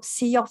can go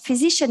see your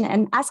physician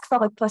and ask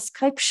for a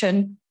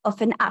prescription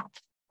of an app,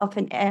 of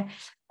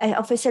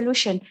a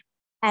solution.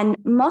 And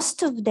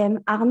most of them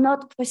are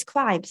not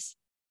prescribed,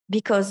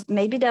 because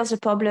maybe there's a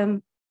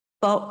problem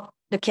for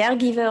the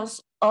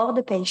caregivers or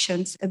the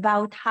patients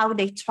about how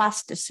they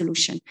trust the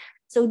solution.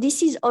 So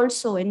this is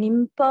also an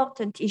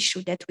important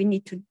issue that we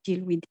need to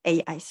deal with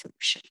AI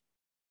solution.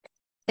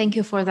 Thank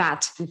you for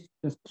that.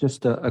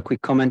 Just a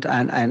quick comment,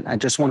 and I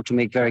just want to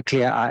make very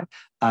clear,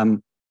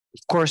 of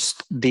course,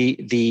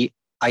 the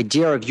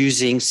idea of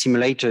using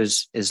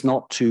simulators is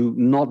not to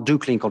not do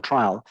clinical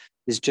trial,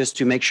 is just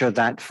to make sure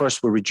that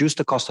first we reduce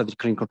the cost of the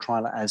clinical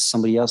trial, as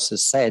somebody else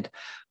has said,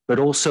 but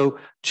also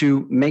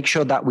to make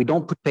sure that we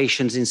don't put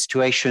patients in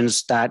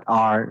situations that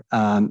are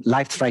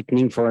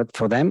life-threatening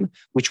for them,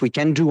 which we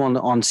can do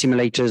on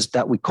simulators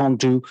that we can't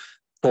do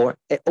for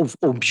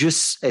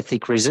obvious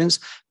ethic reasons.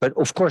 But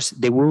of course,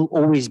 there will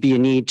always be a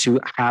need to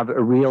have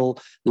a real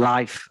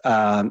life,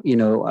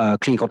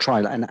 clinical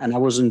trial. And I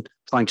wasn't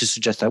trying to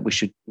suggest that we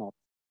should not.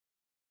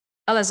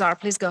 Elazar,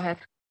 please go ahead.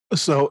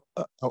 So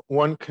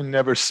one can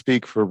never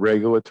speak for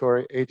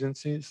regulatory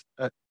agencies.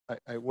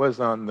 I was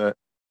on the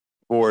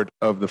board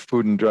of the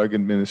Food and Drug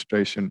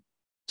Administration.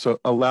 So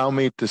allow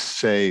me to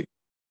say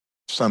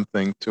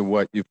something to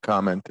what you've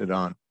commented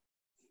on.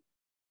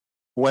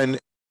 When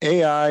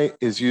AI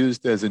is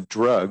used as a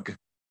drug,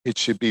 it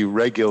should be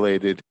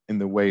regulated in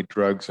the way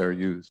drugs are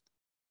used.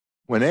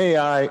 When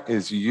AI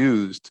is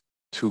used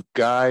to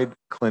guide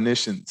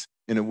clinicians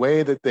in a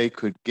way that they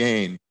could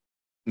gain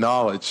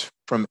knowledge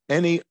from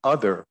any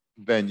other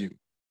venue,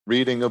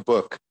 reading a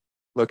book,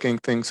 looking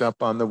things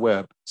up on the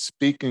web,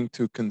 speaking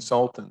to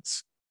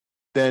consultants,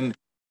 then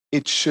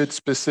it should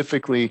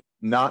specifically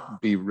not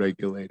be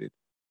regulated,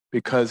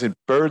 because it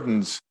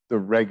burdens the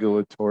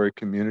regulatory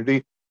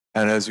community.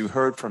 And as you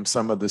heard from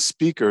some of the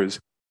speakers,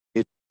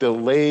 it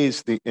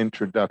delays the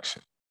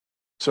introduction.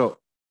 So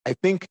I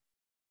think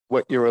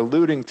what you're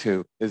alluding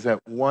to is that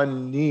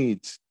one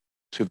needs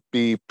to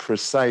be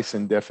precise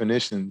in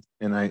definitions.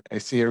 And I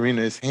see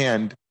Irina's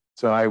hand,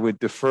 so I would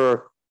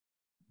defer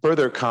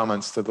further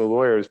comments to the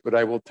lawyers, but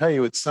I will tell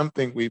you it's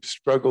something we've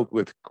struggled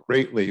with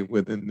greatly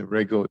within the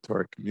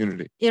regulatory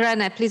community.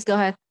 Irina, please go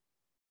ahead.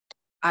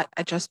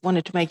 I just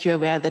wanted to make you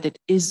aware that it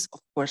is,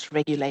 of course,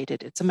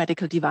 regulated. It's a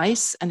medical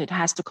device and it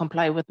has to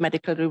comply with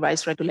medical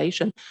device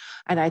regulation.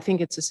 And I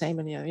think it's the same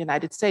in the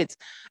United States.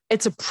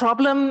 It's a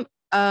problem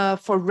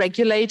for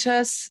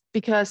regulators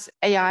because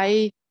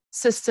AI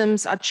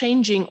systems are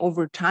changing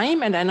over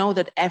time. And I know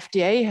that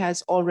FDA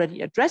has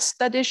already addressed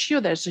that issue.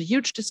 There's a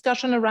huge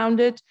discussion around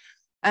it,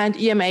 and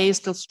EMA is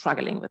still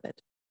struggling with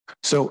it.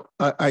 So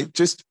I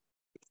just,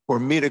 for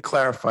me to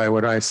clarify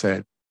what I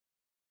said,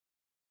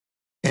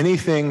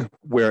 anything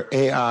where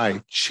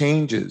AI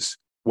changes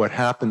what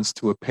happens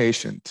to a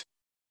patient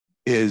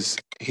is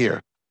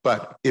here.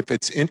 But if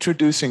it's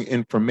introducing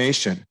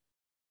information,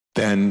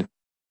 then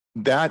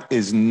that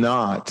is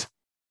not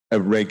a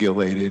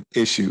regulated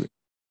issue.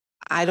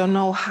 I don't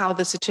know how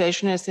the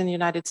situation is in the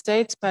United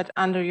States, but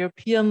under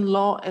European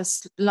law,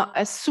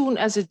 as soon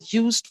as it's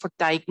used for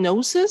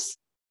diagnosis,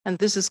 and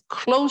this is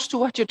close to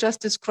what you just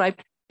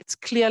described, it's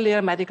clearly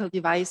a medical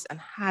device and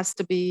has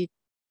to be,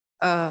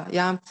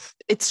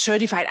 it's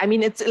certified. I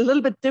mean, it's a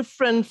little bit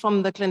different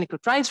from the clinical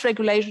trials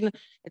regulation.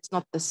 It's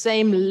not the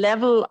same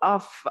level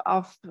of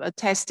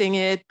testing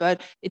it,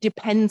 but it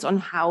depends on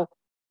how,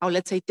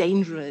 let's say,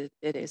 dangerous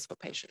it is for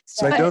patients.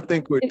 So I don't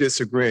think we're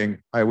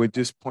disagreeing. I would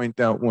just point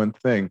out one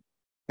thing.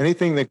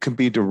 Anything that can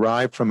be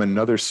derived from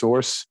another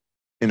source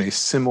in a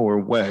similar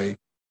way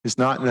is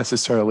not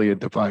necessarily a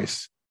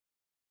device.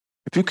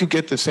 If you can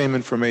get the same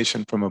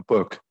information from a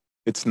book,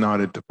 it's not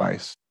a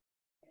device.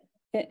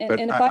 But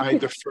I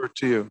defer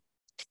to you.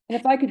 And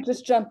if I could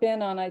just jump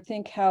in on, I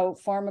think, how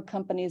pharma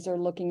companies are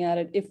looking at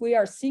it. If we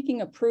are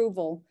seeking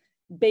approval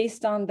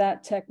based on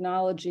that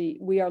technology,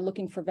 we are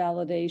looking for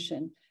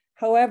validation.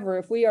 However,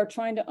 if we are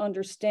trying to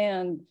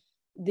understand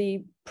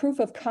the proof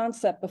of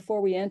concept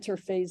before we enter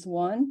phase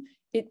 1,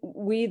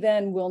 we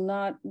then will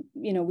not,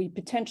 we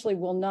potentially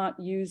will not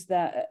use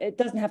that. It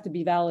doesn't have to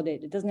be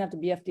validated. It doesn't have to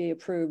be FDA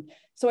approved.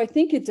 So I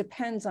think it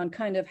depends on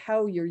kind of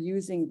how you're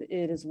using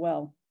it as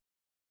well.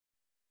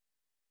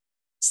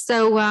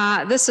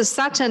 So this is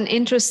such an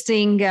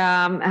interesting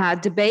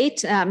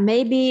debate.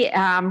 Maybe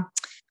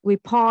we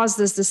pause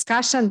this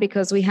discussion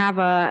because we have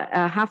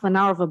a half an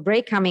hour of a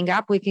break coming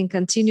up. We can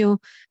continue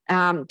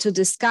to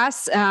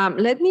discuss.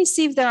 Let me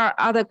see if there are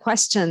other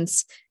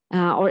questions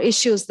or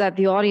issues that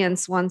the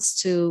audience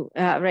wants to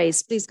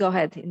raise. Please go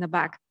ahead in the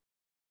back.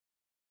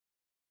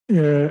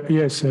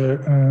 Yes,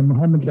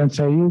 Mohammed Ben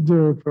Saeed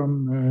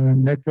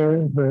from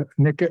Necker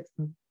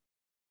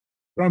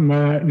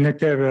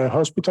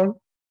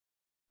Hospital.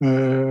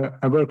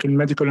 I work in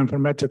medical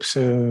informatics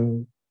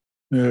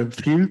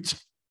field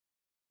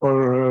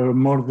for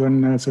more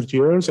than 30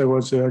 years. I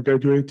was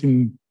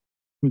graduating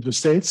in the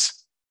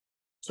States.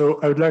 So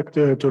I would like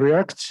to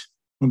react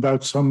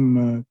about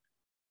some,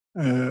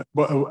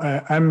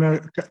 I'm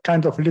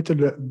kind of a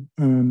little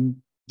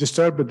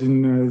disturbed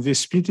in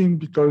this meeting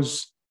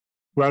because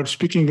we are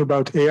speaking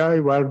about AI,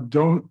 we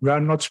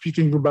are not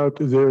speaking about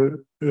what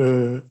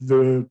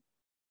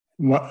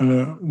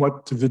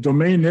the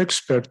domain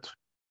expert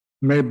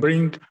may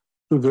bring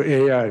to the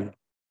AI.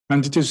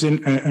 And it is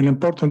an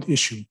important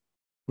issue.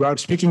 We are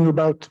speaking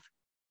about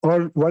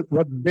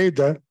what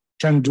data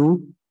can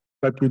do,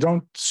 but we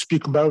don't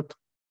speak about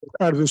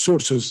what are the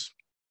sources.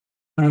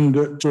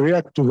 And to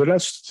react to the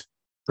last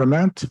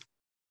comment,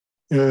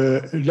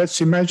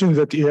 let's imagine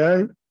that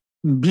AI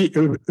be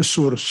a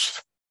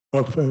source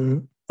of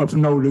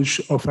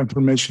knowledge, of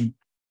information.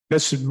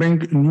 Let's bring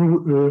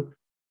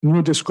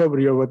new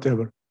discovery or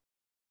whatever.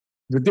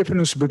 The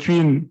difference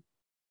between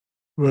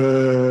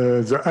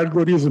the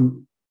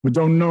algorithm, we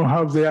don't know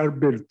how they are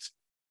built.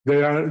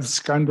 It's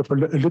kind of a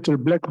little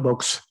black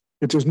box.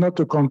 It is not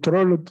a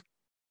controlled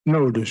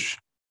knowledge.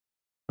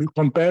 We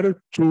compare it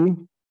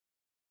to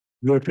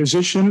the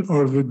physician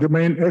or the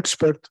domain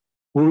expert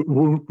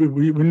who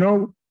we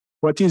know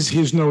what is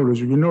his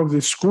knowledge. We know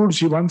the schools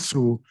he went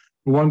through.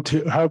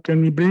 How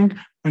can we bring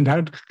and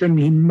how can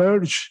we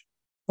merge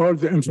all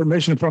the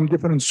information from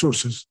different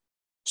sources?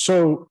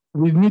 So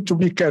we need to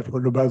be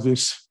careful about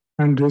this.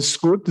 And it's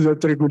good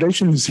that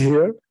regulation is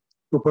here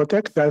to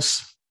protect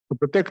us, to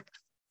protect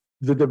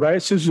the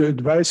devices,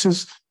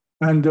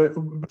 and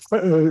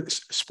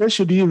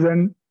especially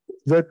then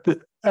that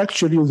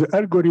actually the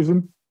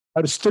algorithms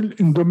are still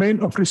in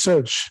domain of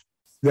research.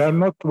 They are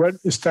not well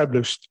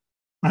established,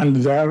 and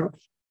there are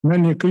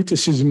many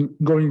criticisms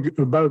going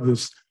about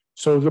this.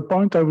 So the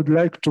point I would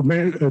like to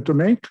make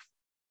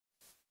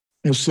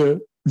is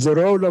the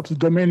role of the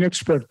domain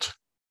expert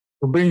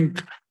to bring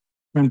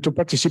and to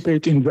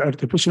participate in the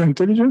artificial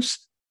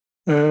intelligence,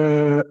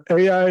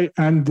 AI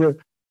and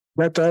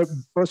data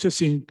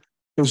processing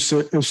is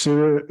good.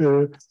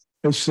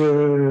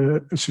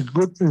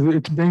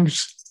 It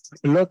brings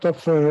a lot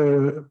of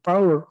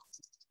power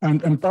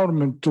and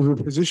empowerment to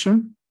the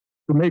physician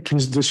to make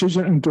his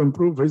decision and to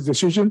improve his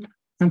decision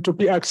and to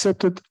be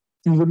accepted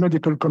in the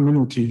medical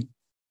community.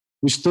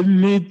 We still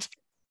need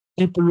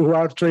people who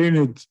are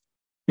trained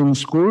in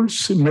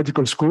schools, in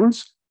medical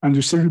schools, and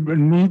you still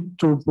need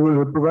to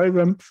provide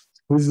them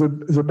with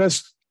the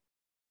best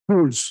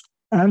tools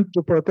and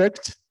to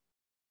protect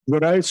the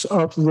rights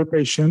of the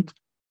patient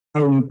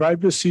in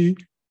privacy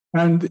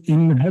and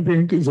in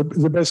having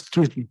the best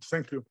treatment.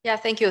 Thank you. Yeah,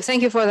 thank you.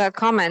 Thank you for that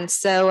comment.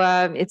 So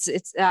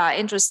it's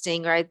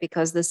interesting, right?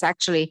 Because this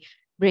actually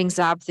brings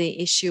up the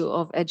issue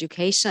of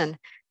education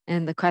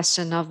and the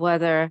question of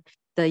whether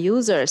the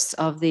users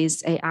of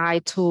these AI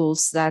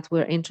tools that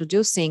we're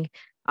introducing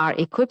are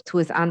equipped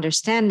with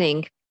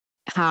understanding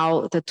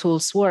how the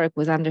tools work,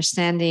 with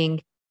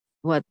understanding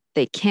what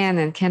they can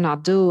and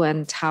cannot do,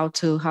 and how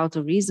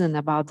to reason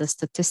about the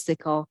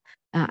statistical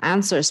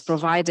answers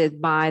provided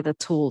by the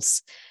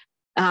tools.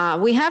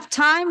 We have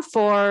time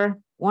for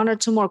one or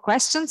two more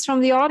questions from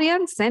the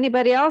audience.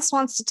 Anybody else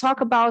wants to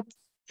talk about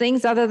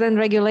things other than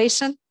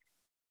regulation?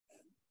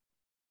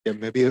 Yeah,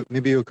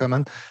 maybe a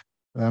comment.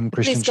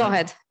 Please go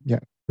ahead.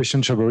 Yeah,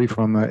 Christian Chabori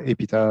from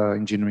EPITA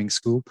Engineering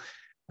School.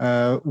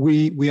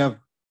 We have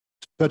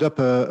put up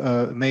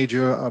a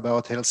major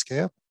about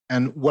healthcare,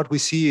 and what we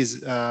see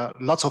is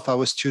lots of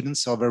our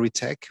students are very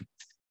tech,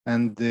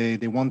 and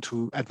they want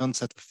to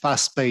advance at a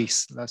fast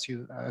pace,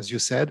 as you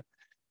said,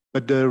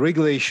 but the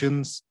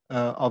regulations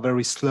are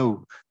very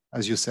slow,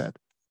 as you said.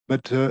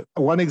 But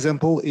one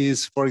example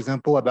is, for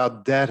example,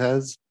 about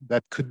data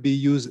that could be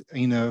used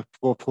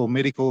for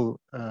medical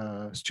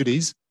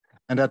studies,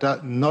 and that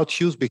are not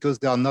used because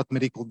they are not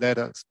medical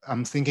data.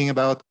 I'm thinking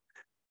about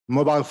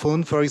mobile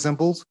phone, for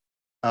example,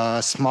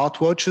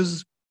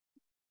 smartwatches,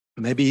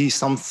 maybe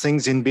some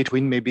things in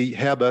between, maybe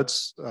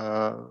earbuds,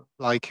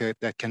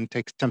 that can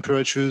take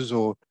temperatures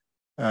or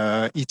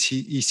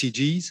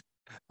ECGs.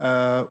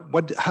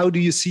 How do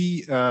you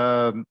see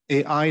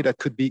AI that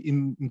could be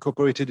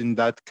incorporated in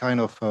that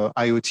kind of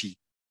IoT?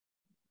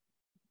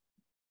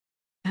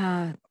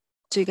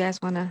 Do you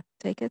guys want to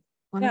take it?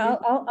 Yeah,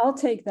 I'll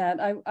take that.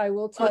 I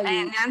will tell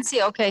you.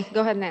 Nancy, okay,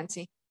 go ahead,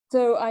 Nancy.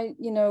 So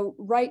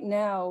right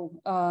now,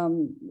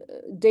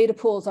 data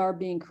pools are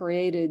being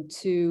created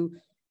to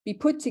be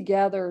put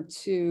together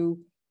to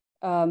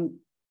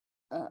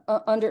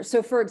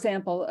so for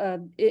example,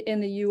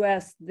 in the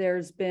US,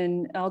 there's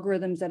been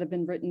algorithms that have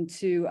been written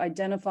to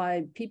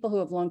identify people who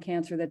have lung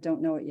cancer that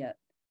don't know it yet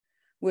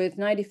with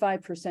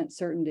 95%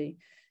 certainty.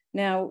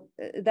 Now,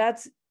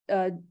 that's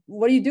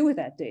what do you do with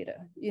that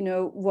data?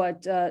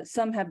 What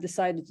some have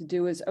decided to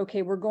do is,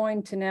 okay, we're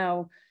going to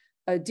now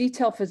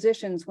detail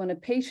physicians when a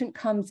patient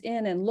comes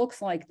in and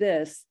looks like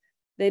this,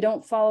 they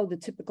don't follow the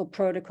typical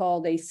protocol,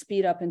 they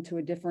speed up into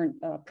a different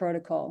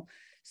protocol.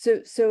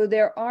 So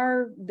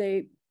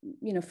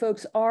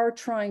folks are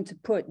trying to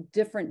put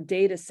different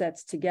data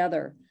sets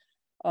together.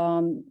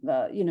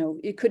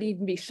 It could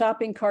even be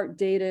shopping cart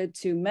data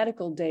to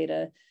medical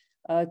data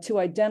to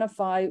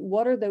identify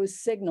what are those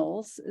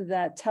signals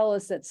that tell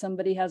us that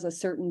somebody has a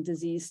certain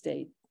disease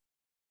state.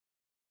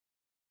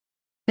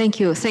 Thank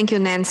you,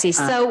 Nancy.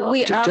 So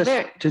we are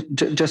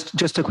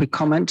just a quick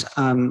comment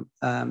on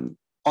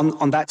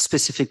that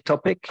specific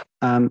topic,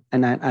 and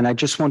I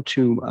just want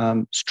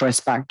to stress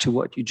back to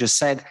what you just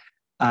said.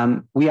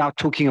 We are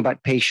talking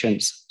about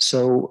patients,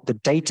 so the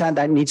data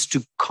that needs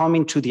to come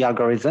into the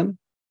algorithm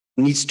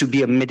needs to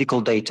be a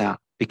medical data,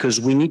 because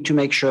we need to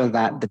make sure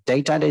that the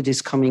data that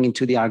is coming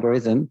into the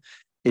algorithm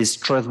is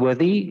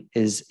trustworthy,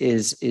 is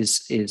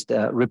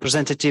the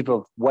representative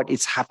of what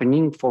is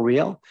happening for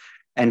real.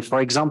 And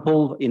for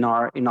example, in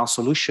our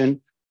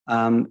solution,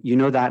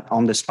 that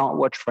on the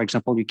smartwatch, for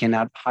example, you can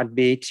have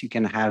heartbeat, you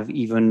can have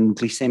even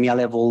glycemia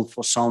level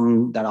for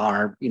some that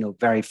are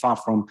very far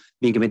from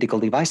being a medical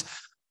device.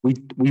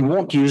 We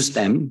won't use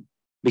them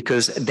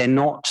because they're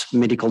not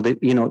medical.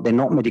 They're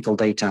not medical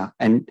data,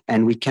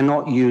 and we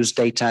cannot use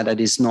data that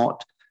is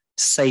not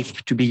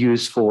safe to be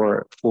used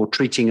for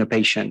treating a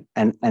patient.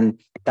 And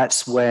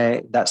that's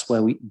where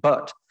we.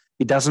 But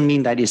it doesn't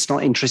mean that it's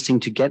not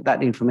interesting to get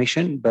that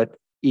information, but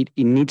it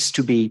needs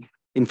to be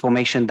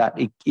information that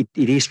it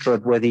is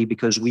trustworthy,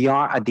 because we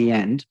are at the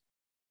end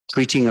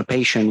treating a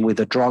patient with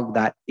a drug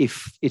that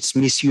if it's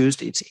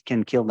misused, it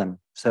can kill them.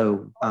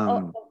 So,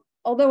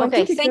 although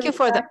okay, thank you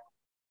for that.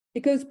 It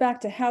goes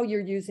back to how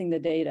you're using the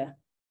data.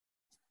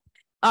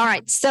 All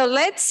right, so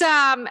let's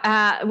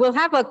we'll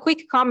have a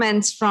quick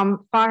comment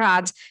from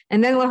Farhad,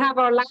 and then we'll have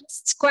our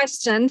last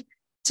question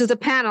to the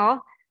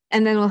panel.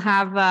 And then we'll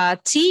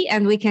have tea,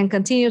 and we can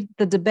continue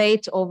the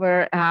debate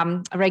over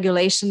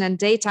regulation and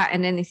data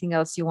and anything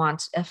else you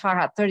want.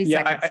 Farhad, 30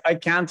 seconds. Yeah, I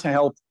can't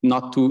help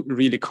not to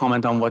really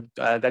comment on what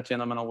that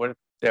gentleman over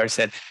there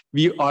said.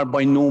 We are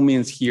by no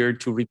means here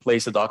to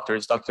replace the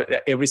doctors.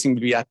 Everything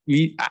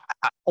we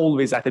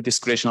always at the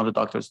discretion of the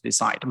doctors to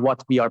decide.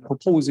 What we are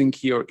proposing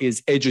here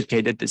is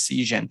educated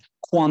decision,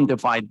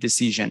 quantified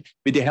decision.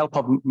 With the help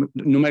of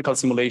numerical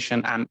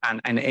simulation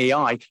and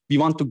AI, we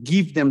want to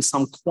give them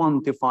some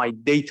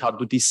quantified data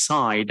to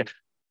decide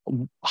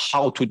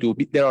how to do.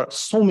 There are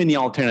so many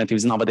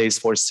alternatives nowadays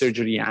for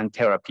surgery and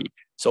therapy.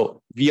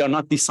 So we are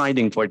not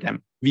deciding for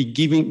them.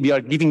 We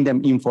are giving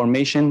them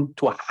information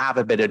to have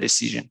a better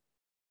decision.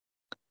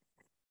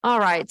 All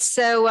right,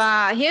 so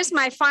here's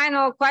my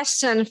final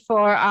question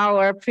for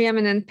our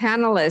preeminent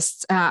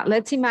panelists.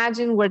 Let's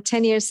imagine we're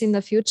 10 years in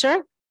the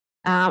future.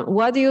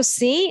 What do you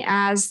see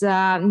as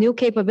new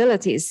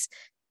capabilities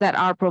that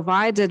are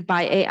provided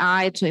by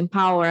AI to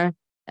empower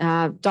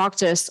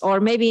doctors? Or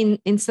maybe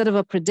instead of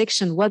a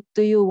prediction, what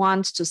do you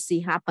want to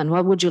see happen?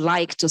 What would you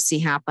like to see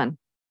happen?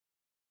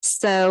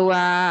 So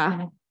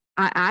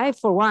I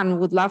for one,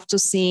 would love to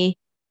see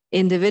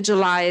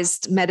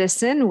individualized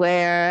medicine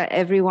where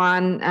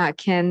everyone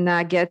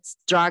can get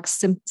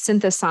drugs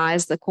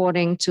synthesized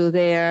according to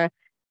their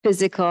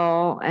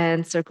physical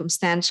and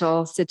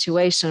circumstantial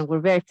situation. We're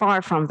very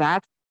far from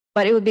that,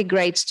 but it would be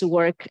great to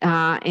work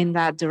in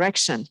that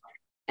direction.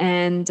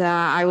 And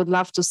I would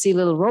love to see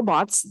little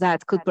robots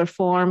that could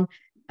perform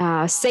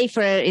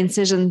safer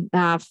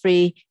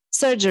incision-free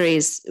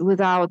surgeries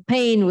without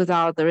pain,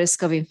 without the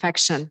risk of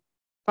infection.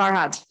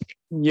 Farhad.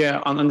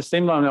 Yeah, on the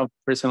same line of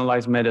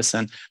personalized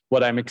medicine,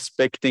 what I'm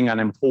expecting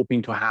and I'm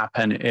hoping to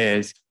happen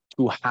is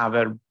to have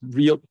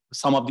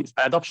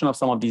adoption of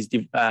some of these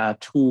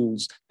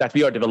tools that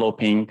we are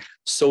developing,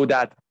 so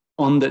that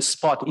on the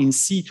spot in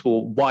situ,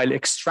 while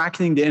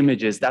extracting the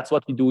images, that's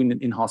what we do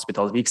in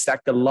hospitals. We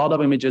extract a lot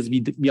of images.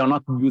 We are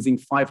not using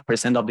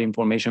 5% of the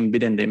information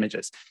within the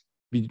images.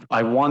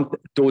 I want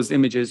those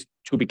images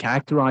to be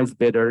characterized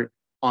better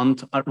on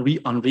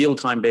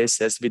real-time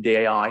basis with the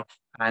AI,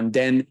 and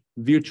then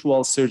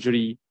virtual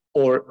surgery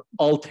or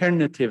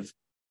alternative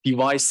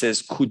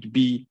devices could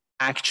be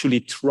actually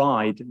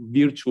tried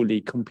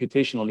virtually,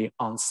 computationally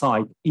on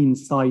site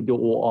inside the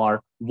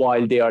OR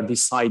while they are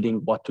deciding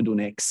what to do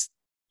next.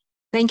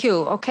 Thank you.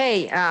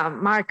 Okay,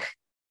 Mark.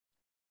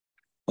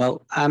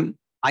 Well,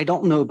 I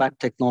don't know about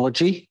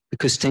technology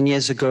because 10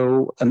 years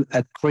ago,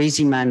 a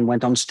crazy man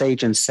went on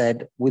stage and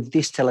said, with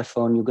this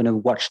telephone, you're going to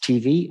watch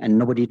TV, and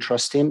nobody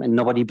trusts him and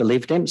nobody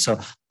believed him. So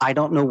I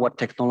don't know what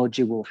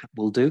technology will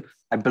do.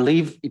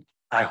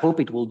 I hope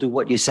it will do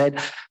what you said.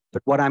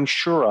 But what I'm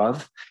sure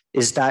of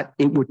is that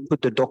it would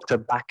put the doctor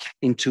back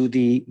into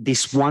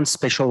this one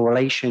special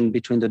relation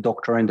between the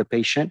doctor and the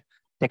patient.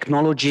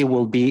 Technology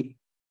will be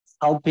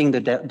helping the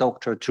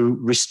doctor to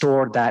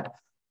restore that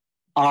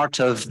art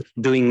of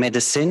doing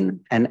medicine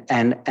and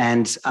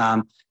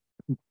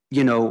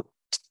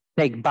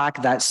take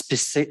back that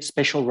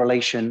special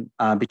relation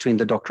between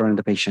the doctor and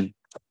the patient.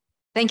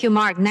 Thank you,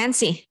 Mark.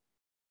 Nancy.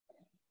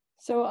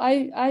 So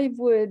I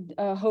would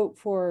hope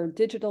for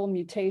digital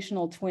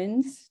mutational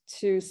twins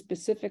to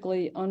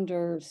specifically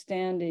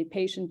understand a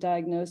patient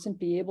diagnosis and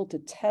be able to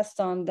test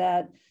on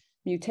that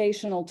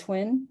mutational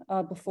twin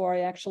before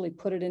I actually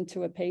put it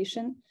into a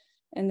patient.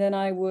 And then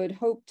I would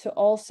hope to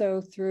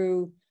also,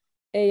 through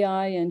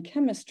AI and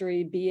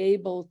chemistry, be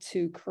able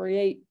to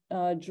create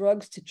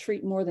drugs to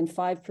treat more than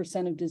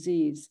 5% of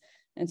disease.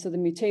 And so the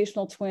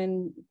mutational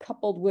twin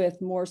coupled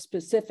with more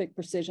specific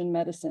precision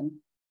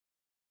medicine.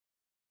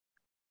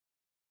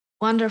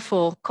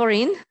 Wonderful.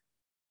 Corinne?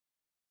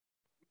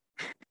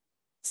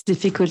 It's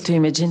difficult to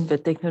imagine the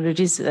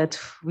technologies that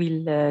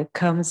will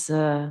come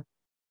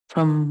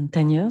from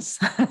 10 years.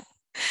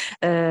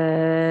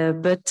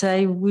 But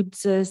I would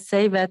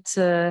say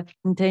that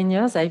in 10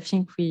 years, I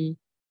think a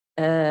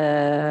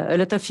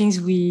lot of things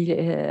will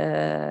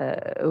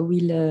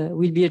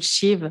be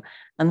achieved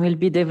and will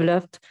be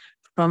developed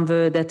from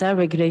the data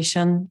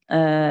regulation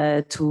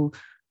to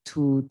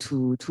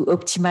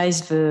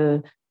optimize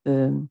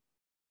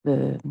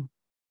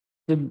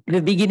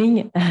the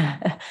beginning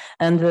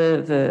and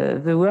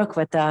the work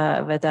that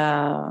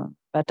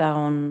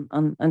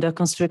are under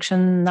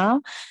construction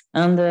now,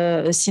 and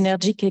a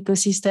synergic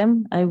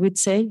ecosystem, I would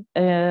say,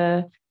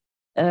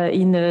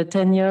 in a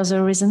 10 years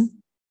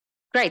horizon.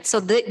 Great. So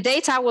the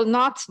data will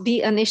not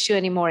be an issue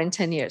anymore in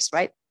 10 years,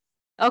 right?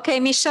 Okay,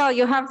 Michelle,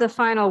 you have the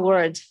final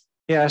word.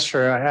 Yeah,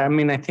 sure. I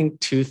mean, I think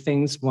two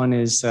things. One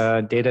is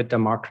data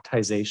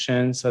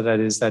democratization. So that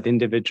is that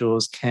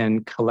individuals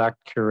can collect,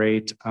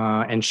 curate,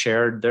 and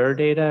share their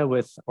data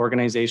with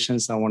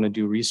organizations that want to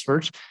do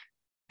research.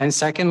 And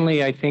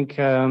secondly, I think,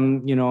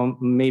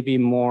 maybe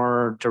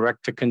more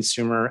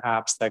direct-to-consumer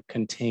apps that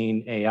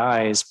contain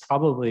AI is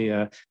probably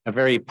a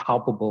very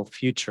palpable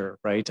future,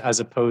 right? As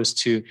opposed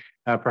to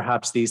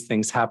perhaps these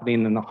things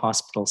happening in the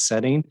hospital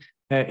setting.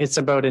 It's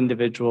about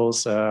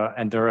individuals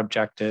and their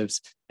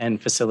objectives and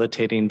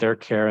facilitating their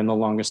care in the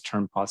longest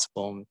term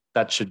possible.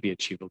 That should be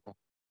achievable.